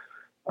coming.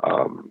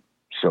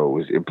 So it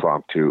was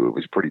impromptu. It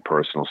was pretty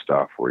personal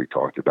stuff where he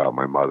talked about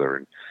my mother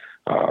and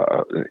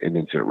an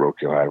incident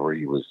Roadkill had where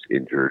he was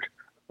injured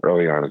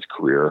early on in his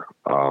career.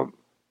 So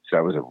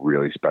that was a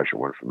really special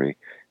one for me.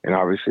 And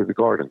obviously the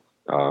Garden,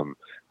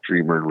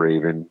 Dreamer and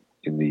Raven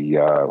in the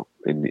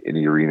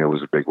arena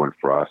was a big one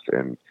for us.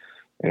 And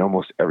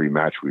almost every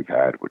match we've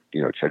had with,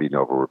 Chetty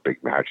Nova were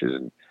big matches.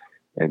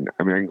 And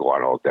I mean, I can go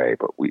on all day,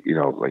 but we,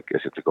 like I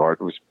said, the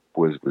Garden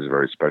was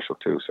very special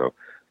too. So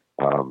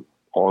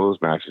all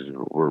those matches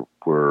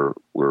were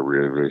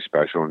really, really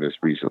special. And just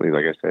recently,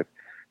 like I said,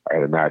 I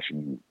had a match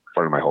in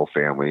front of my whole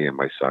family and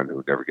my son,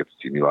 who never gets to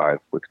see me live,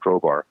 with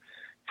Crowbar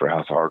for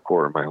House of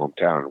Hardcore in my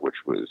hometown, which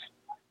is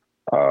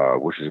a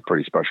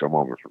pretty special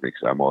moment for me,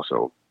 because I'm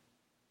also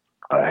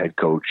a head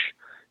coach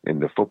in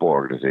the football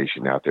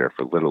organization out there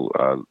for Little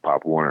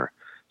Pop Warner.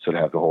 So to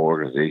have the whole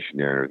organization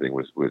there and everything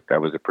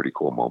was a pretty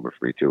cool moment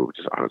for me too,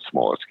 just on a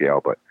smaller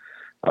scale. But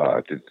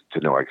to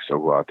know I could still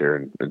go out there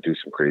and do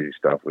some crazy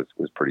stuff was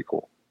pretty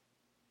cool.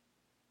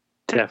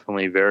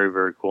 Definitely very,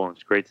 very cool. And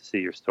it's great to see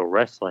you're still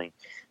wrestling.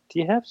 Do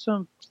you have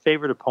some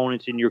favorite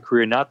opponents in your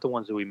career? Not the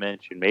ones that we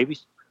mentioned. Maybe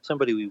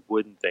somebody we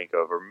wouldn't think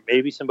of, or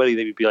maybe somebody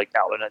that would be like,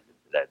 no,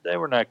 they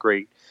were not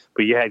great,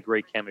 but you had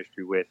great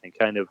chemistry with, and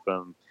kind of,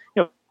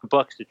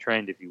 bucks the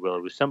trend, if you will.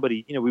 It was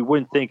somebody, we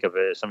wouldn't think of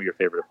as some of your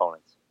favorite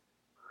opponents.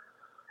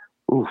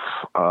 Oof.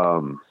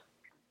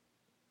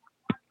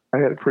 I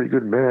had a pretty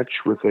good match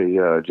with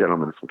a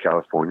gentleman from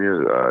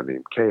California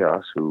named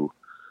Chaos, who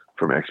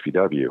from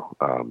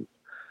XPW.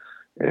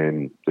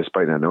 And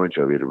despite not knowing each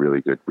other, we had a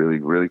really good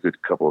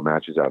couple of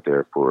matches out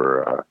there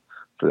for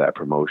that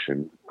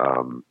promotion.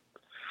 I'm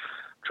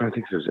trying to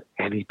think if there's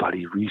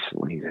anybody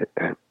recently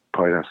that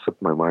probably not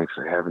slipped my mind,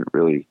 because I haven't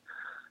really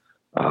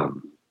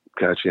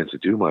got a chance to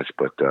do much.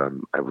 But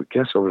I would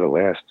guess over the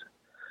last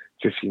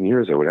 15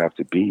 years, I would have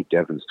to beat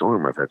Devin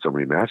Storm. I've had so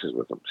many matches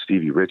with him.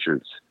 Stevie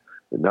Richards,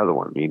 another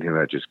one. Me and him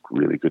had just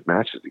really good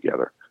matches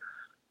together.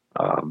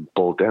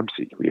 Bull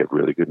Dempsey, we had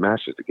really good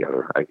matches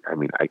together. I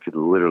mean, I could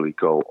literally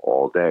go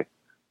all day.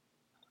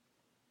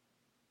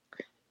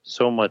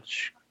 So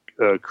much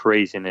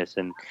craziness.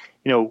 And,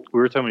 we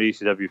were talking about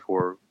ECW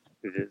for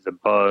the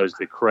buzz,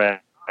 the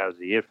crowd,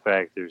 the It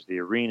Factors, the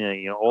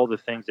arena, all the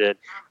things that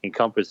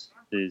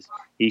encompasses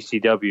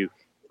ECW.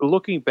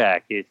 Looking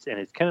back, it's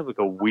kind of like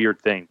a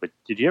weird thing, but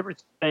did you ever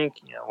think,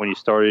 when you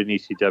started in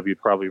ECW,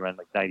 probably around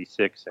like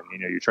 96, and,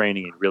 you're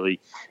training and really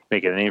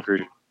making a name for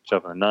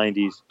yourself in the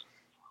 90s,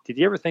 did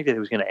you ever think that it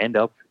was going to end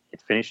up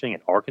finishing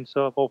in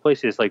Arkansas of all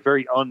places? It's like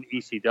very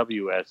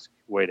un-ECW-esque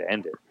way to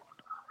end it.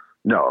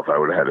 No, if I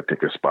would have had to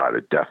pick a spot,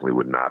 it definitely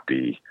would not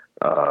be,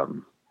 I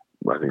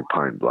think,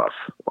 Pine Bluff,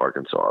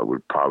 Arkansas. It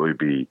would probably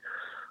be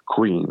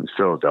Queens,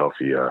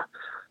 Philadelphia,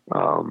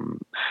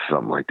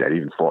 something like that,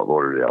 even Fort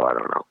Lauderdale, I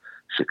don't know,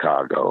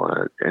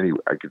 Chicago.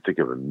 I could think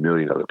of a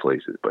million other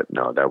places, but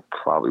no, that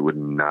probably would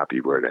not be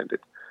where it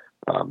ended.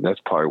 That's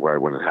probably why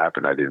when it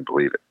happened, I didn't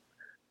believe it.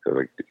 So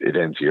like, it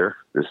ends here.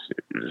 This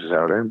is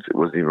how it ends. It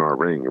wasn't even our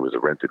ring. It was a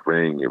rented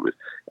ring. It was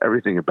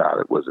everything about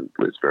it was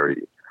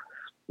very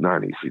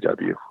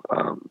non-ECW.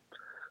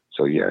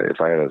 So yeah, if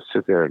I had to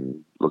sit there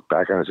and look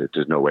back on it,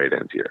 there's no way it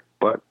ends here.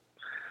 But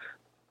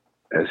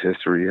as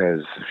history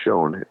has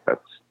shown,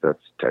 that's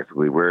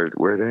technically where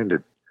it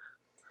ended.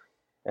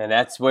 And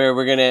that's where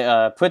we're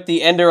gonna put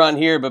the ender on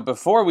here. But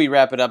before we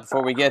wrap it up,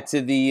 before we get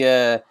to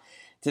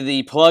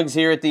the plugs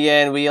here at the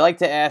end, we like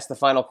to ask the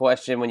final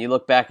question. When you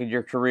look back at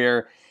your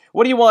career,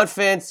 what do you want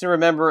fans to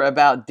remember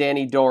about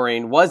Danny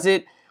Doring? Was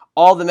it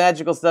all the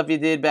magical stuff you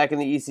did back in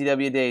the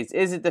ECW days?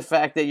 Is it the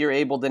fact that you're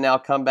able to now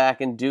come back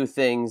and do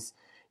things,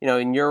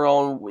 in your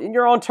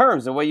own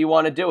terms, the way you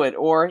want to do it?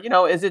 Or,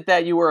 is it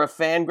that you were a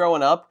fan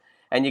growing up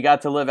and you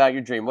got to live out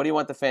your dream? What do you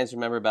want the fans to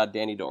remember about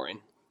Danny Doring?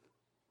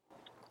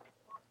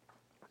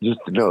 Just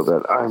to know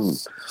that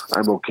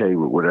I'm okay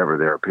with whatever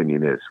their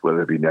opinion is,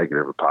 whether it be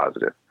negative or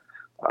positive.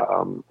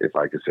 If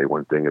I could say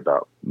one thing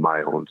about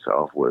my own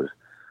self, was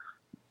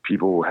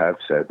people have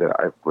said that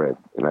I've read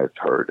and I've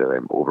heard that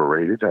I'm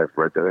overrated. I've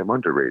read that I'm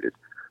underrated.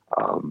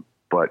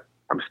 But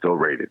I'm still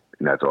rated,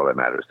 and that's all that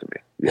matters to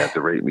me. You have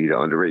to rate me to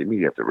underrate me.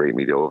 You have to rate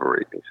me to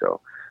overrate me.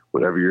 So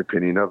whatever your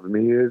opinion of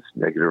me is,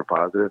 negative or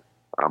positive,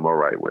 I'm all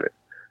right with it,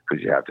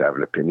 because you have to have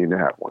an opinion to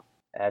have one.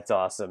 That's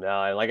awesome.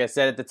 Now, like I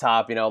said at the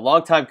top,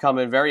 long time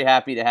coming. Very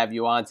happy to have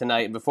you on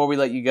tonight. And before we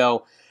let you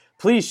go,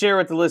 please share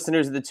with the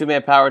listeners of the Two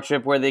Man Power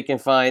Trip where they can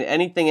find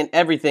anything and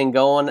everything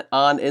going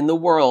on in the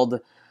world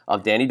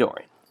of Danny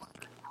Doring.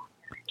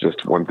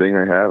 Just one thing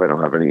I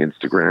don't have any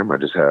Instagram. I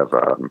just have,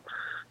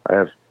 I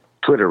have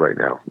Twitter right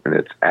now, and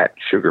it's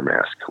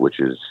 @SugarMask, which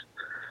is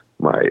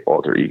my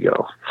alter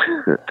ego.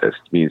 That's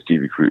me and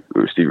Stevie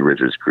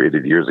Richards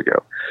created years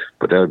ago.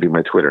 But that would be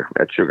my Twitter,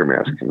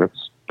 @SugarMask, and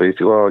that's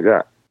basically all I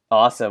got.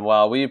 Awesome.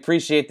 Well, we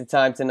appreciate the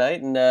time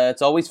tonight, and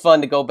it's always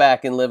fun to go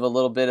back and live a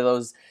little bit of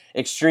those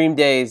extreme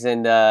days,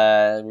 and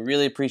we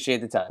really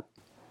appreciate the time.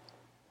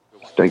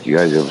 Thank you,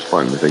 guys. It was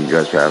fun. Thank you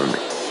guys for having me.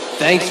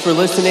 Thanks for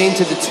listening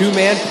to the Two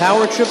Man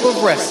Power Trip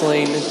of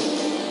Wrestling.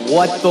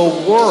 What the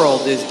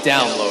world is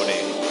downloading.